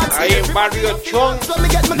my clocks. Ahí en Barrio Chon. When me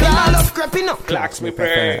get my clocks. Creeping up. Clocks me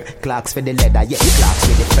prefer. Clocks for the leather, yeah. Clocks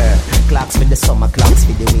for the fur. Clocks for the summer, clocks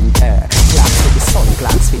for the winter. Clocks for the sun,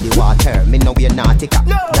 clocks for the water. Me know you're naughty,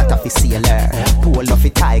 that a fi sailor. Pull off a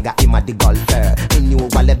tiger, him a the golfer. Me knew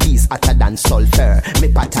wallabies hotter than sulfur. Me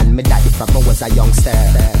pattern me daddy from I was a youngster.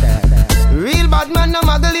 Real bad man, no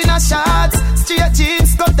muggle in a shots. Straight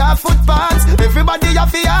jeans, cut off foot pants. Everybody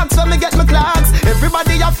have the axe when me get my clocks.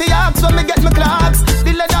 Everybody have the axe when me get my clocks.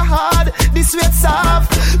 The leather hard, the sweat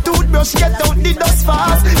soft. Toothbrush just get out the dust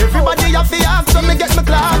fast. Everybody have to ask when me get my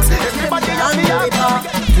clocks. Everybody have to ask.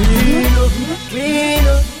 Clean up, clean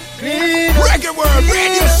up, clean up. ReggaeWorld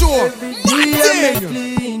RadioShow.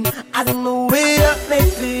 Clean, I don't know where me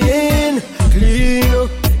clean. Clean up,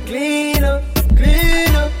 clean up,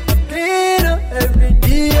 clean up, clean up. Every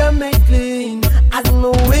day I make clean. I don't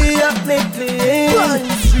know where me clean.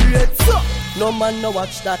 Straight up, no man no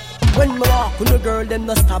watch that. When me walk with a girl, them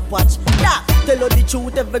no stop watch. Nah, tell her the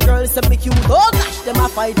truth, every girl say me cute. Oh gosh, them a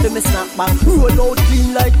fight for me snap back. Roll out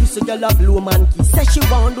clean like this, a girl a blow monkey. Say she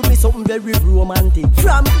want do me something very romantic.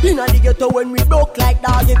 From inna the ghetto when we broke like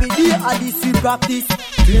dog, every day I this we practice.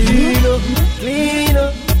 Clean up, clean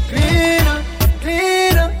up, clean up,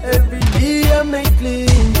 clean up. Every day I make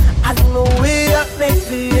clean. I don't know where I make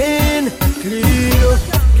clean. Clean up,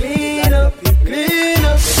 clean up, clean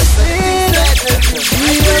up, clean up.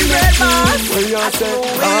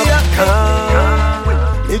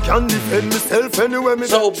 Me can defend myself anywhere me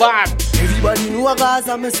so bad. Everybody know a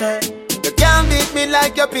Gaza me say. You can't beat me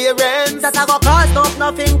like your parents. That I go cause up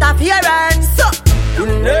nothing interference. You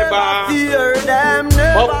never fear them,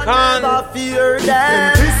 never fear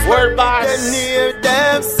them. World boss. Near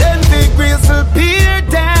them, send big grizzle peer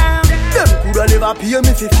them. Them coulda never pay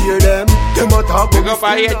me fi fear them. Them a talk big up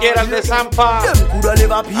ahí a Gerald de Zampa. Them coulda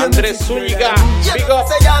never pay Andrés Zúñiga. Big up.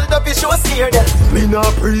 Say y'all don't be sure steer them. me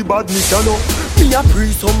nah pre-badness, you know. Me a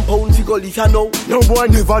pre some pound fi go live ya know. No boy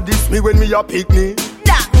never diss me when me a pick me.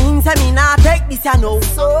 That means I me nah take this ya know.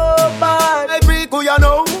 So bad, I break who you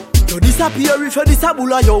know. you disappear if you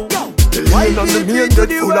disabula yo. Why not the main get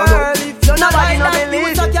full of no? If you're not like that,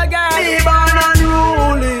 you suck your girl. Be born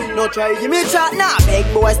unruly. No try give me chat now. Big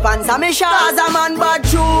boy sponsor me shot. As a man bad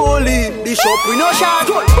truly. The shop we no shot.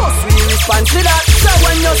 Bus we response to that. So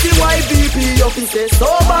when you see YVP, you feel say so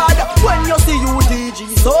bad. When you see UTG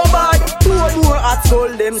so bad. More at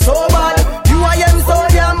soul them so bad. You I am so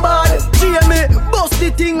damn bad. Jamie, bust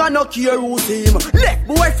the thing and no care who see him. Left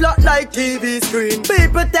boy flat like TV screen.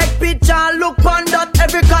 People take picture and look on that.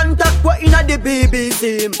 Every contact what inna the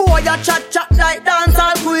BBC. Boy a chat like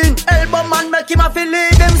dancehall queen. Elbow man make him a feel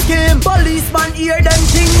leave them scheme. Policeman hear them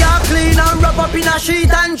thing ya clean and wrap up in a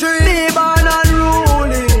sheet and dream. Be born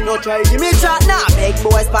unruly. No try give me chat now. Big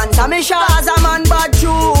boy sponsor me shot. As a man bad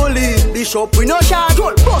truly. The shop we no shot.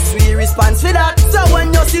 Bus we response for that. So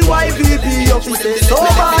when you see YVP you feel say so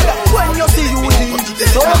bad. When you see UD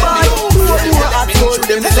so bad. Who I told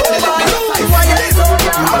them so bad. Why you so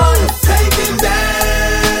bad? Taking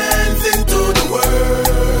dance into the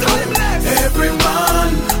world. Every man,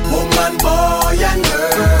 woman, boy and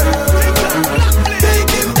girl.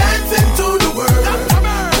 Taking dance into the world.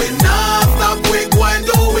 We not stop, we going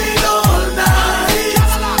to do it all night.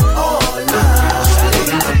 All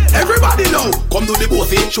night. Everybody know. Come do the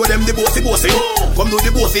bossy, show them the bossy bossy. Come do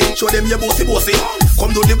the bossy, show them your bossy bossy.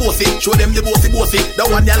 Come do the bossy, show them the bossy bossy. The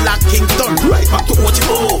one you like Kingston, right back to watch it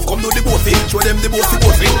move. Come do the bossy, show them the bossy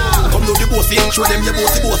bossy. Come do the bossy, show them your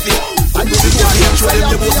bossy bossy. And do the bossy, show them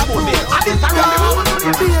the bossy bossy.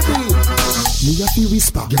 Me a fi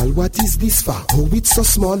whisper, girl, what is this for? Oh, it's so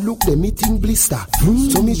small, look, them eating blister.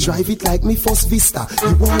 So me drive it like me first vista.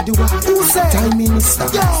 You are the one who say time minister.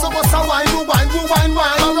 Yeah, so what's a wine, wine.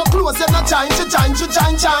 I'm not close, I'm not trying.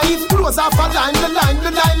 Close off a line.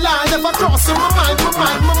 Never cross in my mind,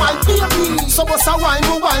 baby. So what's a wine,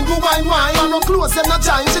 I'm not close, I'm not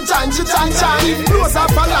trying. Close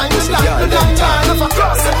off a line. Never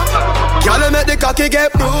cross in my mind. Y'all make the cocky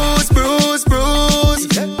get bruise.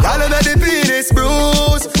 Y'all make the penis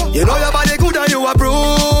bruise. You know your body good and you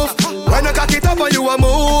approve. When you cock it up and you a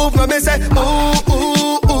move, me say ooh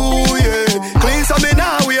yeah. Clean so me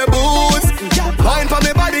now wear boots. Wine for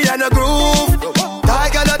me body and a groove.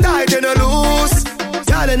 Tight tight and a loose.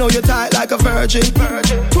 Y'all know you tight like a virgin.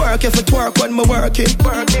 Twerk if you twerk when me working.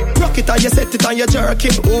 Rock it and you set it and you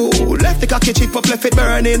jerking. Ooh, left the cocky chip up, left it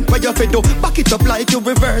burning. Where you fit do, back it up like you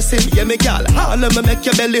reversing. Yeah, me gal, all of me make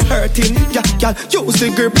your belly hurting. Yeah, gal, use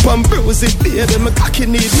the grip and bruise it. Baby, me cocky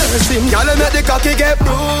need nursing. Gal, make the cocky get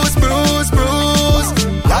bruise.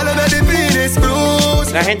 Gal, make the penis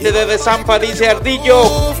bruise. La gente de Zampa dice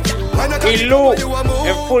Ardillo y Lu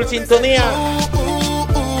en full sintonía.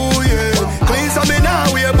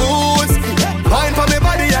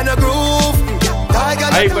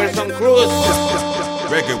 Iverson Cruz.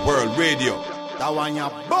 ReggaeWorld Radio. That one ya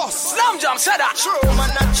boss. Slam Jam said that. True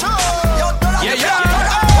man, not true. Yeah.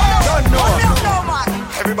 Don't know.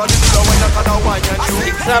 Everybody do the one you call a wine and you.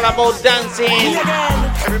 It's all about dancing.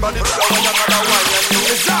 Everybody do the one you call a wine and you.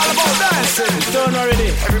 It's all about dancing. Done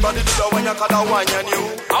already. Everybody do the one you call a wine and you.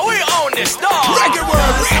 Are we on this dog?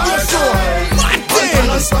 ReggaeWorld RadioShow.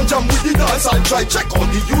 And Slam Jam with the dance, I'll try. Check out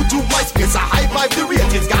the YouTube, MySpace, a high vibe, the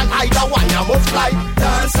ratings gone either one, you must fly.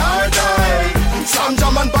 Dance all night. Slam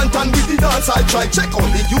Jam and Bantan with the dance, I'll try. Check out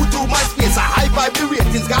the YouTube, MySpace, a high vibe, the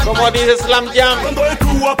ratings gone. Como dice Slam Jam. Cuando el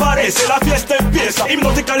crew aparece, la fiesta empieza.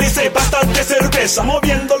 Hipnoticalicé bastante cerveza,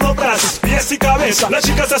 moviendo los brazos, pies y cabeza. Las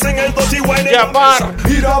chicas hacen el dirty wine.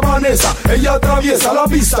 Mira a Vanessa, ella atraviesa la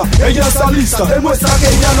pista. Ella está lista, demuestra que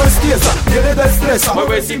ella no es tiesa. Tiene destreza,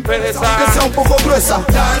 mueve sin pereza, aunque sea un poco gruesa.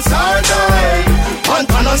 Dance all night.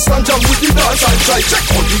 Bantan and Slam Jam with the dance, I'll try.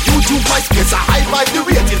 Check out the YouTube, MySpace, a high vibe, the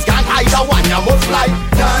ratings gone either one, you must fly.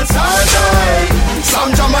 Dance all night. Slam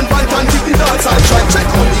Jam and Bantan with the dance, I'll try. Check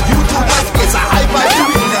out the YouTube, MySpace, a high vibe, the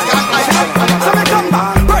ratings gone either one. So me come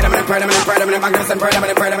back.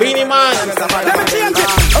 Beanie Man. Let me change it.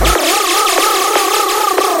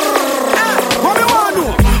 What me want to do?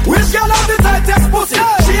 Which girl have the tightest pussy?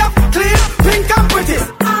 She have clean, pink and pretty. And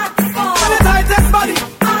the tightest body.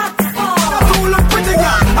 Two look pretty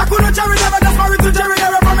girl. I couldn't Jerry never just married to Jerry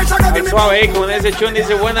never from me. Suave, con ese chun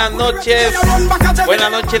dice buenas noches.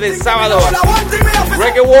 Buenas noches de sábado.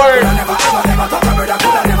 ReggaeWorld.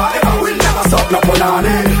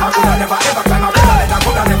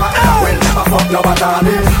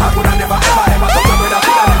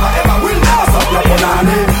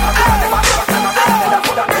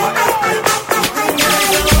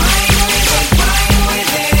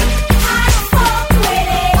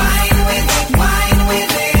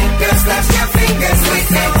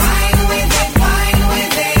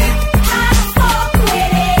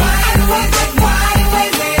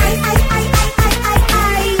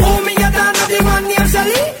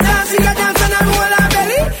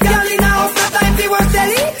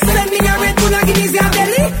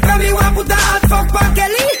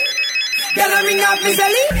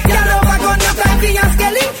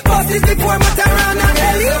 Before my turn and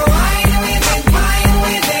belly. Wine with it, wine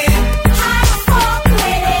with it. Fuck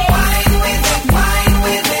with it. Wine with it, wine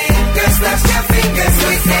with it. Girl, slash your fingers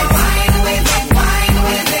with it. Wine with it, wine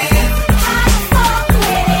with it. Fuck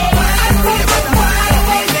with it. Wine with it, wine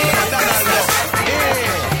with it.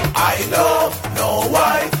 I don't know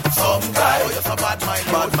why some guy with a bad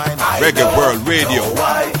mind. ReggaeWorld Radio.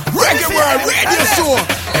 ReggaeWorld Radio Show.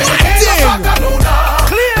 Clear.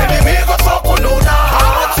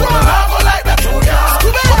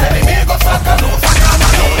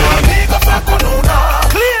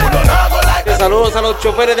 Saludos a los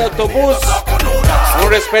choferes de autobús. Un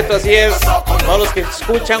respeto, así es. Todos los que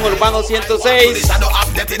escuchan Urbano 106.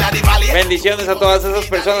 Bendiciones a todas esas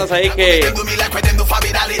personas ahí que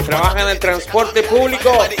trabajan en el transporte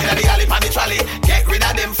público.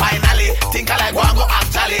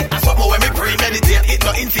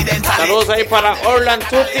 Saludos ahí para Orland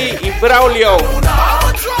Tutti y Braulio.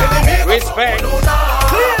 Respect.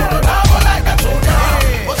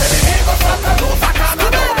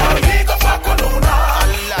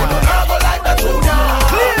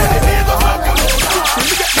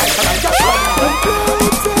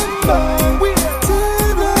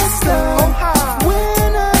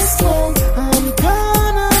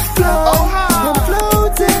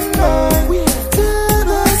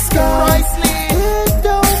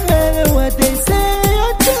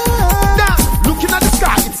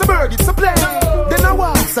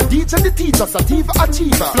 And the teacher, sativa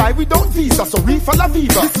achiever. Fly without visa, so reefer la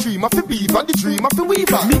viva. The dream of the beaver, the dream of the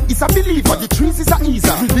weaver. Me is a believer, the trees is a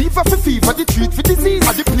easer. Reliever for fever, the treat for disease.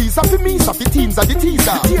 And the pleaser for me, so the teens are the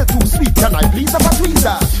teaser. The tail too sweet, can I please have a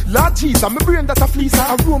tweezer? Lord Jesus, my brain that a fleecer.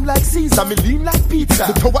 I roam like Caesar, me lean like pizza.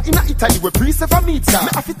 The tower in a Italy where priest ever meets her. Me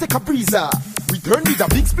have to take a breezer. Return with a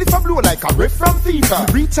big split of blow like a ref from fever.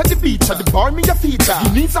 We reach at the beach, at the bar me a feature. The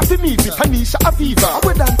needs of the me with Tanisha a fever. I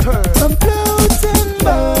would and turn. I'm floating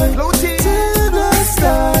by, floating to the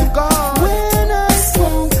sky. When I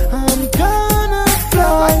smoke, I'm gonna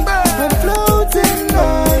fly. I'm floating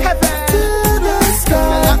by to the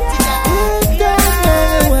sky. It don't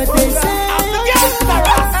matter what they say.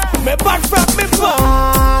 Me back from me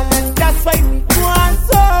born, and that's why me want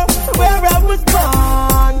so. Where I was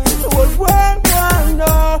born, the whole world want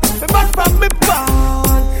know. Me back from me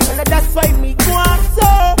born, and that's why me want so.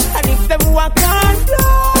 And if them walk on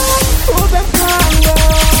flow, who them can go?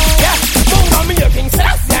 Yeah, move on me your king, so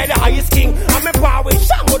that's the highest king. I'm a power,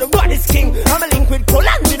 Shango the baddest king. I'm a link with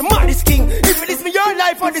Poland with the maddest king. If it is me your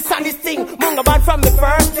life or the sunniest thing, Munga bad from the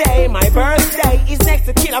first day. My birthday is next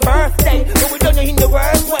to killer birthday, but we don't know in the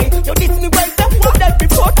worst way. You diss me right up, but that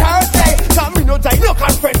before Thursday. Come me no die, no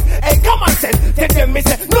conference. Hey, come on, sense. Tell them me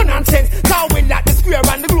say no nonsense. Now we like the square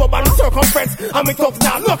and the globe and the circumference. I'm a tough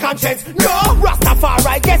now, no conscience. No,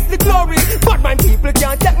 Rastafari gets the glory, but my people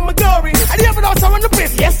can't take my glory. And every me know someone to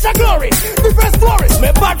place. Yes, the glory. The first glory.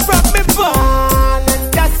 Me bad from me born.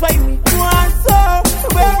 And that's why me want so.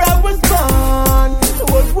 Where I was born.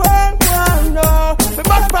 Was where I know. Me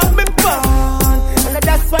bad from me born. And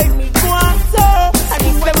that's why me want so. And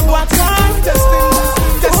if them want on.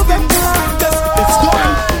 It's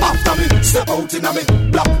going after me. Step out in a me.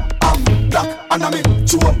 Black, black. And a me.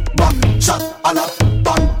 Chew back. Shot. A lot.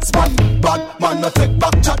 Bang. Span. Bad man no take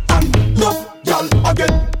back chat. And love. Y'all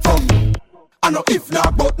again from. I know if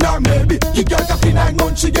not, but now maybe. You got a 9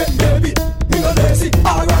 months, she get baby. Me no lazy,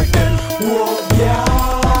 alright then. Whoa,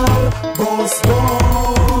 y'all, boss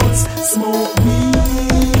bones, smoke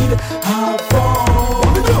weed, have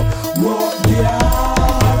fun. Whoa,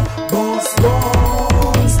 y'all, boss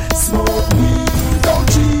bones, smoke weed, don't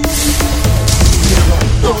cheat.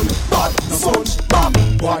 Done bad, no punch, bam.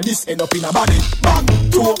 Boy, this end up in a body, bang,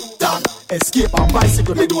 two, down. Escape on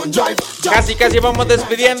bicycle, me don't drive. Casi vamos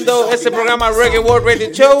despidiendo este programa ReggaeWorld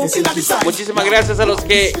Radio Show. Muchísimas gracias a los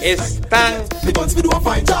que están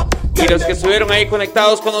y los que estuvieron ahí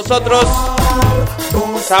conectados con nosotros.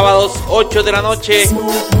 Sábados 8 de la noche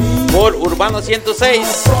por Urbano 106.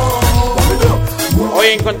 Hoy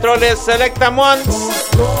en controles Selecta Monts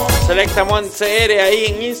CR ahí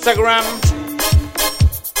en Instagram.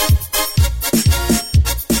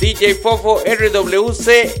 DjFofo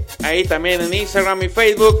RWC ahí también en Instagram y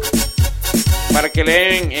Facebook para que le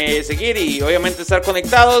den seguir y obviamente estar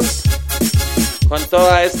conectados con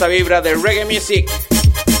toda esta vibra de reggae music.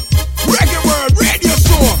 ReggaeWorld Radio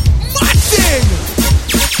Show, Martin.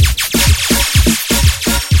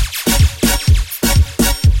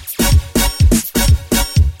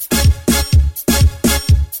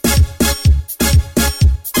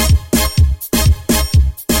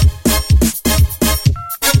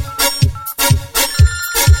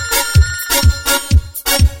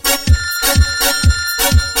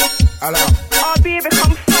 Oh baby,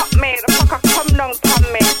 come fuck me. The fucker come down on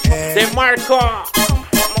me. De Marco. Come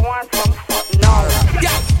fuck me, want some fuck now.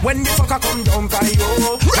 Yeah, when the fucker come down for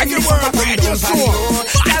you. ReggaeWorld Radio Show.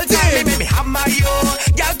 Y'all call me, me hammer you.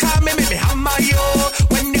 Y'all call me, me hammer you.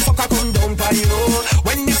 When the fucker come down for you.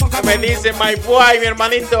 When the fucker me dice my boy, mi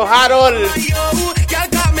hermanito Harold.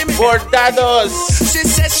 Bordados. She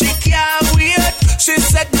said she can't wait. She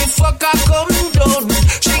said the fucker come down.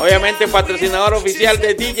 Obviamente patrocinador oficial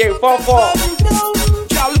de DjFofo.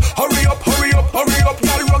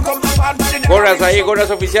 Gorras ahí, gorras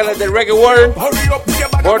oficiales de ReggaeWorld.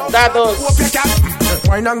 Bordados.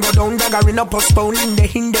 Wine and go down, dagger in a postpone. In the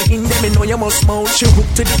me know you must moan. She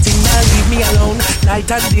hooked to the thing, now leave me alone.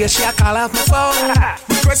 Night and day, she a call off my phone.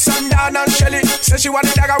 Request Sundown and Shelly. Say she want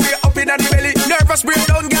the dagger way up in the belly. Nervous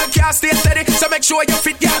breakdown, girl can't stay steady. So make sure you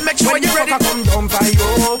fit, girl, make sure you ready. When the fucker come down for you.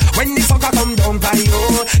 When the fucker come down for you.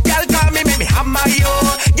 Girl call me, me hammer you.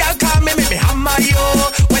 Girl call me, me hammer you.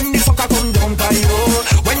 When the fucker come down for you.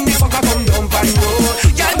 When the fucker come down for you.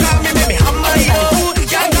 Girl call me, me hammer you.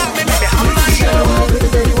 Girl call me, me hammer you.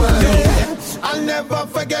 I'll never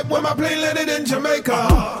forget when I played Let It in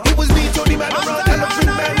Jamaica. It was me, Tony Man, around and a free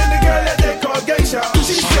man, and the girl that they called Geisha.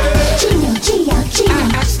 She said,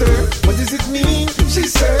 I asked her, what does it mean? She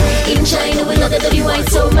said, in China we love the dirty white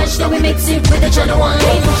so much that we mix it with the China wine.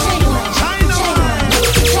 China wine, China wine,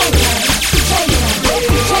 China wine, China wine,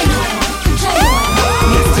 China wine.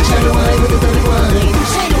 Mix the China wine with the dirty wine.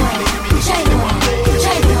 China wine, China wine,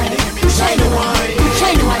 China wine, China wine,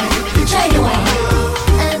 China wine, China wine.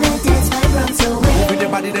 With your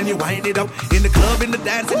body, then you wind it up. In the club, in the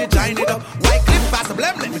dance, and you join it up. White clip, pass the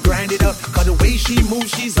blem, let me grind it up. Cause the way she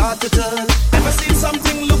moves, she's hard to touch. Never seen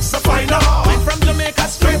something look so fine. Went from Jamaica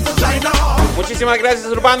straight to China. Muchísimas gracias,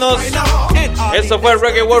 urbanos. Esto fue el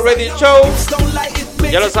ReggaeWorld Radio Show.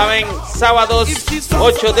 Ya lo saben, sábados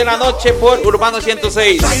 8 de la noche por Urbano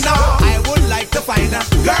 106.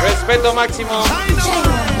 Respeto máximo.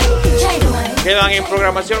 Quedan en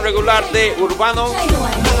programación regular de Urbano.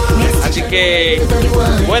 Así que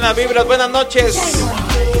buenas vibras, buenas noches.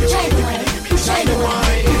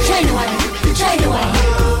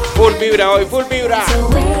 Full vibra hoy, full vibra.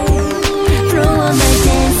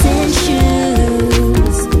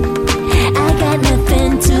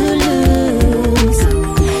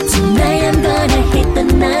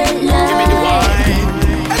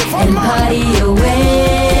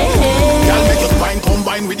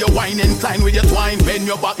 With your wine incline with your twine, bend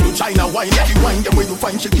your back to China wine. Yeah, you wine them when you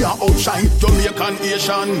find she can't outshine Jamaican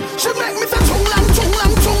Asian. She make me say chung lang ting.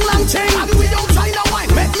 And with your China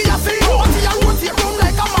wine, make me a sing. Rotate round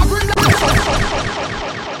like a magrin.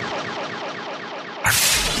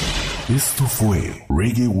 Esto fue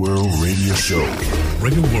ReggaeWorld Radio Show.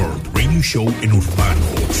 ReggaeWorld Radio Show en Urbano,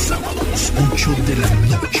 sábados 8 de la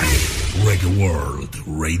noche. ReggaeWorld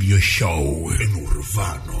Radio Show en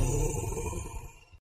Urbano.